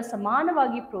ಧರ್ಮಗಳನ್ನು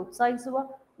ಸಮಾನವಾಗಿ ಪ್ರೋತ್ಸಾಹಿಸುವ,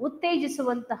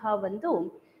 ಉತ್ತೇಜಿಸುವಂತಹ ಒಂದು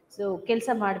ಕೆಲಸ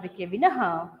ಮಾಡಬೇಕೇ ವಿನಃ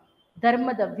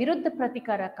ಧರ್ಮದ ವಿರುದ್ಧ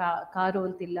ಪ್ರತಿಕಾರ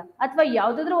ಕಾರುವಂತಿಲ್ಲ, ಅಥವಾ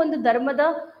ಯಾವುದಾದ್ರೂ ಒಂದು ಧರ್ಮದ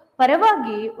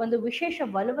ಪರವಾಗಿ ಒಂದು ವಿಶೇಷ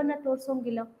ಒಲವನ್ನು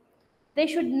ತೋರಿಸೋಂಗಿಲ್ಲ. They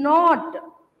should not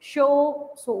show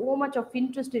so much of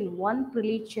interest in one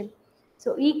religion. So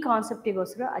ಈ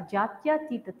ಕಾನ್ಸೆಪ್ಟಿಗೋಸ್ಕರ ಆ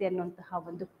ಜಾತ್ಯತೀತತೆ ಅನ್ನುವಂತಹ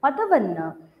ಒಂದು ಪದವನ್ನ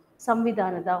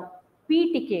ಸಂವಿಧಾನದ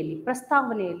ಪೀಠಿಕೆಯಲ್ಲಿ,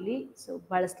 ಪ್ರಸ್ತಾವನೆಯಲ್ಲಿ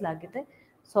ಬಳಸಲಾಗಿದೆ.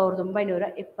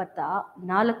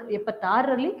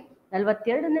 1976ರಲ್ಲಿ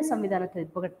 42ನೇ ಸಂವಿಧಾನ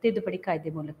ತಿದ್ದುಪಡಿ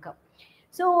ಕಾಯ್ದೆ ಮೂಲಕ.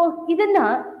 ಸೊ ಇದನ್ನ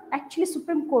ಆಕ್ಚುಲಿ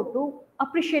ಸುಪ್ರೀಂ ಕೋರ್ಟು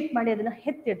ಅಪ್ರಿಷಿಯೇಟ್ ಮಾಡಿ ಅದನ್ನ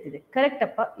ಎತ್ತಿಡ್ತಿದೆ. ಕರೆಕ್ಟ್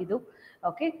ಅಪ್ಪ ಇದು.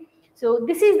 Okay, so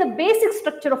this is the basic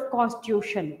structure of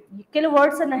constitution. ಕೆಲವು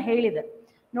ವರ್ಡ್ಸ್ ಅನ್ನ ಹೇಳಿದೆ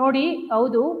ನೋಡಿ.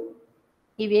 ಹೌದು,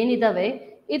 ಇವೇನಿದಾವೆ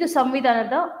ಇದು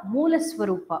ಸಂವಿಧಾನದ ಮೂಲ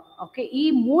ಸ್ವರೂಪ. ಓಕೆ, ಈ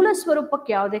ಮೂಲ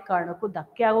ಸ್ವರೂಪಕ್ಕೆ ಯಾವುದೇ ಕಾರಣಕ್ಕೂ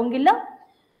ಧಕ್ಕೆ ಆಗೋಂಗಿಲ್ಲ.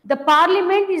 The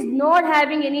parliament is not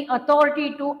having any authority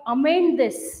to amend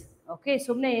this. Okay,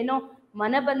 ಸುಮ್ಮನೆ ಏನೋ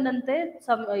ಮನ ಬಂದಂತೆ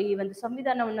ಈ ಒಂದು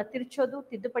ಸಂವಿಧಾನವನ್ನ ತಿರುಚೋದು,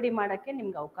 ತಿದ್ದುಪಡಿ ಮಾಡೋಕ್ಕೆ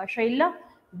ನಿಮ್ಗೆ ಅವಕಾಶ ಇಲ್ಲ.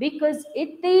 Because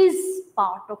it is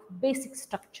part of basic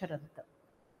structure ಅಂತ.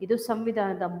 ಇದು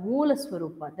ಸಂವಿಧಾನದ ಮೂಲ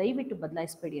ಸ್ವರೂಪ, ದಯವಿಟ್ಟು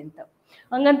ಬದಲಾಯಿಸಬೇಡಿ ಅಂತ.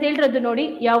 ಹಂಗಂತ ಹೇಳಿರೋದು ನೋಡಿ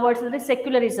ಯಾವ ವರ್ಡ್ಸ್ ಅಂದರೆ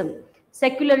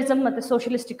ಸೆಕ್ಯುಲರಿಸಮ್ ಮತ್ತು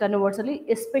ಸೋಷಿಯಲಿಸ್ಟಿಕ್ ಅನ್ನೋ ವರ್ಡ್ಸಲ್ಲಿ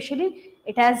especially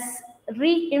it has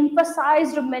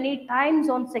ರೀಎಂಫಸೈಸ್ಡ್ many times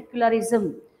on secularism.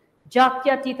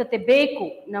 ಜಾತ್ಯತೀತತೆ ಬೇಕು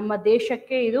ನಮ್ಮ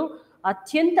ದೇಶಕ್ಕೆ, ಇದು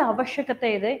ಅತ್ಯಂತ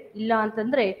ಅವಶ್ಯಕತೆ ಇದೆ. ಇಲ್ಲ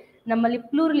ಅಂತಂದ್ರೆ ನಮ್ಮಲ್ಲಿ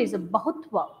ಪ್ಲೂರಲಿಸಮ್,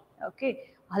 ಬಹುತ್ವ. ಓಕೆ,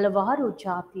 ಹಲವಾರು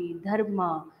ಜಾತಿ, ಧರ್ಮ,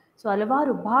 ಸೊ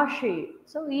ಹಲವಾರು ಭಾಷೆ,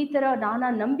 ಸೊ ಈ ಥರ ನಾನಾ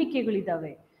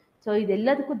ನಂಬಿಕೆಗಳಿದ್ದಾವೆ. ಸೊ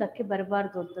ಇದೆಲ್ಲದಕ್ಕೂ ಧಕ್ಕೆ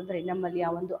ಬರಬಾರ್ದು ಅಂತಂದರೆ ನಮ್ಮಲ್ಲಿ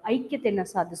ಆ ಒಂದು ಐಕ್ಯತೆಯನ್ನು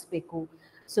ಸಾಧಿಸಬೇಕು.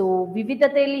 ಸೊ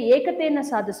ವಿವಿಧತೆಯಲ್ಲಿ ಏಕತೆಯನ್ನು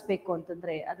ಸಾಧಿಸಬೇಕು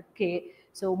ಅಂತಂದರೆ ಅದಕ್ಕೆ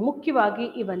ಮುಖ್ಯವಾಗಿ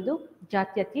ಈ ಒಂದು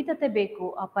ಜಾತ್ಯತೀತತೆ ಬೇಕು.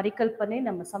 ಆ ಪರಿಕಲ್ಪನೆ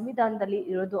ನಮ್ಮ ಸಂವಿಧಾನದಲ್ಲಿ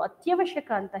ಇರೋದು ಅತ್ಯವಶ್ಯಕ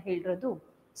ಅಂತ ಹೇಳಿರೋದು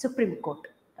supreme court.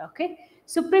 Okay,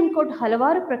 supreme court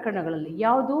ಹಲವಾರು ಪ್ರಕರಣಗಳಲ್ಲಿ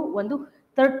ಯಾವುದು ಒಂದು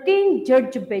 13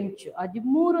 ಜಡ್ಜ್ ಬೆಂಚ್,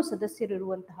 13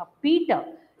 ಸದಸ್ಯರಿರುವಂತಹ ಪೀಠ,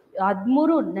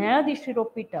 13 ನ್ಯಾಯಾಧೀಶರಿರೋ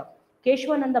ಪೀಠ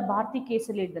ಕೇಶವಾನಂದ ಭಾರತಿ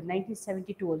ಕೇಸಲ್ಲಿ ಹೇಳಿದ್ದಾರೆ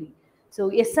 1972 ಅಲ್ಲಿ. ಸೊ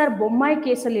SR ಬೊಮ್ಮಾಯಿ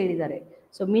ಕೇಸಲ್ಲಿ ಹೇಳಿದ್ದಾರೆ.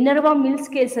 ಸೊ ಮಿನರ್ವಾ ಮಿಲ್ಸ್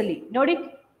ಕೇಸಲ್ಲಿ ನೋಡಿ,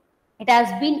 it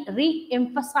has been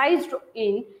re-emphasized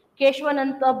in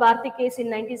Keshavananda Bharati case in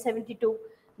 1972.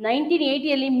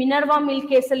 1980 Minerva mill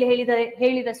ಕೇಸಲ್ಲಿ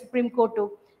ಹೇಳಿದ ಸುಪ್ರೀಂ ಕೋರ್ಟು.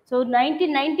 ಸೊ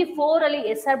 1994 ಅಲ್ಲಿ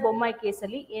SR ಬೊಮ್ಮಾಯಿ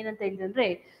ಕೇಸಲ್ಲಿ ಏನಂತ ಹೇಳಿದ್ರೆ,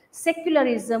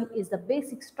 secularism is the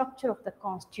basic structure of the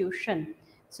constitution.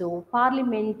 So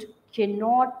parliament can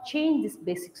not change this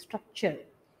basic structure.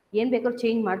 ಏನು ಬೇಕಾದ್ರೂ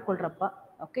ಚೇಂಜ್ ಮಾಡ್ಕೊಳ್ರಪ್ಪ,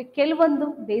 ಓಕೆ, ಕೆಲವೊಂದು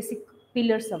basic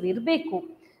pillars ಅವು ಇರಬೇಕು.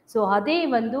 ಸೊ ಅದೇ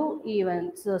ಒಂದು ಈ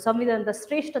ಸಂವಿಧಾನದ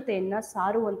ಶ್ರೇಷ್ಠತೆಯನ್ನು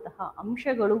ಸಾರುವಂತಹ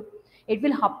ಅಂಶಗಳು. It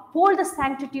will uphold the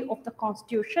sanctity of the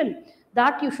constitution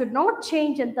that you should not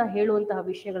change ಅಂತ ಹೇಳುವಂತಹ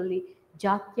ವಿಷಯಗಳಲ್ಲಿ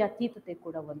ಜಾತ್ಯತೀತತೆ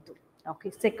ಕೂಡ ಒಂದು, ಓಕೆ,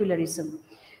 ಸೆಕ್ಯುಲರಿಸಮ್.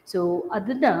 ಸೊ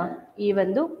ಅದನ್ನ ಈ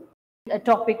ಒಂದು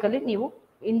ಟಾಪಿಕಲ್ಲಿ ನೀವು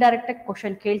ಇಂಡೈರೆಕ್ಟಾಗಿ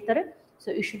ಕ್ವಶನ್ ಕೇಳ್ತಾರೆ. So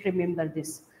you should remember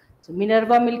this. So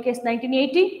Minerva mill case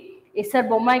 1980, SR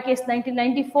Bommai case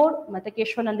 1994 ಮತ್ತು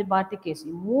ಕೇಶವಾನಂದ ಭಾರತಿ ಕೇಸ್,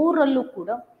 ಈ ಮೂರಲ್ಲೂ ಕೂಡ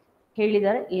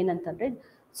ಹೇಳಿದ್ದಾರೆ ಏನಂತಂದರೆ,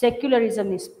 secularism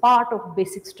is part of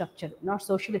basic structure, not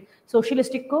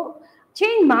ಸೋಷಿಯಲಿಸ್ಟಿಕ್ಕು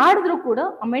change ಮಾಡಿದ್ರು ಕೂಡ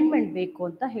ಅಮೆಂಡ್ಮೆಂಟ್ ಬೇಕು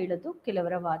ಅಂತ ಹೇಳೋದು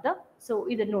ಕೆಲವರ ವಾದ. ಸೊ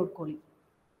ಇದನ್ನು ನೋಡ್ಕೊಳ್ಳಿ.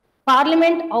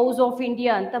 ಪಾರ್ಲಿಮೆಂಟ್ ಹೌಸ್ ಆಫ್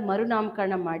ಇಂಡಿಯಾ ಅಂತ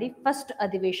ಮರುನಾಮಕರಣ ಮಾಡಿ ಫಸ್ಟ್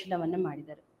ಅಧಿವೇಶನವನ್ನು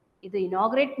ಮಾಡಿದ್ದಾರೆ. ಇದು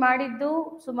ಇನಾಗ್ರೇಟ್ ಮಾಡಿದ್ದು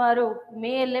ಸುಮಾರು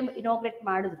ಮೇಯಲ್ಲೇ ಇನಾಗ್ರೇಟ್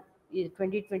ಮಾಡಿದ್ರು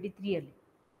 2023 ಅಲ್ಲಿ.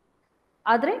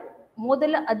 ಆದರೆ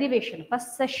ಮೊದಲ ಅಧಿವೇಶನ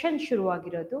ಫಸ್ಟ್ ಸೆಷನ್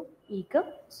ಶುರುವಾಗಿರೋದು ಈಗ,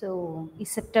 ಸೊ ಈ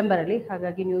ಸೆಪ್ಟೆಂಬರಲ್ಲಿ.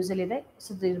 ಹಾಗಾಗಿ ನ್ಯೂಸಲ್ಲಿದೆ. ಸೊ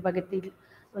ಇದ್ರ ಬಗ್ಗೆ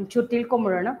ಒಂಚೂರು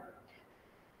ತಿಳ್ಕೊಂಬಿಡೋಣ.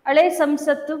 ಹಳೆ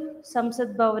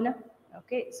ಸಂಸತ್ ಭವನ,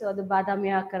 ಓಕೆ, ಸೊ ಅದು ಬಾದಾಮಿ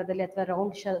ಆಕಾರದಲ್ಲಿ ಅಥವಾ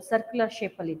ರೌಂಡ್ ಸರ್ಕ್ಯುಲರ್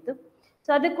ಶೇಪಲ್ಲಿ ಇತ್ತು. ಸೊ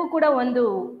ಅದಕ್ಕೂ ಕೂಡ ಒಂದು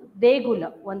ದೇಗುಲ,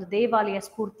 ಒಂದು ದೇವಾಲಯ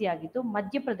ಸ್ಫೂರ್ತಿಯಾಗಿತ್ತು.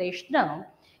 ಮಧ್ಯಪ್ರದೇಶನ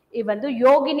ಈ ಒಂದು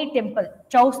ಯೋಗಿನಿ ಟೆಂಪಲ್,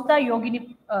 ಚೌಸ್ತಾ ಯೋಗಿನಿ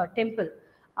ಟೆಂಪಲ್,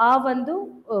 ಆ ಒಂದು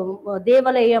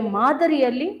ದೇವಾಲಯ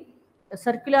ಮಾದರಿಯಲ್ಲಿ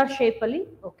ಸರ್ಕ್ಯುಲರ್ ಶೇಪಲ್ಲಿ,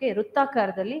 ಓಕೆ,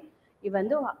 ವೃತ್ತಾಕಾರದಲ್ಲಿ ಈ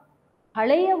ಒಂದು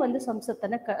ಹಳೆಯ ಒಂದು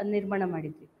ಸಂಸತ್ತನ್ನು ನಿರ್ಮಾಣ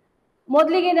ಮಾಡಿದ್ವಿ.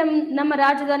 ಮೊದಲಿಗೆ ನಮ್ಮ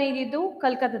ರಾಜಧಾನಿ ಇದ್ದಿದ್ದು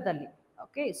ಕಲ್ಕತ್ತಾದಲ್ಲಿ,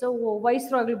 ಓಕೆ. ಸೊ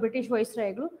ವೈಸ್ರಾಯ್ಗಳು, ಬ್ರಿಟಿಷ್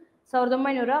ವೈಸ್ರಾಯ್ಗಳು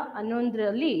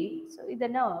 1911ರಲ್ಲಿ ಸೊ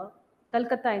ಇದನ್ನು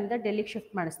ಕಲ್ಕತ್ತಾದಿಂದ ಡೆಲ್ಲಿಗೆ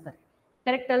ಶಿಫ್ಟ್ ಮಾಡಿಸ್ತಾರೆ.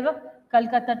 ಕರೆಕ್ಟ್ ಅಲ್ವಾ?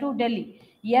 ಕಲ್ಕತ್ತಾ ಟು ಡೆಲ್ಲಿ.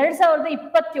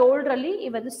 2027ರಲ್ಲಿ ಈ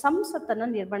ಒಂದು ಸಂಸತ್ತನ್ನು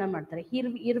ನಿರ್ಮಾಣ ಮಾಡ್ತಾರೆ.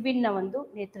 ಇರ್ವಿನ್ನ ಒಂದು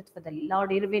ನೇತೃತ್ವದಲ್ಲಿ,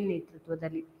 ಲಾರ್ಡ್ ಇರ್ವಿನ್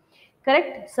ನೇತೃತ್ವದಲ್ಲಿ.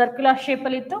 ಕರೆಕ್ಟ್, ಸರ್ಕ್ಯುಲರ್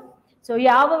ಶೇಪಲ್ಲಿ ಇತ್ತು. ಸೊ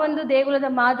ಯಾವ ಒಂದು ದೇಗುಲದ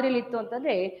ಮಾದರಿಯಲ್ಲಿ ಇತ್ತು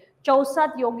ಅಂತಂದ್ರೆ,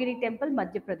 ಚೌಸಾತ್ ಯೋಗಿನಿ ಟೆಂಪಲ್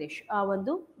ಮಧ್ಯಪ್ರದೇಶ್, ಆ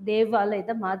ಒಂದು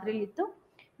ದೇವಾಲಯದ ಮಾದರಿಯಲ್ಲಿ ಇತ್ತು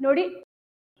ನೋಡಿ.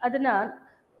 ಅದನ್ನ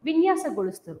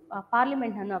ವಿನ್ಯಾಸಗೊಳಿಸ್ತರು, ಆ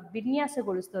ಪಾರ್ಲಿಮೆಂಟ್ ಅನ್ನ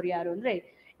ವಿನ್ಯಾಸಗೊಳಿಸ್ತವ್ರು ಯಾರು ಅಂದ್ರೆ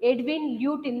ಎಡ್ವಿನ್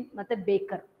ಲ್ಯೂಟಿನ್ ಮತ್ತೆ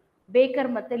ಬೇಕರ್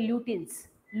ಮತ್ತೆ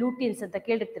ಲೂಟಿನ್ಸ್ ಅಂತ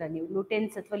ಕೇಳಿರ್ತೀರ ನೀವು,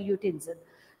 ಲೂಟೆನ್ಸ್ ಅಥವಾ ಲ್ಯೂಟಿನ್ಸ್.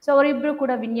 ಸೊ ಅವರಿಬ್ರು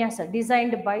ಕೂಡ ವಿನ್ಯಾಸ,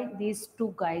 designed by these two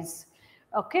guys,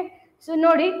 okay. So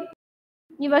ನೋಡಿ,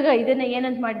 ಇವಾಗ ಇದನ್ನ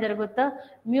ಏನಂತ ಮಾಡಿದ್ದಾರೆ ಗೊತ್ತಾ?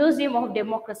 ಮ್ಯೂಸಿಯಂ ಆಫ್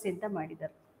ಡೆಮೋಕ್ರಸಿ ಅಂತ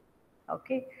ಮಾಡಿದ್ದಾರೆ,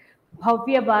 ಓಕೆ.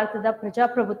 ಭವ್ಯ ಭಾರತದ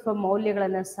ಪ್ರಜಾಪ್ರಭುತ್ವ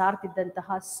ಮೌಲ್ಯಗಳನ್ನು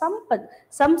ಸಾರ್ತಿದ್ದಂತಹ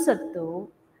ಸಂಸತ್ತು,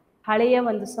 ಹಳೆಯ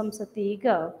ಒಂದು ಸಂಸತ್ತು ಈಗ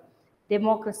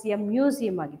ಡೆಮೋಕ್ರಸಿಯ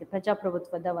ಮ್ಯೂಸಿಯಂ ಆಗಿದೆ,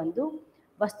 ಪ್ರಜಾಪ್ರಭುತ್ವದ ಒಂದು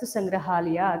ವಸ್ತು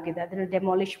ಸಂಗ್ರಹಾಲಯ ಆಗಿದೆ. ಅದನ್ನು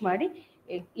ಡೆಮಾಲಿಷ್ ಮಾಡಿ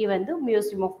ಈ ಒಂದು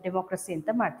ಮ್ಯೂಸಿಯಂ ಆಫ್ ಡೆಮೋಕ್ರಸಿ ಅಂತ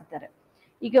ಮಾಡ್ತಿದ್ದಾರೆ.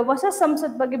 ಈಗ ಹೊಸ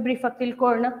ಸಂಸತ್ ಬಗ್ಗೆ ಬ್ರೀಫ್ ಆಗಿ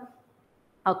ತಿಳ್ಕೊಳ್ಳೋಣ,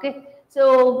 ಓಕೆ. ಸೊ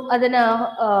ಅದನ್ನ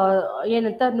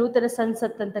ಏನಂತ ನೂತನ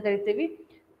ಸಂಸತ್ ಅಂತ ಕರಿತೀವಿ.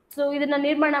 ಸೊ ಇದನ್ನ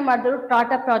ನಿರ್ಮಾಣ ಮಾಡಿದ್ರು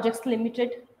Tata projects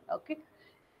limited, okay.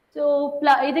 So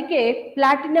ಇದಕ್ಕೆ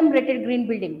ಪ್ಲಾಟಿನಮ್ ರೇಟೆಡ್ ಗ್ರೀನ್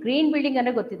ಬಿಲ್ಡಿಂಗ್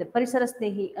ಅನ್ನೋ ಗೊತ್ತಿದೆ, ಪರಿಸರ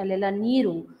ಸ್ನೇಹಿ, ಅಲ್ಲೆಲ್ಲ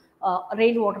ನೀರು,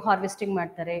 ರೈನ್ ವಾಟರ್ ಹಾರ್ವೆಸ್ಟಿಂಗ್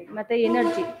ಮಾಡ್ತಾರೆ. ಮತ್ತೆ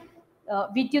ಎನರ್ಜಿ,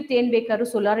 ವಿದ್ಯುತ್ ಏನ್ ಬೇಕಾದ್ರೂ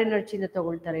ಸೋಲಾರ್ ಎನರ್ಜಿಯಿಂದ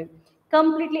ತಗೊಳ್ತಾರೆ.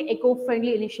 Completely eco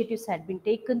friendly initiatives had been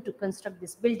taken to construct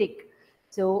this building.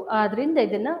 So ಆದ್ರಿಂದ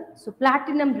ಇದನ್ನ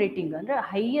ಪ್ಲಾಟಿನಮ್ ರೇಟಿಂಗ್ ಅಂದ್ರೆ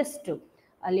ಹೈಯೆಸ್ಟ್,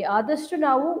 ಅಲ್ಲಿ ಆದಷ್ಟು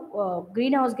ನಾವು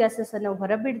ಗ್ರೀನ್ ಹೌಸ್ ಗ್ಯಾಸಸ್ ಅನ್ನು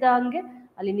ಹೊರಬಿಡ್ದ ಹಂಗೆ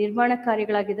ಅಲ್ಲಿ ನಿರ್ಮಾಣ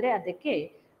ಕಾರ್ಯಗಳಾಗಿದ್ರೆ ಅದಕ್ಕೆ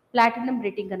ಪ್ಲಾಟಿನಮ್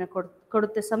ರೇಟಿಂಗ್ ಅನ್ನು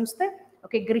ಕೊಡುತ್ತೆ ಸಂಸ್ಥೆ,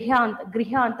 ಓಕೆ. ಗೃಹ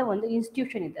ಅಂತ ಒಂದು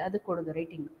ಇನ್ಸ್ಟಿಟ್ಯೂಷನ್ ಇದೆ, ಅದು ಕೊಡೋದು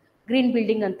ರೇಟಿಂಗ್. ಗ್ರೀನ್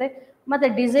ಬಿಲ್ಡಿಂಗ್ ಅಂತೆ. ಮತ್ತೆ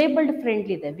ಡಿಸೇಬಲ್ಡ್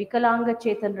ಫ್ರೆಂಡ್ಲಿ ಇದೆ,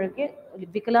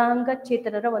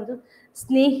 ವಿಕಲಾಂಗಚೇತನರ ಒಂದು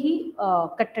ಸ್ನೇಹಿ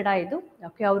ಕಟ್ಟಡ ಇದು,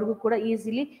 ಓಕೆ. ಅವ್ರಿಗೂ ಕೂಡ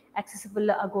ಈಸಿಲಿ ಆಕ್ಸೆಸಿಬಲ್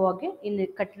ಆಗೋ ಹಾಗೆ ಇನ್ನು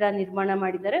ಕಟ್ಟಡ ನಿರ್ಮಾಣ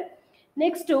ಮಾಡಿದ್ದಾರೆ.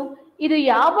 ನೆಕ್ಸ್ಟು ಇದು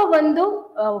ಯಾವ ಒಂದು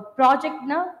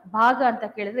ಪ್ರಾಜೆಕ್ಟ್ನ ಭಾಗ ಅಂತ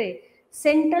ಕೇಳಿದ್ರೆ,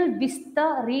 central Vista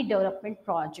redevelopment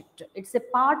project. It's A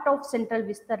part of central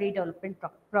Vista redevelopment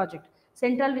project.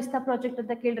 Central Vista project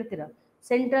ಅಂತ ಕೇಳಿರ್ತೀರ,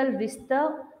 ಸೆಂಟ್ರಲ್ ವಿಸ್ತಾ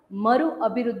ಮರು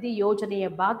ಅಭಿವೃದ್ಧಿ ಯೋಜನೆಯ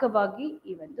ಭಾಗವಾಗಿ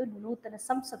ಈ ಒಂದು ನೂತನ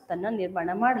ಸಂಸತ್ತನ್ನ ನಿರ್ಮಾಣ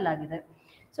ಮಾಡಲಾಗಿದೆ.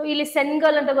 ಸೊ ಇಲ್ಲಿ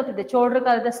ಸೆಂಗಲ್ ಅಂತ ಗೊತ್ತಿದೆ, ಚೋಳರ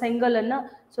ಕಾಲದ ಸೆಂಗಲ್ ಅನ್ನ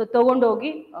ಸೊ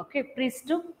ತಗೊಂಡೋಗಿ, ಓಕೆ,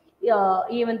 ಪ್ರೀಸ್ಟು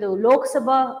ಈ ಒಂದು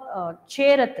ಲೋಕಸಭಾ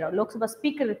ಚೇರ್ ಹತ್ರ, ಲೋಕಸಭಾ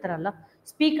ಸ್ಪೀಕರ್ ಇರ್ತಾರಲ್ಲ,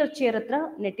 ಸ್ಪೀಕರ್ ಚೇರ್ ಹತ್ರ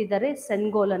ನೆಟ್ಟಿದ್ದಾರೆ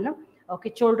ಸೆನ್ಗೋಲ್ ಅನ್ನ, ಓಕೆ.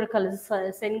 ಚೋಳರ ಕಾಲದ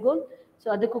ಸೆನ್ಗೋಲ್. ಸೊ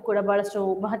ಅದಕ್ಕೂ ಕೂಡ ಬಹಳಷ್ಟು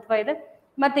ಮಹತ್ವ ಇದೆ.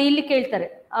 ಮತ್ತೆ ಇಲ್ಲಿ ಕೇಳ್ತಾರೆ,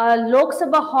 ಆ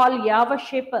ಲೋಕಸಭಾ ಹಾಲ್ ಯಾವ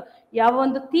ಶೇಪ್, ಯಾವ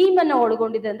ಒಂದು ಥೀಮ್ ಅನ್ನ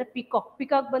ಒಳಗೊಂಡಿದೆ ಅಂದ್ರೆ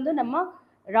ಪಿಕಾಕ್ ಬಂದು ನಮ್ಮ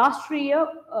ರಾಷ್ಟ್ರೀಯ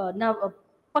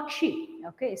ಪಕ್ಷಿ.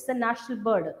 Okay, it's the national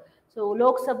bird. So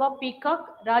Lok Sabha peacock,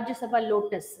 Rajya Sabha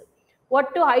lotus.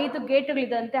 ಒಟ್ಟು 5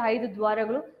 ಗೇಟ್ಗಳಿದಂತೆ, 5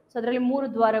 ದ್ವಾರಗಳು. ಸೊ ಅದರಲ್ಲಿ 3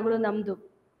 ದ್ವಾರಗಳು ನಮ್ದು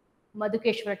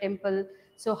Madhukeshwara temple,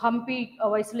 so Hampi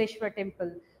Hoysaleshwara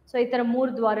temple. So ಈ ಥರ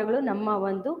 3 ದ್ವಾರಗಳು ನಮ್ಮ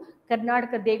ಒಂದು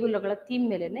ಕರ್ನಾಟಕ ದೇಗುಲಗಳ ಥೀಮ್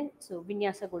ಮೇಲೆನೆ ಸೊ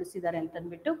ವಿನ್ಯಾಸಗೊಳಿಸಿದ್ದಾರೆ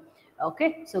ಅಂತಂದ್ಬಿಟ್ಟು. ಓಕೆ,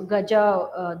 ಸೊ ಗಜ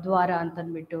ದ್ವಾರ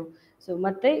ಅಂತಂದ್ಬಿಟ್ಟು, ಸೊ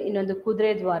ಮತ್ತೆ ಇನ್ನೊಂದು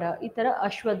ಕುದುರೆ ದ್ವಾರ, ಈ ಥರ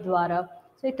ಅಶ್ವದ್ವಾರ.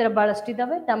 ಸೊ ಈ ಥರ ಭಾಳಷ್ಟು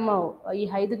ಇದ್ದಾವೆ. ನಮ್ಮ ಈ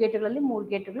 5 ಗೇಟ್ಗಳಲ್ಲಿ 3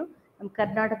 ಗೇಟ್ಗಳು ನಮ್ಮ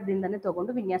ಕರ್ನಾಟಕದಿಂದನೇ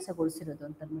ತಗೊಂಡು ವಿನ್ಯಾಸಗೊಳಿಸಿರೋದು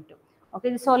ಅಂತಂದ್ಬಿಟ್ಟು. Okay,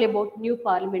 this all about new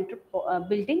parliamentary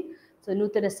building. So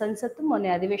ನೂತನ ಸಂಸತ್ತು ಮೊನ್ನೆ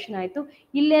ಅಧಿವೇಶನ ಆಯಿತು.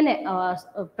 ಇಲ್ಲೇನೆ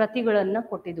ಪ್ರತಿಗಳನ್ನು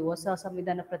ಕೊಟ್ಟಿದ್ದು, ಹೊಸ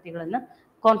ಸಂವಿಧಾನ ಪ್ರತಿಗಳನ್ನು.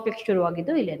 ಕಾನ್ಫ್ಲಿಕ್ಟ್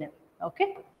ಶುರುವಾಗಿದ್ದು ಇಲ್ಲೇನೆ. Okay,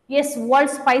 S,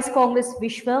 world Spice Congress,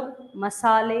 ವಿಶ್ವ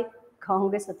ಮಸಾಲೆ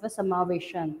ಕಾಂಗ್ರೆಸ್ ಅಥವಾ ಸಮಾವೇಶ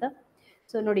ಅಂತ.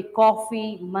 ಸೊ ನೋಡಿ, ಕಾಫಿ,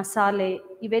 ಮಸಾಲೆ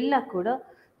ಇವೆಲ್ಲ ಕೂಡ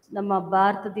ನಮ್ಮ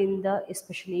ಭಾರತದಿಂದ,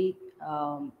 ಎಸ್ಪೆಷಲಿ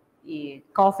ಈ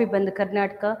ಕಾಫಿ ಬಂದು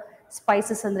ಕರ್ನಾಟಕ,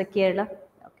 ಸ್ಪೈಸಸ್ ಅಂದರೆ ಕೇರಳ.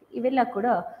 ಓಕೆ, ಇವೆಲ್ಲ ಕೂಡ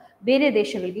ಬೇರೆ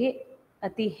ದೇಶಗಳಿಗೆ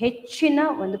ಅತಿ ಹೆಚ್ಚಿನ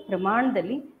ಒಂದು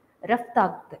ಪ್ರಮಾಣದಲ್ಲಿ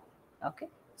ರಫ್ತಾಗುತ್ತೆ. ಓಕೆ,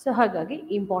 ಸೊ ಹಾಗಾಗಿ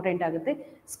ಇಂಪಾರ್ಟೆಂಟ್ ಆಗುತ್ತೆ.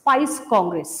 Spice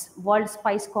Congress, world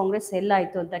Spice Congress ಎಲ್ಲ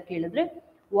ಆಯಿತು ಅಂತ ಕೇಳಿದ್ರೆ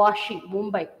ವಾಷಿ,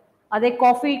 ಮುಂಬೈ. ಅದೇ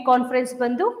ಕಾಫಿ ಕಾನ್ಫರೆನ್ಸ್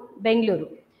ಬಂದು ಬೆಂಗಳೂರು.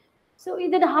 ಸೊ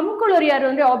ಇದನ್ನು ಹಮ್ಮಿಕೊಳ್ಳೋರು ಯಾರು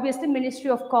ಅಂದರೆ obviously ministry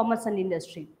of commerce and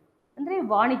industry, ಅಂದರೆ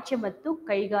ವಾಣಿಜ್ಯ ಮತ್ತು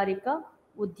ಕೈಗಾರಿಕಾ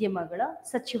ಉದ್ಯಮಗಳ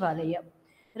ಸಚಿವಾಲಯ,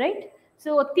 ರೈಟ್.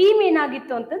 ಸೊ ಥೀಮ್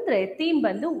ಏನಾಗಿತ್ತು ಅಂತಂದರೆ, ಥೀಮ್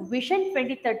ಬಂದು ವಿಷನ್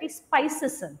 2030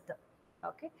 ಸ್ಪೈಸಸ್ ಅಂತ.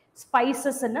 ಓಕೆ,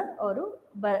 ಸ್ಪೈಸಸ್ಸನ್ನು ಅವರು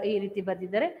ಈ ರೀತಿ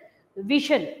ಬರೆದಿದ್ದಾರೆ.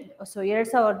 Vision, so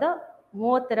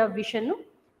 2030 vision,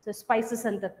 so spices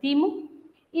ಅಂತ ಥೀಮು.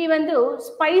 ಈ ಒಂದು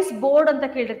ಸ್ಪೈಸ್ ಬೋರ್ಡ್ ಅಂತ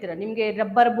ಕೇಳಿರ್ತೀರ, ನಿಮಗೆ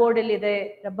ರಬ್ಬರ್ ಬೋರ್ಡ್ ಎಲ್ಲಿದೆ,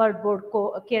 ರಬ್ಬರ್ ಬೋರ್ಡ್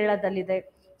ಕೇರಳದಲ್ಲಿದೆ.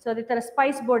 ಸೊ ಅದೇ ಥರ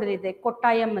ಸ್ಪೈಸ್ ಬೋರ್ಡ್ ಎಲ್ಲಿದೆ,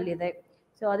 ಕೊಟ್ಟಾಯಮ್ಮಲ್ಲಿದೆ.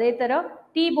 ಸೊ ಅದೇ ಥರ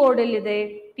ಟೀ ಬೋರ್ಡ್ ಎಲ್ಲಿದೆ,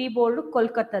 ಟೀ ಬೋರ್ಡ್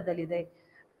ಕೋಲ್ಕತ್ತಾದಲ್ಲಿದೆ.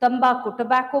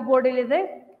 ಟೊಬ್ಯಾಕೊ ಬೋರ್ಡ್ ಎಲ್ಲಿದೆ,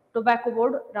 ಟೊಬ್ಯಾಕೊ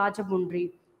ಬೋರ್ಡ್ ರಾಜಮುಂಡ್ರಿ.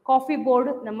 ಕಾಫಿ ಬೋರ್ಡ್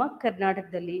ನಮ್ಮ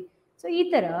ಕರ್ನಾಟಕದಲ್ಲಿ. ಸೊ ಈ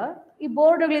ಥರ ಈ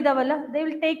ಬೋರ್ಡ್ಗಳಿದಾವಲ್ಲ, they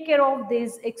will take care of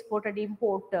these export and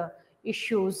import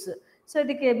issues. So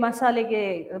ಇದಕ್ಕೆ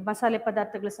ಮಸಾಲೆ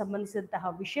ಪದಾರ್ಥಗಳಿಗೆ ಸಂಬಂಧಿಸಿದಂತಹ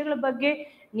ವಿಷಯಗಳ ಬಗ್ಗೆ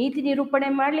ನೀತಿ ನಿರೂಪಣೆ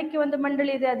ಮಾಡಲಿಕ್ಕೆ ಒಂದು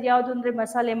ಮಂಡಳಿ ಇದೆ. ಅದು ಯಾವುದು ಅಂದರೆ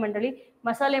ಮಸಾಲೆ ಮಂಡಳಿ.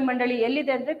 ಮಸಾಲೆ ಮಂಡಳಿ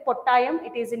ಎಲ್ಲಿದೆ ಅಂದರೆ Kottayam,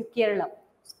 it is in Kerala.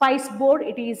 Spice board,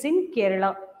 it is in Kerala.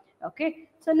 Okay,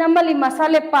 so ನಮ್ಮಲ್ಲಿ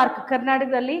ಮಸಾಲೆ ಪಾರ್ಕ್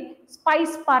ಕರ್ನಾಟಕದಲ್ಲಿ,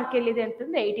 ಸ್ಪೈಸ್ ಪಾರ್ಕ್ ಎಲ್ಲಿದೆ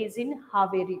ಅಂತಂದರೆ ಇಟ್ ಈಸ್ ಇನ್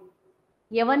ಹಾವೇರಿ.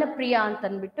 ಯವನ ಪ್ರಿಯ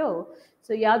ಅಂತಂದ್ಬಿಟ್ಟು,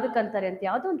 ಸೊ ಯಾವುದಕ್ಕಂತಾರೆ ಅಂತ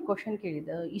ಯಾವುದೋ ಒಂದು ಕ್ವಶನ್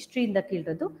ಕೇಳಿದ್ದು, ಹಿಸ್ಟ್ರಿಯಿಂದ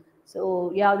ಕೇಳಿರೋದು. ಸೊ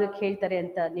ಯಾವುದಕ್ಕೆ ಹೇಳ್ತಾರೆ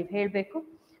ಅಂತ ನೀವು ಹೇಳಬೇಕು.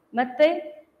 ಮತ್ತು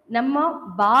ನಮ್ಮ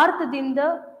ಭಾರತದಿಂದ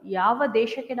ಯಾವ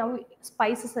ದೇಶಕ್ಕೆ ನಾವು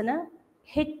ಸ್ಪೈಸಸನ್ನು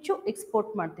ಹೆಚ್ಚು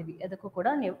ಎಕ್ಸ್ಪೋರ್ಟ್ ಮಾಡ್ತೀವಿ, ಅದಕ್ಕೂ ಕೂಡ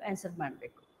ನೀವು ಆನ್ಸರ್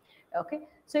ಮಾಡಬೇಕು. ಓಕೆ,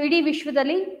 ಸೊ ಇಡೀ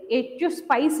ವಿಶ್ವದಲ್ಲಿ ಹೆಚ್ಚು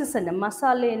ಸ್ಪೈಸಸನ್ನು,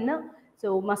 ಮಸಾಲೆಯನ್ನು, ಸೊ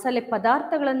ಮಸಾಲೆ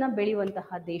ಪದಾರ್ಥಗಳನ್ನು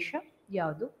ಬೆಳೆಯುವಂತಹ ದೇಶ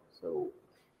ಯಾವುದು? So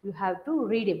you have to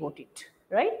read about it,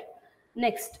 right.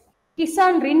 Next,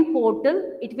 Kisan Rin portal,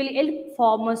 it will help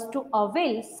farmers to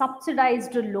avail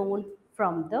subsidised loan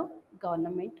from the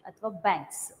government ಅಥವಾ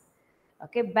ಬ್ಯಾಂಕ್ಸ್.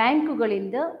 ಓಕೆ,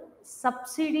 ಬ್ಯಾಂಕುಗಳಿಂದ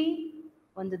ಸಬ್ಸಿಡಿ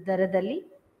ಒಂದು ದರದಲ್ಲಿ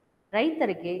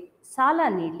ರೈತರಿಗೆ ಸಾಲ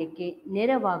ನೀಡಲಿಕ್ಕೆ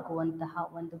ನೆರವಾಗುವಂತಹ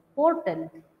ಒಂದು ಪೋರ್ಟಲ್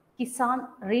ಕಿಸಾನ್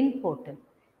ರಿನ್ ಪೋರ್ಟಲ್.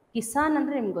 ಕಿಸಾನ್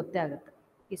ಅಂದರೆ ನಿಮ್ಗೆ ಗೊತ್ತೇ ಆಗುತ್ತೆ,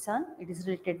 Kisan it is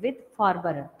related with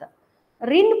farmer ಅಂತ.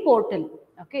 ರಿನ್ ಪೋರ್ಟಲ್,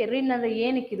 ಓಕೆ, ರಿನ್ ಅಂದರೆ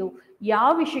ಏನಕ್ಕಿದು,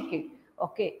 ಯಾವ ವಿಷಯಕ್ಕೆ?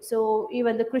 ಓಕೆ, ಸೊ ಈ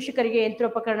ಒಂದು ಕೃಷಿಕರಿಗೆ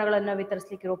ಯಂತ್ರೋಪಕರಣಗಳನ್ನು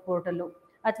ವಿತರಿಸಲಿಕ್ಕಿರೋ ಪೋರ್ಟಲ್ಲು,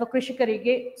 ಅಥವಾ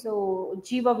ಕೃಷಿಕರಿಗೆ ಸೊ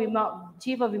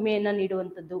ಜೀವ ವಿಮೆಯನ್ನು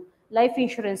ನೀಡುವಂಥದ್ದು, ಲೈಫ್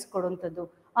ಇನ್ಶೂರೆನ್ಸ್ ಕೊಡುವಂಥದ್ದು,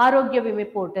 ಆರೋಗ್ಯ ವಿಮೆ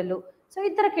ಪೋರ್ಟಲ್ಲು. ಸೊ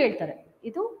ಈ ಥರ ಕೇಳ್ತಾರೆ.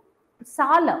 ಇದು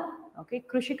ಸಾಲ, ಓಕೆ,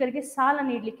 ಕೃಷಿಕರಿಗೆ ಸಾಲ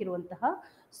ನೀಡಲಿಕ್ಕೆ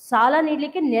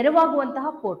ನೆರವಾಗುವಂತಹ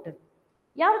ಪೋರ್ಟಲ್.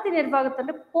 ಯಾವ ರೀತಿ ನೆರವಾಗುತ್ತೆ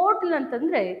ಅಂದರೆ, ಪೋರ್ಟಲ್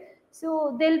ಅಂತಂದರೆ so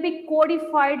they will be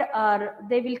codified are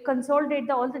they will consolidate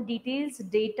all the details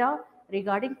data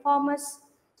regarding farmers.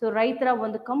 So ರೈತರ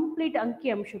ಒಂದು ಕಂಪ್ಲೀಟ್ ಅಂಕಿ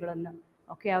ಅಂಶಗಳನ್ನು,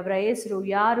 ಓಕೆ, ಅವರ ಹೆಸರು,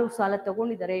 ಯಾರು ಸಾಲ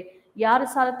ತಗೊಂಡಿದ್ದಾರೆ, ಯಾರು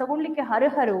ಸಾಲ ತಗೊಳ್ಲಿಕ್ಕೆ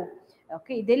ಅರ್ಹರು,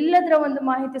 ಓಕೆ, ಇದೆಲ್ಲದರ ಒಂದು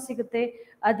ಮಾಹಿತಿ ಸಿಗುತ್ತೆ.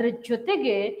 ಅದರ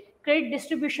ಜೊತೆಗೆ ಕ್ರೆಡಿಟ್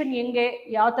ಡಿಸ್ಟ್ರಿಬ್ಯೂಷನ್ ಹೆಂಗೆ,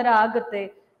 ಯಾವ ಥರ ಆಗುತ್ತೆ,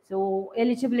 ಸೊ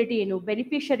ಎಲಿಜಿಬಿಲಿಟಿ ಏನು,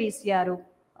 ಬೆನಿಫಿಷರೀಸ್ ಯಾರು,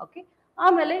 ಓಕೆ,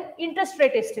 ಆಮೇಲೆ ಇಂಟ್ರೆಸ್ಟ್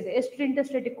ರೇಟ್ ಎಷ್ಟಿದೆ, ಎಷ್ಟು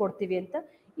ಇಂಟ್ರೆಸ್ಟ್ ರೇಟಿಗೆ ಕೊಡ್ತೀವಿ ಅಂತ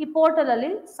ಈ ಪೋರ್ಟಲಲ್ಲಿ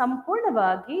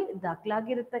ಸಂಪೂರ್ಣವಾಗಿ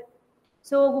ದಾಖಲಾಗಿರುತ್ತೆ.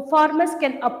 So farmers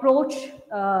can approach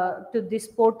to this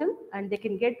portal and they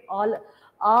can get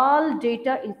all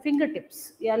data in finger tips.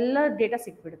 ಎಲ್ಲ ಡೇಟಾ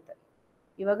ಸಿಕ್ಬಿಡುತ್ತೆ.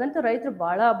 ಇವಾಗಂತೂ ರೈತರು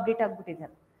ಭಾಳ ಅಪ್ಡೇಟ್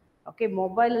ಆಗಿಬಿಟ್ಟಿದ್ದಾರೆ. ಓಕೆ,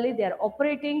 ಮೊಬೈಲಲ್ಲಿ they are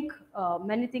operating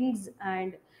many things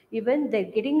and even they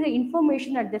getting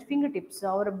information at there finger tips.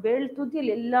 ಅವರ ಬೆರಳು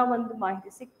ತುದಿಯಲ್ಲಿ ಎಲ್ಲ ಒಂದು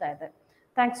ಮಾಹಿತಿ ಸಿಗ್ತಾ ಇದೆ,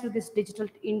 thanks to this digital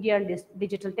India and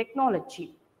digital technology.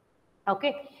 Okay,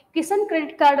 Kisan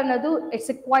credit card ಅನ್ನೋದು it's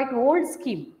A quite old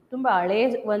scheme, ತುಂಬ ಹಳೆಯ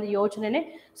ಒಂದು ಯೋಜನೆನೇ.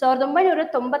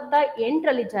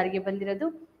 1998 ಜಾರಿಗೆ ಬಂದಿರೋದು.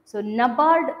 ಸೊ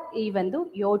ನಬಾರ್ಡ್ ಈ ಒಂದು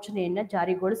ಯೋಜನೆಯನ್ನು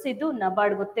ಜಾರಿಗೊಳಿಸಿದ್ದು.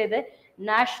 ನಬಾರ್ಡ್ ಗೊತ್ತೇ ಇದೆ,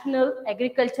 national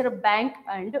agriculture bank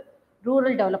and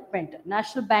rural development,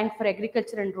 national bank for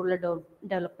agriculture and rural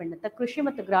development ಅಂತ, ಕೃಷಿ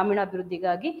ಮತ್ತು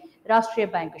ಗ್ರಾಮೀಣಾಭಿವೃದ್ಧಿಗಾಗಿ ರಾಷ್ಟ್ರೀಯ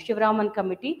ಬ್ಯಾಂಕ್, ಶಿವರಾಮನ್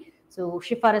ಕಮಿಟಿ ಸೊ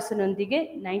ಶಿಫಾರಸ್ಸಿನೊಂದಿಗೆ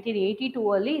 1982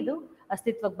 ಅಲ್ಲಿ ಇದು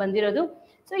ಅಸ್ತಿತ್ವಕ್ಕೆ ಬಂದಿರೋದು.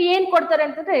 ಸೊ ಏನು ಕೊಡ್ತಾರೆ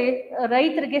ಅಂತಂದರೆ,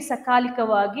 ರೈತರಿಗೆ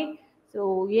ಸಕಾಲಿಕವಾಗಿ ಸೊ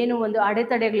ಏನು ಒಂದು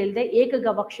ಅಡೆತಡೆಗಳಿಲ್ಲದೆ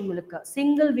ಏಕಗವಾಕ್ಷಿ ಮೂಲಕ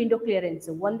ಸಿಂಗಲ್ ವಿಂಡೋ ಕ್ಲಿಯರೆನ್ಸ್,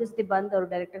 ಒಂದು ಸತಿ ಬಂದು ಅವರು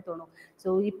ಡೈರೆಕ್ಟಾಗಿ ತೊಗೊಂಡು ಸೊ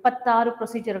 26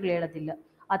 ಪ್ರೊಸೀಜರ್ಗಳು ಹೇಳೋದಿಲ್ಲ,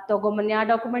 ಅದು ತೊಗೊಂಬನ್ನಿ, ಆ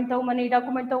ಡಾಕ್ಯುಮೆಂಟ್ ತೊಗೊಂಬನ್ನಿ, ಈ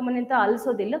ಡಾಕ್ಯುಮೆಂಟ್ ತೊಗೊಂಬನ್ನಿ ಅಂತ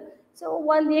ಅಲಿಸೋದಿಲ್ಲ. ಸೊ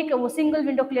ಒಂದು ಸಿಂಗಲ್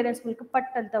ವಿಂಡೋ ಕ್ಲಿಯರೆನ್ಸ್ ಮೂಲಕ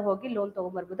ಪಟ್ ಅಂತ ಹೋಗಿ loan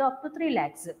ತೊಗೊಂಬರ್ಬೋದು, up to 3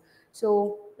 lakhs. So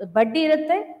ಬಡ್ಡಿ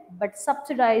ಇರುತ್ತೆ, ಬಟ್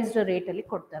ಸಬ್ಸಿಡೈಸ್ಡ್ ರೇಟಲ್ಲಿ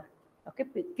ಕೊಡ್ತಾರೆ. ಓಕೆ,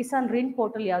 ಕಿಸಾನ್ ರಿನ್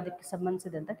ಪೋರ್ಟಲ್ ಯಾವುದಕ್ಕೆ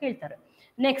ಸಂಬಂಧಿಸಿದೆ ಅಂತ ಕೇಳ್ತಾರೆ.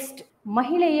 ನೆಕ್ಸ್ಟ್,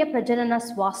 ಮಹಿಳೆಯ ಪ್ರಜನನ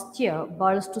ಸ್ವಾಸ್ಥ್ಯ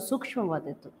ಬಹಳಷ್ಟು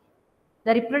ಸೂಕ್ಷ್ಮವಾದದ್ದು.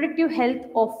 The reproductive health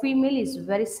of female is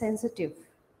very sensitive.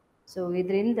 So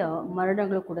ಇದರಿಂದ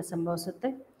ಮರಣಗಳು ಕೂಡ ಸಂಭವಿಸುತ್ತೆ.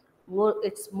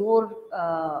 It's more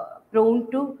prone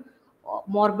to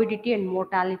morbidity and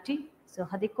mortality. So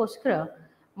ಅದಕ್ಕೋಸ್ಕರ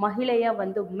ಮಹಿಳೆಯ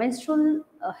ಒಂದು ಮೆನ್ಸ್ಟ್ರಲ್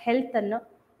ಹೆಲ್ತನ್ನು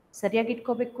ಸರಿಯಾಗಿ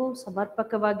ಇಟ್ಕೋಬೇಕು,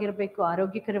 ಸಮರ್ಪಕವಾಗಿರಬೇಕು,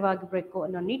 ಆರೋಗ್ಯಕರವಾಗಿರಬೇಕು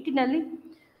ಅನ್ನೋ ನಿಟ್ಟಿನಲ್ಲಿ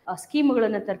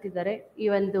ಸ್ಕೀಮ್ಗಳನ್ನು ತರ್ತಿದ್ದಾರೆ. ಈ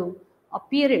ಒಂದು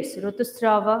ಪೀರಿಯಡ್ಸ್,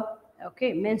 ಋತುಸ್ರಾವ, ಓಕೆ,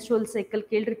 ಮೆನ್ಸ್ಟ್ರಲ್ ಸೈಕಲ್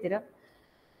ಕೇಳಿರ್ತೀರ.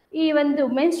 ಈ ಒಂದು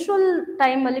ಮೆನ್ಸ್ಟ್ರಲ್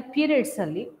ಟೈಮಲ್ಲಿ,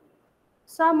 ಪೀರಿಯಡ್ಸಲ್ಲಿ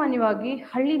ಸಾಮಾನ್ಯವಾಗಿ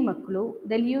ಹಳ್ಳಿ ಮಕ್ಕಳು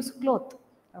ದೆಲ್ ಯೂಸ್ ಕ್ಲೋತ್,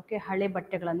 ಓಕೆ, ಹಳೆ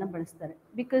ಬಟ್ಟೆಗಳನ್ನು ಬಳಸ್ತಾರೆ.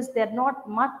 Because they are not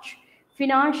much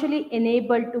financially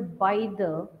enable to by the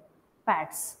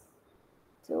pads.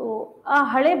 So ಆ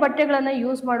ಹಳೆ ಬಟ್ಟೆಗಳನ್ನು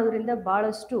ಯೂಸ್ ಮಾಡೋದ್ರಿಂದ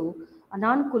ಭಾಳಷ್ಟು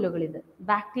ಅನಾನುಕೂಲಗಳಿದೆ.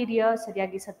 ಬ್ಯಾಕ್ಟೀರಿಯಾ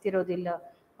ಸರಿಯಾಗಿ ಸತ್ತಿರೋದಿಲ್ಲ.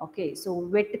 ಓಕೆ, ಸೊ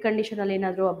ವೆಟ್ ಕಂಡೀಷನಲ್ಲಿ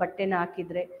ಏನಾದರೂ ಆ ಬಟ್ಟೆನ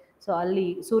ಹಾಕಿದರೆ ಸೊ ಅಲ್ಲಿ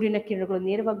ಸೂರ್ಯನ ಕಿರಣಗಳು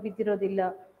ನೇರವಾಗಿ ಬಿದ್ದಿರೋದಿಲ್ಲ.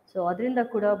 ಸೊ ಅದರಿಂದ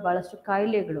ಕೂಡ ಭಾಳಷ್ಟು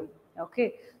ಕಾಯಿಲೆಗಳು, ಓಕೆ,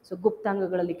 ಸೊ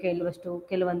ಗುಪ್ತಾಂಗಗಳಲ್ಲಿ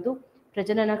ಕೆಲವೊಂದು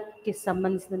ಪ್ರಜನನಕ್ಕೆ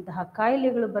ಸಂಬಂಧಿಸಿದಂತಹ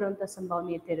ಕಾಯಿಲೆಗಳು ಬರುವಂಥ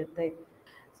ಸಂಭವನೀಯತೆ ಇರುತ್ತೆ.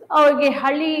 ಅವ್ರಿಗೆ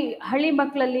ಹಳ್ಳಿ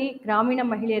ಮಕ್ಕಳಲ್ಲಿ, ಗ್ರಾಮೀಣ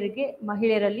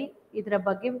ಮಹಿಳೆಯರಲ್ಲಿ ಇದರ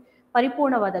ಬಗ್ಗೆ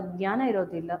ಪರಿಪೂರ್ಣವಾದ ಜ್ಞಾನ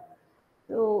ಇರೋದಿಲ್ಲ.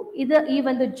 ಸೊ ಈ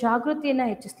ಒಂದು ಜಾಗೃತಿಯನ್ನು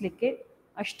ಹೆಚ್ಚಿಸಲಿಕ್ಕೆ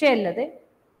ಅಷ್ಟೇ ಅಲ್ಲದೆ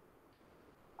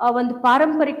ಆ ಒಂದು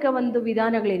ಪಾರಂಪರಿಕ ಒಂದು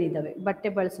ವಿಧಾನಗಳೇನಿದ್ದಾವೆ ಬಟ್ಟೆ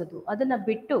ಬಳಸೋದು, ಅದನ್ನು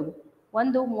ಬಿಟ್ಟು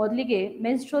ಮೊದಲಿಗೆ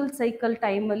ಮೆನ್ಸ್ಟ್ರಲ್ ಸೈಕಲ್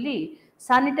ಟೈಮಲ್ಲಿ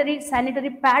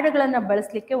ಸ್ಯಾನಿಟರಿ ಪ್ಯಾಡ್ಗಳನ್ನು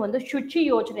ಬಳಸಲಿಕ್ಕೆ ಒಂದು ಶುಚಿ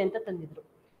ಯೋಜನೆ ಅಂತ ತಂದಿದ್ರು.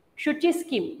 ಶುಚಿ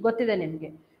ಸ್ಕೀಮ್ ಗೊತ್ತಿದೆ ನಿಮಗೆ.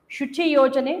 ಶುಚಿ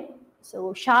ಯೋಜನೆ, ಸೊ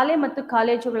ಶಾಲೆ ಮತ್ತು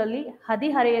ಕಾಲೇಜುಗಳಲ್ಲಿ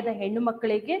ಹದಿಹರೆಯದ ಹೆಣ್ಣು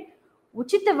ಮಕ್ಕಳಿಗೆ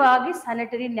ಉಚಿತವಾಗಿ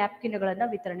ಸ್ಯಾನಿಟರಿ ನ್ಯಾಪ್ಕಿನ್ಗಳನ್ನು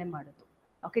ವಿತರಣೆ ಮಾಡೋದು.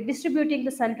 Okay, distributing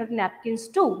the sanitary napkins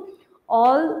to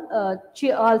all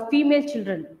female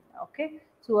children. Okay,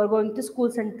 so are going to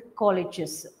schools and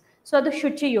colleges. So ಅದು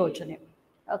ಶುಚಿ ಯೋಜನೆ.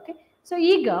 ಓಕೆ, ಸೊ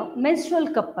ಈಗ ಮೆನ್ಸ್ಟ್ರಲ್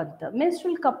ಕಪ್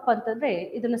ಅಂತಂದರೆ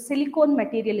ಇದನ್ನು ಸಿಲಿಕೋನ್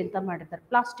ಮೆಟೀರಿಯಲ್ ಅಂತ ಮಾಡಿರ್ತಾರೆ.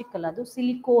 ಪ್ಲಾಸ್ಟಿಕ್ ಅಲ್ಲ, ಅದು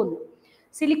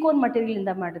ಸಿಲಿಕೋನ್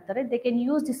ಮೆಟೀರಿಯಲಿಂದ ಮಾಡಿರ್ತಾರೆ. They can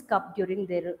use this cup during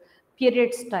their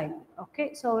periods time. Okay,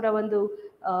 so ಅವರ ಒಂದು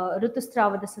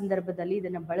ಋತುಸ್ರಾವದ ಸಂದರ್ಭದಲ್ಲಿ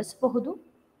ಇದನ್ನು ಬಳಸಬಹುದು.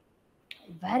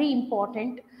 Very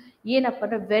important. ಏನಪ್ಪ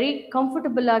ಅಂದರೆ ವೆರಿ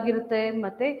ಕಂಫರ್ಟಬಲ್ ಆಗಿರುತ್ತೆ.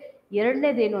 ಮತ್ತು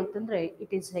ಎರಡನೇದೇನು ಅಂತಂದರೆ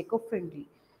ಇಟ್ ಈಸ್ ಎಕೋ ಫ್ರೆಂಡ್ಲಿ.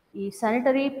 ಈ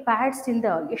ಸ್ಯಾನಿಟರಿ ಪ್ಯಾಡ್ಸಿಂದ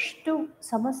ಎಷ್ಟು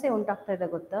ಸಮಸ್ಯೆ ಉಂಟಾಗ್ತಾ ಇದೆ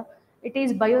ಗೊತ್ತಾ? It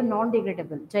is bio non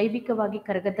degradable, ಜೈವಿಕವಾಗಿ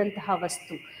ಕರಗದಂತಹ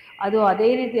ವಸ್ತು. ಅದು ಅದೇ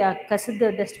ರೀತಿ ಆ ಕಸದ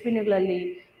ಡಸ್ಟ್ಬಿನ್ಗಳಲ್ಲಿ,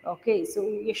 ಓಕೆ, ಸೊ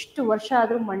ಎಷ್ಟು ವರ್ಷ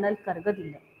ಆದರೂ ಮಣ್ಣಲ್ಲಿ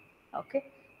ಕರಗೋದಿಲ್ಲ. ಓಕೆ,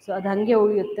 ಸೊ ಅದು ಹಾಗೆ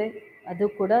ಉಳಿಯುತ್ತೆ. ಅದು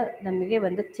ಕೂಡ ನಮಗೆ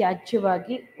ಒಂದು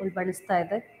ತ್ಯಾಜ್ಯವಾಗಿ ಉಲ್ಬಣಿಸ್ತಾ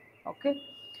ಇದೆ. ಓಕೆ,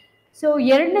 ಸೊ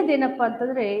ಎರಡನೇದೇನಪ್ಪ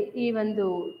ಅಂತಂದರೆ ಈ ಒಂದು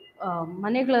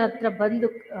ಮನೆಗಳ ಹತ್ರ ಬಂದು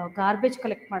ಗಾರ್ಬೇಜ್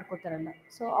ಕಲೆಕ್ಟ್ ಮಾಡ್ಕೋತಾರಲ್ಲ,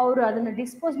 ಸೊ ಅವರು ಅದನ್ನು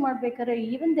ಡಿಸ್ಪೋಸ್ ಮಾಡಬೇಕಾದ್ರೆ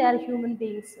even they are human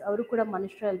beings, ಅವರು ಕೂಡ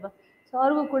ಮನುಷ್ಯರು ಅಲ್ವಾ. ಸೊ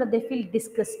ಅವ್ರಿಗೂ ಕೂಡ ದೇ ಫೀಲ್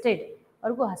ಡಿಸ್ಗಸ್ಟೆಡ್,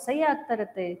 ಅವ್ರಿಗೂ ಅಸಹ್ಯ ಆಗ್ತಾ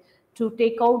ಇರುತ್ತೆ to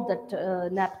take out that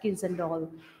napkins and all.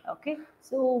 Okay,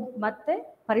 so ಮತ್ತು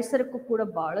ಪರಿಸರಕ್ಕೂ ಕೂಡ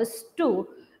ಭಾಳಷ್ಟು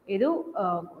ಇದು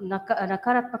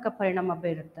ನಕಾರಾತ್ಮಕ ಪರಿಣಾಮ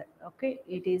ಬೀರುತ್ತೆ. Okay,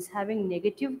 it is having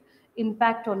negative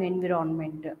impact on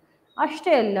environment.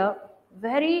 ಅಷ್ಟೇ ಅಲ್ಲ,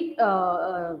 ವೆರಿ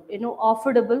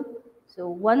ಆಫರ್ಡಬಲ್. ಸೊ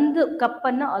ಒಂದು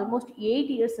ಕಪ್ಪನ್ನು ಆಲ್ಮೋಸ್ಟ್ 8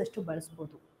 years ಅಷ್ಟು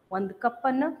ಬಳಸ್ಬೋದು. ಒಂದು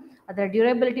ಕಪ್ಪನ್ನು ಅದರ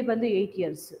ಡ್ಯೂರೇಬಿಲಿಟಿ ಬಂದು 8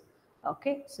 years.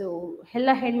 ಓಕೆ, ಸೊ ಎಲ್ಲ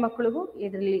ಹೆಣ್ಮಕ್ಳಿಗೂ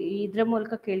ಇದರ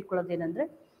ಮೂಲಕ ಕೇಳ್ಕೊಳ್ಳೋದೇನೆಂದರೆ,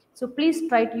 so please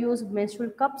try to use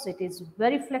menstrual cups. It is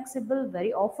very flexible,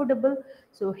 very affordable,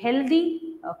 so healthy.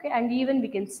 Okay, and even we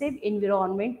can save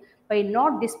environment by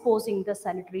not disposing the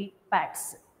sanitary pads.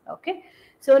 Okay,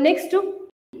 so next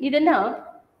ಇದನ್ನು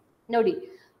ನೋಡಿ,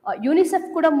 UNICEF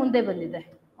ಕೂಡ ಮುಂದೆ ಬಂದಿದೆ.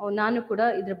 ನಾನು ಕೂಡ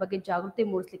ಇದ್ರ ಬಗ್ಗೆ ಜಾಗೃತಿ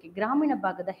ಮೂಡಿಸ್ಲಿಕ್ಕೆ, ಗ್ರಾಮೀಣ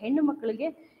ಭಾಗದ ಹೆಣ್ಣು ಮಕ್ಕಳಿಗೆ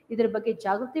ಇದ್ರ ಬಗ್ಗೆ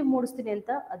ಜಾಗೃತಿ ಮೂಡಿಸ್ತೀನಿ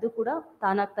ಅಂತ ಅದು ಕೂಡ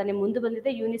ತಾನಾಗ್ತಾನೆ ಮುಂದೆ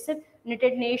ಬಂದಿದೆ. UNICEF,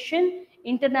 United nation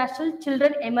international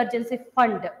children emergency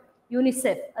fund,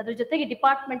 UNICEF, ಅದ್ರ ಜೊತೆಗೆ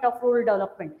ಡಿಪಾರ್ಟ್ಮೆಂಟ್ ಆಫ್ ರೂರಲ್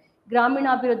ಡೆವಲಪ್ಮೆಂಟ್,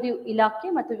 ಗ್ರಾಮೀಣಾಭಿವೃದ್ಧಿ ಇಲಾಖೆ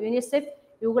ಮತ್ತು ಯುನಿಸೆಫ್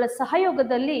ಇವುಗಳ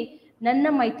ಸಹಯೋಗದಲ್ಲಿ ನನ್ನ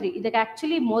ಮೈತ್ರಿ, ಇದಕ್ಕೆ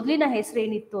ಆ್ಯಕ್ಚುಲಿ ಮೊದಲಿನ ಹೆಸರು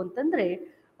ಏನಿತ್ತು ಅಂತಂದರೆ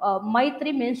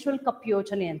ಮೈತ್ರಿ ಮೆನ್ಸ್ಟ್ರಲ್ ಕಪ್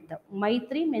ಯೋಜನೆ ಅಂತ,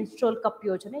 ಮೈತ್ರಿ ಮೆನ್ಸ್ಟ್ರಲ್ ಕಪ್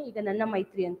ಯೋಜನೆ ಈಗ ನನ್ನ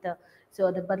ಮೈತ್ರಿ ಅಂತ ಸೊ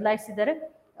ಅದು ಬದಲಾಯಿಸಿದ್ದಾರೆ.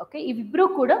 ಓಕೆ, ಇವಿಬ್ರು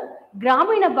ಕೂಡ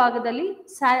ಗ್ರಾಮೀಣ ಭಾಗದಲ್ಲಿ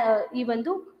ಈ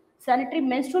ಒಂದು ಸ್ಯಾನಿಟರಿ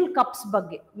ಮೆನ್ಸ್ಟ್ರಲ್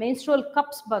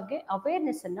ಕಪ್ಸ್ ಬಗ್ಗೆ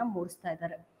ಅವೇರ್ನೆಸ್ ಅನ್ನ ಮೂಡಿಸ್ತಾ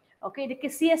ಇದ್ದಾರೆ. ಓಕೆ, ಇದಕ್ಕೆ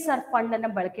CSR ಫಂಡ್ ಅನ್ನ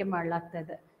ಬಳಕೆ ಮಾಡಲಾಗ್ತಾ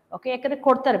ಇದೆ. ಓಕೆ, ಯಾಕಂದ್ರೆ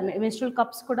ಕೊಡ್ತಾರೆ, ಮೆನ್ಸ್ಟ್ರಲ್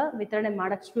ಕಪ್ಸ್ ಕೂಡ ವಿತರಣೆ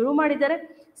ಮಾಡಕ್ ಶುರು ಮಾಡಿದ್ದಾರೆ.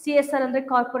 CSR ಅಂದ್ರೆ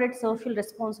ಕಾರ್ಪೊರೇಟ್ ಸೋಷಿಯಲ್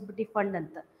ರೆಸ್ಪಾನ್ಸಿಬಿಲಿಟಿ ಫಂಡ್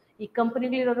ಅಂತ. ಈ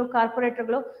ಕಂಪನಿಗಳಿರೋರು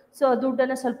ಕಾರ್ಪೊರೇಟರ್ಗಳು ಸೊ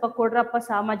ದುಡ್ಡನ್ನು ಸ್ವಲ್ಪ ಕೊಡ್ರಪ್ಪ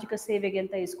ಸಾಮಾಜಿಕ ಸೇವೆಗೆ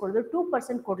ಅಂತ ಇಸ್ಕೊಳ್ಳೋದು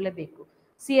 2% ಕೊಡಲೇಬೇಕು.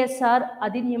 CSR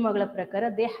ಅಧಿನಿಯಮಗಳ ಪ್ರಕಾರ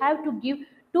they have to give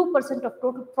 2% of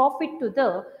total profit to the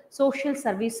social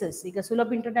services. ಈಗ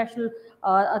ಸುಲಭ್ ಇಂಟರ್ನ್ಯಾಷನಲ್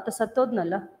ಆತ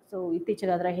ಸತ್ತೋದ್ನಲ್ಲ, ಸೊ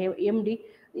ಇತ್ತೀಚೆಗೆ ಅದರ MD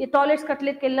ಈ ಟಾಯ್ಲೆಟ್ಸ್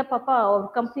ಕಟ್ಟಲಿಕ್ಕೆಲ್ಲ ಪಾಪ ಅವ್ರ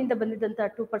ಕಂಪ್ನಿಯಿಂದ ಬಂದಿದ್ದಂಥ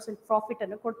 2% ಪ್ರಾಫಿಟ್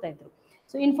ಅನ್ನು ಕೊಡ್ತಾ ಇದ್ರು.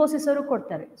 ಸೊ ಇನ್ಫೋಸಿಸ್ ಅವರು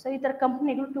ಕೊಡ್ತಾರೆ. ಸೊ ಈ ಥರ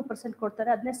ಕಂಪ್ನಿಗಳು 2% ಕೊಡ್ತಾರೆ,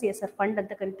 ಅದನ್ನೇ CSR ಫಂಡ್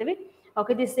ಅಂತ ಕರಿತೀವಿ.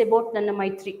 ಓಕೆ, ದಿಸ್ ಅಬೌಟ್ ನನ್ನ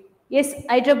ಮೈತ್ರಿ. ಎಸ್,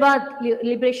 ಹೈದ್ರಾಬಾದ್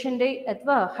ಲಿಬರೇಷನ್ ಡೇ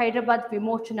ಅಥವಾ ಹೈದ್ರಾಬಾದ್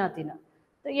ವಿಮೋಚನಾ ದಿನ.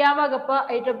 ಯಾವಾಗಪ್ಪ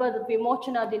ಹೈದ್ರಾಬಾದ್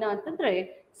ವಿಮೋಚನಾ ದಿನ ಅಂತಂದ್ರೆ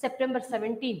ಸೆಪ್ಟೆಂಬರ್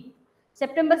 17,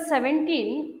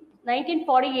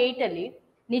 1948 ಅಲ್ಲಿ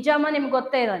ನಿಜಾಮ ನಿಮ್ಗೆ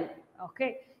ಗೊತ್ತೇ ಇರೋದು. ಓಕೆ,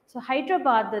 ಸೊ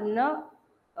ಹೈದ್ರಾಬಾದನ್ನು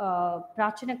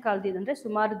ಪ್ರಾಚೀನ ಕಾಲದಿಂದ ಅಂದರೆ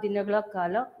ಸುಮಾರು ದಿನಗಳ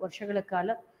ಕಾಲ, ವರ್ಷಗಳ ಕಾಲ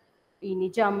ಈ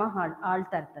ನಿಜಾಮ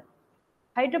ಆಳ್ತಾ ಇರ್ತಾರೆ.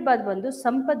 ಹೈದ್ರಾಬಾದ್ ಒಂದು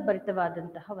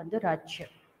ಸಂಪದ್ಭರಿತವಾದಂತಹ ಒಂದು ರಾಜ್ಯ.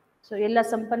 ಸೊ ಎಲ್ಲ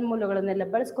ಸಂಪನ್ಮೂಲಗಳನ್ನೆಲ್ಲ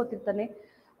ಬಳಸ್ಕೊತಿರ್ತಾನೆ.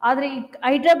 ಆದರೆ ಈ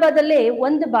ಹೈದ್ರಾಬಾದಲ್ಲೇ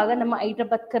ಒಂದು ಭಾಗ ನಮ್ಮ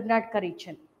Hyderabad Karnataka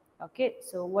region. Okay,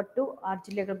 so ಒಟ್ಟು 6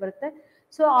 ಜಿಲ್ಲೆಗಳು ಬರುತ್ತೆ.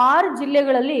 ಸೊ 6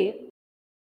 ಜಿಲ್ಲೆಗಳಲ್ಲಿ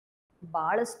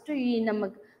ಬಹಳಷ್ಟು ಈ ನಮ್ಮ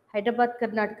Hyderabad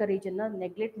Karnataka ರೀಜನ್ನ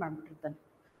neglect ಮಾಡಿಬಿಟ್ಟಿರ್ತಾನೆ.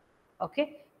 Okay,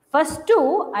 first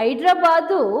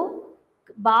Hyderabad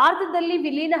ಭಾರತದಲ್ಲಿ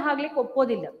ವಿಲೀನ ಆಗ್ಲಿಕ್ಕೆ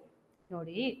ಒಪ್ಪೋದಿಲ್ಲ.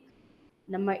 ನೋಡಿ,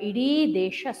 ನಮ್ಮ ಇಡೀ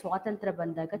ದೇಶ ಸ್ವಾತಂತ್ರ್ಯ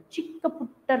ಬಂದಾಗ ಚಿಕ್ಕ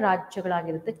ಪುಟ್ಟ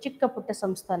ರಾಜ್ಯಗಳಾಗಿರುತ್ತೆ, ಚಿಕ್ಕ ಪುಟ್ಟ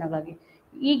ಸಂಸ್ಥಾನಗಳಾಗಿ.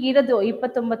 ಈಗಿರೋದು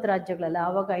 29 ರಾಜ್ಯಗಳಲ್ಲ,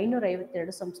 ಆವಾಗ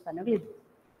 552 ಸಂಸ್ಥಾನಗಳಿದ್ವು.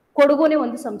 ಕೊಡಗುನೇ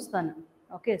ಒಂದು ಸಂಸ್ಥಾನ.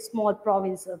 Okay, small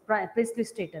province, princely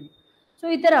state ಅಂತ. ಸೊ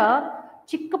ಈ ಥರ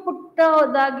ಚಿಕ್ಕ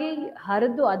ಪುಟ್ಟದಾಗಿ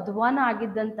ಹರಿದು ಅಧ್ವಾನ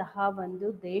ಆಗಿದ್ದಂತಹ ಒಂದು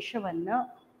ದೇಶವನ್ನ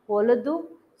ಹೊಲದು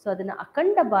ಸೊ ಅದನ್ನು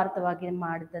ಅಖಂಡ ಭಾರತವಾಗಿ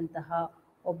ಮಾಡಿದಂತಹ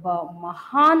ಒಬ್ಬ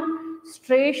ಮಹಾನ್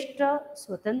ಶ್ರೇಷ್ಠ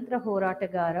ಸ್ವತಂತ್ರ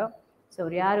ಹೋರಾಟಗಾರ. ಸೊ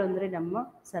ಅವ್ರು ಯಾರು ಅಂದರೆ ನಮ್ಮ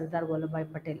ಸರ್ದಾರ್ ವಲ್ಲಭಭಾಯ್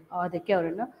ಪಟೇಲ್. ಅದಕ್ಕೆ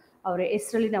ಅವರ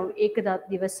ಹೆಸರಲ್ಲಿ ನಾವು ಏಕತಾ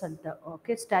ದಿವಸ್ ಅಂತ,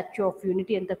 ಓಕೆ, ಸ್ಟ್ಯಾಚ್ಯೂ ಆಫ್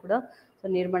ಯೂನಿಟಿ ಅಂತ ಕೂಡ ಸೊ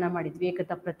ನಿರ್ಮಾಣ ಮಾಡಿದ್ವಿ.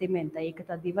 ಏಕತಾ ಪ್ರತಿಮೆ ಅಂತ,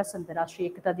 ಏಕತಾ ದಿವಸ್ ಅಂತ, ರಾಷ್ಟ್ರೀಯ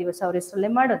ಏಕತಾ ದಿವಸ ಅವ್ರ ಹೆಸರಲ್ಲೇ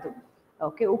ಮಾಡೋದು.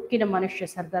 ಓಕೆ, ಉಕ್ಕಿನ ಮನುಷ್ಯ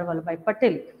ಸರ್ದಾರ್ ವಲ್ಲಭಭಾಯ್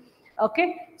ಪಟೇಲ್. ಓಕೆ,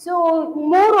 ಸೊ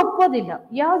 3 ಒಪ್ಪೋದಿಲ್ಲ.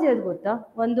 ಯಾವ್ದು ಗೊತ್ತಾ?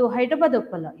 ಒಂದು ಹೈದ್ರಾಬಾದ್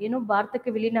ಒಪ್ಪಲ್ಲ, ಏನು ಭಾರತಕ್ಕೆ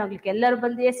ವಿಲೀನ ಆಗ್ಲಿಕ್ಕೆ. ಎಲ್ಲರೂ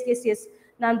ಬಂದು ಎಸ್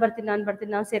ನಾನು ಬರ್ತೀನಿ,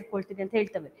 ನಾನು ಸೇರ್ಕೊಳ್ತೀನಿ ಅಂತ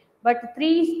ಹೇಳ್ತವೆ. But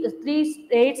three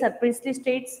States R princely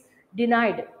States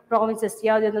denied provinces.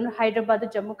 ಯಾವ್ದು? ಹೈದ್ರಾಬಾದ್,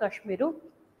 ಜಮ್ಮು ಕಾಶ್ಮೀರ,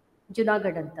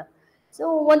 ಜುನಾಗಢ್ ಅಂತ. ಸೊ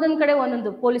ಒಂದೊಂದು ಕಡೆ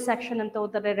ಒಂದೊಂದು ಪೊಲೀಸ್ ಆಕ್ಷನ್ ಅಂತ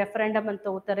ಹೋಗ್ತಾರೆ, ರೆಫರೆಂಡಮ್ ಅಂತ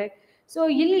ಹೋಗ್ತಾರೆ. ಸೊ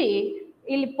ಇಲ್ಲಿ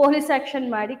ಪೊಲೀಸ್ ಆಕ್ಷನ್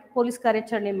ಮಾಡಿ, ಪೊಲೀಸ್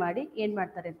ಕಾರ್ಯಾಚರಣೆ ಮಾಡಿ ಏನು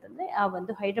ಮಾಡ್ತಾರೆ ಅಂತಂದರೆ ಆ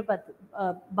ಒಂದು ಹೈದ್ರಾಬಾದ್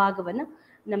ಭಾಗವನ್ನು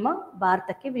ನಮ್ಮ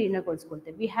ಭಾರತಕ್ಕೆ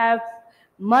ವಿಲೀನಗೊಳಿಸ್ಕೊಳ್ತೇವೆ. We have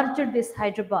merged this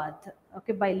Hyderabad,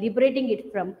 okay, by liberating it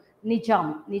from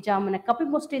ನಿಜಾಮನ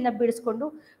ಕಪಿಮುಷ್ಟಿಯಿಂದ ಬಿಡಿಸ್ಕೊಂಡು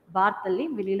ಭಾರತದಲ್ಲಿ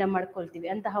ವಿಲೀನ ಮಾಡ್ಕೊಳ್ತೀವಿ.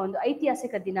 ಅಂತಹ ಒಂದು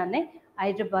ಐತಿಹಾಸಿಕ ದಿನಾನೇ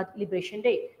Hyderabad liberation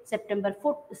day, September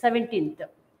 17.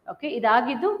 Okay,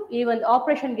 ಇದಾಗಿದ್ದು ಈ ಒಂದು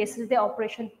ಆಪರೇಷನ್ಗೆ ಹೆಸರಿದೆ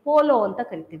ಆಪರೇಷನ್ ಪೋಲೋ ಅಂತ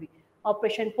ಕರಿತೀವಿ.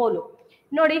 ಆಪರೇಷನ್ ಪೋಲೋ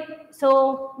ನೋಡಿ. ಸೊ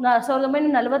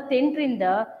 1948ರಿಂದ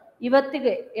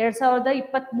ಇವತ್ತಿಗೆ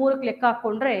 2023ಕ್ಕೆ ಲೆಕ್ಕ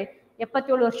ಹಾಕೊಂಡ್ರೆ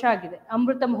 77 ವರ್ಷ ಆಗಿದೆ.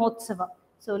 ಅಮೃತ ಮಹೋತ್ಸವ,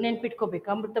 ಸೊ ನೆನ್ಪಿಟ್ಕೋಬೇಕು,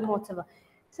 ಅಮೃತ ಮಹೋತ್ಸವ.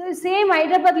 ಸೊ ಸೇಮ್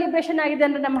ಹೈದ್ರಾಬಾದ್ ಲಿಬ್ರೇಷನ್ ಆಗಿದೆ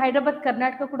ಅಂದ್ರೆ ನಮ್ಮ ಹೈದ್ರಾಬಾದ್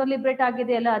ಕರ್ನಾಟಕ ಕೂಡ ಲಿಬ್ರೇಟ್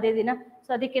ಆಗಿದೆ ಅಲ್ಲ ಅದೇ ದಿನ. ಸೊ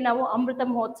ಅದಕ್ಕೆ ನಾವು ಅಮೃತ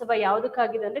ಮಹೋತ್ಸವ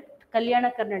ಯಾವುದಕ್ಕಾಗಿದೆ ಅಂದ್ರೆ ಕಲ್ಯಾಣ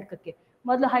ಕರ್ನಾಟಕಕ್ಕೆ.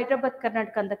 ಮೊದಲು ಹೈದ್ರಾಬಾದ್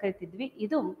ಕರ್ನಾಟಕ ಅಂತ ಕರಿತಿದ್ವಿ.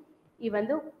 ಇದು ಈ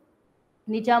ಒಂದು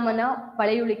ನಿಜಾಮನ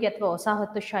ಪಳೆಯುಳಿಕೆ ಅಥವಾ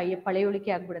ವಸಾಹತುಶಾಹಿಯ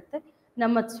ಪಳೆಯುಳಿಕೆ ಆಗ್ಬಿಡುತ್ತೆ.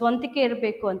 ನಮ್ಮ ಸ್ವಂತಿಕೆ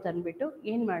ಇರಬೇಕು ಅಂತ ಅಂದ್ಬಿಟ್ಟು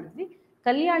ಏನು ಮಾಡಿದ್ವಿ,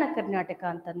 ಕಲ್ಯಾಣ ಕರ್ನಾಟಕ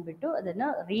ಅಂತ ಅಂದ್ಬಿಟ್ಟು ಅದನ್ನು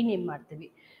ರೀನೇಮ್ ಮಾಡ್ತೀವಿ.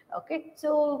 ಓಕೆ, ಸೊ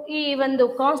ಈ ಒಂದು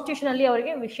ಕಾನ್ಸ್ಟಿಟ್ಯೂಷನ್ ಅಲ್ಲಿ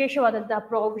ಅವರಿಗೆ ವಿಶೇಷವಾದಂತಹ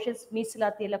ಪ್ರೊವಿಷನ್ಸ್,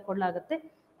 ಮೀಸಲಾತಿ ಎಲ್ಲ ಕೊಡಲಾಗುತ್ತೆ.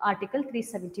 Article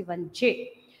 371J,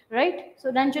 right. So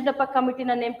Nanjundappa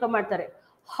ಕಮಿಟಿನ ನೇಮಕ ಮಾಡ್ತಾರೆ.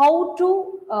 How to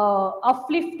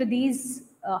uplift these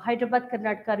Hyderabad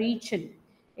Karnataka region.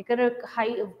 ಯಾಕಂದ್ರೆ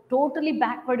ಟೋಟಲಿ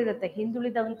ಬ್ಯಾಕ್ವರ್ಡ್ ಇರುತ್ತೆ,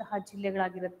 ಹಿಂದುಳಿದಂತಹ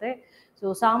ಜಿಲ್ಲೆಗಳಾಗಿರುತ್ತೆ. ಸೊ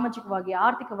ಸಾಮಾಜಿಕವಾಗಿ,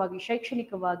 ಆರ್ಥಿಕವಾಗಿ,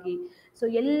 ಶೈಕ್ಷಣಿಕವಾಗಿ, ಸೊ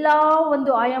ಎಲ್ಲ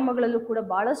ಒಂದು ಆಯಾಮಗಳಲ್ಲೂ ಕೂಡ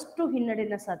ಬಹಳಷ್ಟು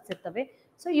ಹಿನ್ನಡೆಯನ್ನು ಸಾಧಿಸಿರ್ತವೆ.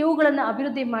 ಸೊ ಇವುಗಳನ್ನು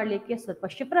ಅಭಿವೃದ್ಧಿ ಮಾಡಲಿಕ್ಕೆ ಸ್ವಲ್ಪ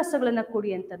ಶಿಫಾರಸುಗಳನ್ನು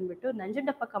ಕೊಡಿ ಅಂತ ಅಂದ್ಬಿಟ್ಟು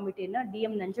ನಂಜುಂಡಪ್ಪ ಕಮಿಟಿಯನ್ನು,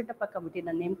 DM ನಂಜುಂಡಪ್ಪ ಕಮಿಟಿನ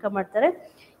ನೇಮಕ ಮಾಡ್ತಾರೆ.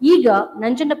 ಈಗ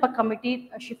ನಂಜುಂಡಪ್ಪ ಕಮಿಟಿ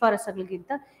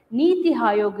ಶಿಫಾರಸುಗಳಿಗಿಂತ ನೀತಿ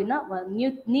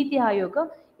ಆಯೋಗ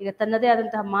ಈಗ ತನ್ನದೇ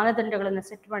ಆದಂತಹ ಮಾನದಂಡಗಳನ್ನು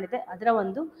ಸೆಟ್ ಮಾಡಿದೆ. ಅದರ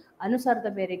ಒಂದು ಅನುಸಾರದ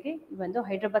ಮೇರೆಗೆ ಈ ಒಂದು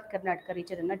ಹೈದ್ರಾಬಾದ್ ಕರ್ನಾಟಕ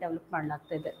ರೀಜನ್ ಅನ್ನ ಡೆವಲಪ್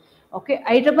ಮಾಡಲಾಗ್ತಾ ಇದೆ. ಓಕೆ,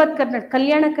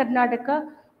 ಕಲ್ಯಾಣ ಕರ್ನಾಟಕ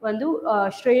ಒಂದು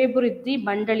ಶ್ರೇಯೋಭಿವೃದ್ಧಿ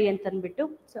ಮಂಡಳಿ ಅಂತ ಅಂದ್ಬಿಟ್ಟು,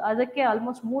 ಸೊ ಅದಕ್ಕೆ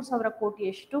ಆಲ್ಮೋಸ್ಟ್ 3,000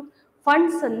 ಕೋಟಿಯಷ್ಟು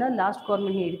ಫಂಡ್ಸ್ ಅನ್ನ ಲಾಸ್ಟ್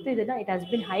ಗೌರ್ಮೆಂಟ್ ನೀಡಿತ್ತು. ಇದನ್ನ it has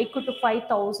been hike to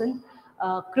 5,000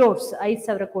 crores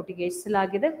 5,000 ಕೋಟಿಗೆ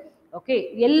ಹೆಚ್ಚಿಸಲಾಗಿದೆ. ಓಕೆ,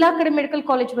 ಎಲ್ಲ ಕಡೆ ಮೆಡಿಕಲ್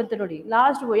ಕಾಲೇಜ್ ಬಂತು ನೋಡಿ.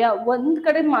 ಲಾಸ್ಟ್ ಒಂದ್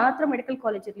ಕಡೆ ಮಾತ್ರ ಮೆಡಿಕಲ್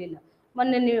ಕಾಲೇಜ್ ಇರಲಿಲ್ಲ.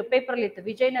 ಮೊನ್ನೆ ನೀವು ಪೇಪರಲ್ಲಿ ಇತ್ತು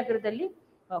ವಿಜಯನಗರದಲ್ಲಿ.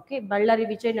 ಓಕೆ, ಬಳ್ಳಾರಿ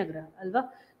ವಿಜಯನಗರ ಅಲ್ವಾ.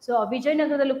 ಸೊ ಆ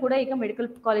ವಿಜಯನಗರದಲ್ಲೂ ಕೂಡ ಈಗ ಮೆಡಿಕಲ್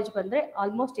ಕಾಲೇಜ್ ಬಂದರೆ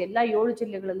ಆಲ್ಮೋಸ್ಟ್ ಎಲ್ಲ 7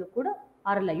 ಜಿಲ್ಲೆಗಳಲ್ಲೂ ಕೂಡ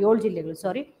 7 ಜಿಲ್ಲೆಗಳು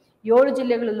 7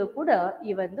 ಜಿಲ್ಲೆಗಳಲ್ಲೂ ಕೂಡ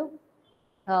ಈ ಒಂದು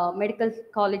ಮೆಡಿಕಲ್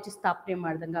ಕಾಲೇಜ್ ಸ್ಥಾಪನೆ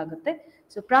ಮಾಡ್ದಂಗೆ ಆಗುತ್ತೆ.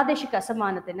 ಸೊ ಪ್ರಾದೇಶಿಕ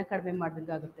ಅಸಮಾನತೆಯನ್ನು ಕಡಿಮೆ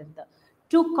ಮಾಡ್ದಂಗೆ ಆಗುತ್ತೆ ಅಂತ.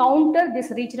 To counter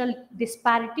this regional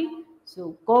disparity, so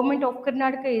government of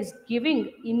Karnataka is giving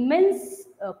immense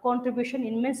contribution,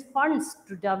 immense funds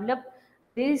to develop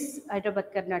this Hyderabad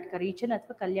Karnataka region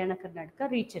ಅಥವಾ Kalyana Karnataka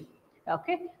region.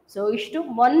 Okay, so ಇಷ್ಟು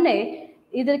ಮೊನ್ನೆ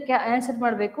ಇದಕ್ಕೆ ಆನ್ಸರ್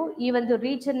ಮಾಡಬೇಕು. ಈ ಒಂದು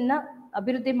ರೀಜನ್ನ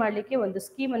ಅಭಿವೃದ್ಧಿ ಮಾಡಲಿಕ್ಕೆ ಒಂದು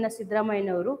ಸ್ಕೀಮನ್ನು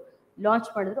ಸಿದ್ದರಾಮಯ್ಯನವರು ಲಾಂಚ್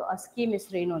ಮಾಡಿದ್ರು. ಆ ಸ್ಕೀಮ್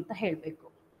ಹೆಸರು ಏನು ಅಂತ ಹೇಳಬೇಕು.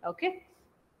 Okay,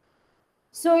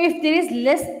 so if there is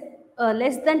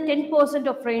less than 10%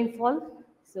 of rainfall,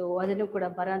 so ಅದನ್ನು ಕೂಡ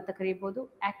ಬರ ಅಂತ ಕರೀಬೋದು.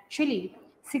 ಆ್ಯಕ್ಚುಲಿ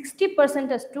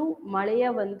 60% ಅಷ್ಟು ಮಳೆಯ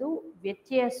ಒಂದು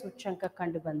ವ್ಯತ್ಯಯ ಸೂಚ್ಯಂಕ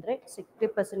ಕಂಡು ಬಂದರೆ,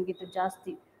 60%ಗಿಂತ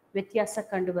ಜಾಸ್ತಿ ವ್ಯತ್ಯಾಸ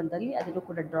ಕಂಡು ಬಂದಲ್ಲಿ ಅದನ್ನು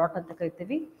ಕೂಡ ಡ್ರಾಟ್ ಅಂತ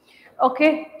ಕರಿತೀವಿ. ಓಕೆ,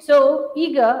 ಸೊ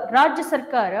ಈಗ ರಾಜ್ಯ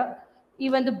ಸರ್ಕಾರ ಈ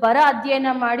ಒಂದು ಬರ ಅಧ್ಯಯನ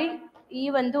ಮಾಡಿ ಈ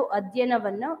ಒಂದು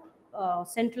ಅಧ್ಯಯನವನ್ನು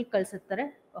ಸೆಂಟ್ರಲ್ ಕಳಿಸುತ್ತಾರೆ.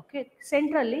 ಓಕೆ,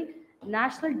 ಸೆಂಟ್ರಲ್ಲಿ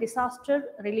ನ್ಯಾಷನಲ್ ಡಿಸಾಸ್ಟರ್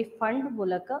ರಿಲೀಫ್ ಫಂಡ್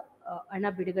ಮೂಲಕ ಹಣ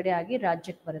ಬಿಡುಗಡೆ ಆಗಿ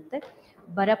ರಾಜ್ಯಕ್ಕೆ ಬರುತ್ತೆ,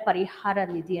 ಬರ ಪರಿಹಾರ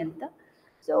ನಿಧಿ ಅಂತ.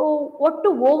 ಸೊ ಒಟ್ಟು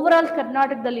ಓವರ್ ಆಲ್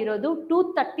ಕರ್ನಾಟಕದಲ್ಲಿರೋದು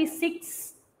 236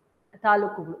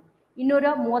 ತಾಲೂಕುಗಳು,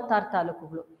 236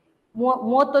 ತಾಲೂಕುಗಳು.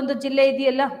 31 ಜಿಲ್ಲೆ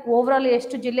ಇದೆಯಲ್ಲ, ಓವರ್ ಆಲ್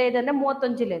ಎಷ್ಟು ಜಿಲ್ಲೆ ಇದೆ ಅಂದರೆ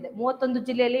 31 ಜಿಲ್ಲೆ ಇದೆ. 31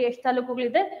 ಜಿಲ್ಲೆಯಲ್ಲಿ ಎಷ್ಟು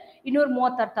ತಾಲೂಕುಗಳಿದೆ?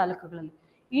 236 ತಾಲೂಕುಗಳಲ್ಲಿ.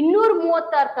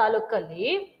 236 ತಾಲೂಕಲ್ಲಿ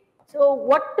ಸೊ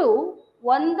ಒಟ್ಟು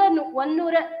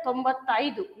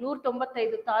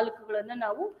 195 ತಾಲೂಕುಗಳನ್ನು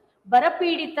ನಾವು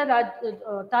ಬರಪೀಡಿತ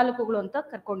ತಾಲೂಕುಗಳು ಅಂತ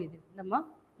ಕರ್ಕೊಂಡಿದ್ದೀವಿ. ನಮ್ಮ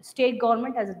state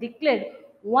government has declared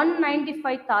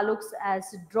 195 taluks as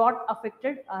drought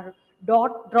affected R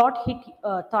drought hit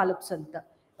taluks ಅಂತ.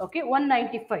 ಓಕೆ,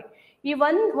 195. ಈ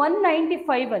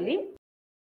 195 ಅಲ್ಲಿ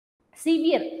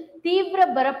ಸಿವಿಯರ್ ತೀವ್ರ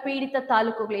ಬರಪೀಡಿತ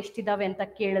ತಾಲೂಕುಗಳು ಎಷ್ಟಿದಾವೆ ಅಂತ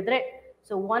ಕೇಳಿದ್ರೆ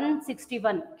ಸೊ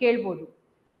 161 ಕೇಳ್ಬೋದು.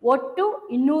 ಒಟ್ಟು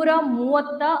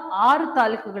 236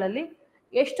 ತಾಲೂಕುಗಳಲ್ಲಿ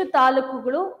ಎಷ್ಟು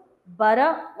ತಾಲೂಕುಗಳು ಬರ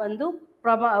ಒಂದು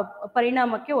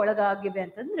ಪರಿಣಾಮಕ್ಕೆ ಒಳಗಾಗಿವೆ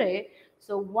ಅಂತಂದ್ರೆ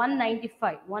so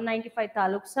 195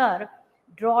 taluks R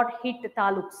drought hit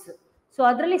taluks. So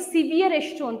ಅದರಲ್ಲಿ ಸಿವಿಯರ್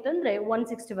ಎಷ್ಟು ಅಂತಂದ್ರೆ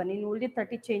 161. ಇನ್ನು ಉಳಿದ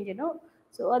 30 ಚೇಂಜ್ ಏನು,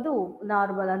 ಸೊ ಅದು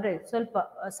ನಾರ್ಮಲ್ ಅಂದರೆ ಸ್ವಲ್ಪ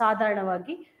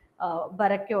ಸಾಧಾರಣವಾಗಿ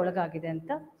ಬರಕ್ಕೆ ಒಳಗಾಗಿದೆ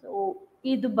ಅಂತ. ಸೊ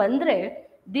ಇದು ಬಂದರೆ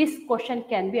this question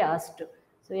can be asked.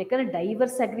 So ಯಾಕಂದರೆ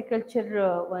ಡೈವರ್ಸ್ ಅಗ್ರಿಕಲ್ಚರ್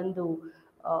ಒಂದು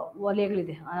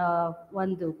ವಲಯಗಳಿದೆ.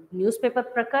 ಒಂದು ನ್ಯೂಸ್ ಪೇಪರ್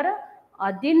ಪ್ರಕಾರ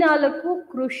 14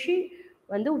 ಕೃಷಿ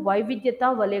ಒಂದು ವೈವಿಧ್ಯತಾ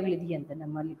ವಲಯಗಳಿದೆಯಂತೆ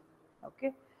ನಮ್ಮಲ್ಲಿ. ಓಕೆ,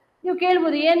 ನೀವು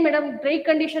ಕೇಳ್ಬೋದು ಏನು ಮೇಡಮ್ ಡ್ರೈ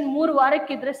ಕಂಡೀಷನ್ 3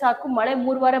 ವಾರಕ್ಕಿದ್ರೆ ಸಾಕು, ಮಳೆ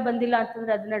 3 ವಾರ ಬಂದಿಲ್ಲ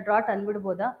ಅಂತಂದ್ರೆ ಅದನ್ನ ಡ್ರಾಟ್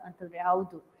ಅನ್ಬಿಡ್ಬೋದಾ ಅಂತಂದ್ರೆ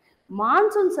ಹೌದು.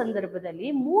 ಮಾನ್ಸೂನ್ ಸಂದರ್ಭದಲ್ಲಿ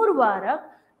 3 ವಾರ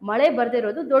ಮಳೆ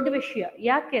ಬರ್ದಿರೋದು ದೊಡ್ಡ ವಿಷಯ.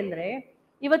 ಯಾಕೆಂದ್ರೆ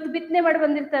ಇವತ್ತು ಬಿತ್ತನೆ ಮಾಡಿ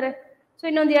ಬಂದಿರ್ತಾರೆ. ಸೊ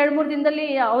ಇನ್ನೊಂದು 2-3 ದಿನದಲ್ಲಿ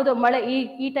ಹೌದು ಮಳೆ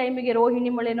ಈ ಟೈಮಿಗೆ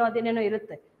ರೋಹಿಣಿ ಮಳೆನೋ ಅದೇನೇನೋ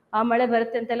ಇರುತ್ತೆ, ಆ ಮಳೆ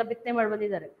ಬರುತ್ತೆ ಅಂತೆಲ್ಲ ಬಿತ್ತನೆ ಮಾಡಿ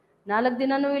ಬಂದಿದ್ದಾರೆ. 4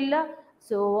 ದಿನನೂ ಇಲ್ಲ,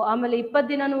 ಸೊ ಆಮೇಲೆ 20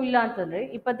 ದಿನನೂ ಇಲ್ಲ ಅಂತಂದ್ರೆ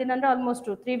 20 ದಿನ ಅಂದ್ರೆ ಆಲ್ಮೋಸ್ಟ್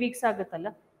 3 ವೀಕ್ಸ್ ಆಗುತ್ತಲ್ಲ.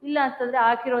 ಇಲ್ಲ ಅಂತಂದ್ರೆ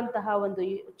ಹಾಕಿರುವಂತಹ ಒಂದು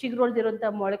ಚಿಗುರೊಳ್ದಿರುವಂತಹ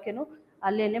ಮೊಳಕೆನೂ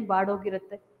ಅಲ್ಲೇನೆ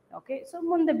ಬಾಡೋಗಿರುತ್ತೆ. ಓಕೆ, ಸೊ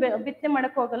ಮುಂದೆ ಬಿತ್ತನೆ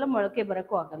ಮಾಡೋಕ್ಕೂ ಆಗಲ್ಲ, ಮೊಳಕೆ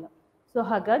ಬರೋಕ್ಕೂ ಆಗಲ್ಲ. ಸೊ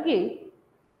ಹಾಗಾಗಿ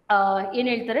ಏನು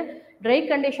ಹೇಳ್ತಾರೆ, ಡ್ರೈ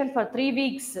ಕಂಡೀಷನ್ ಫಾರ್ 3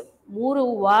 ವೀಕ್ಸ್ 3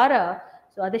 ವಾರ.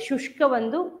 ಸೊ ಅದೇ ಶುಷ್ಕ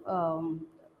ಒಂದು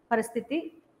ಪರಿಸ್ಥಿತಿ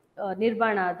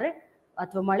ನಿರ್ಮಾಣ ಆದರೆ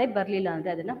ಅಥವಾ ಮಳೆ ಬರಲಿಲ್ಲ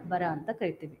ಅಂದರೆ ಅದನ್ನು ಬರ ಅಂತ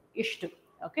ಕರಿತೀವಿ. ಇಷ್ಟು.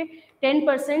 ಓಕೆ,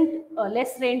 10%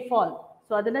 ಲೆಸ್ ರೈನ್ಫಾಲ್,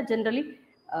 ಸೊ ಅದನ್ನು ಜನರಲಿ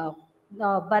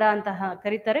ಬರ ಅಂತ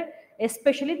ಕರೀತಾರೆ.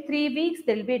 Especially 3 weeks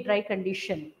they'll B dry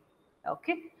condition.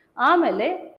 Okay, ಆಮೇಲೆ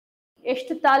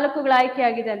ಎಷ್ಟು ತಾಲೂಕುಗಳು ಆಯ್ಕೆ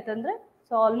ಆಗಿದೆ ಅಂತಂದರೆ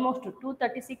ಸೊ ಆಲ್ಮೋಸ್ಟ್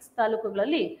 236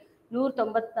 ತಾಲೂಕುಗಳಲ್ಲಿ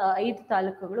 195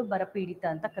 ತಾಲೂಕುಗಳು ಬರಪೀಡಿತ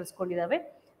ಅಂತ ಕರೆಸ್ಕೊಂಡಿದ್ದಾವೆ.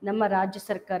 ನಮ್ಮ ರಾಜ್ಯ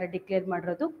ಸರ್ಕಾರ ಡಿಕ್ಲೇರ್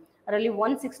ಮಾಡಿರೋದು ಅದರಲ್ಲಿ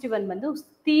 161 ಬಂದು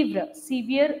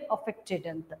ಸಿವಿಯರ್ ಅಫೆಕ್ಟೆಡ್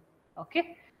ಅಂತ. ಓಕೆ,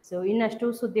 ಸೊ ಇನ್ನಷ್ಟು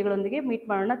ಸುದ್ದಿಗಳೊಂದಿಗೆ ಮೀಟ್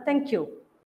ಮಾಡೋಣ. Thank you.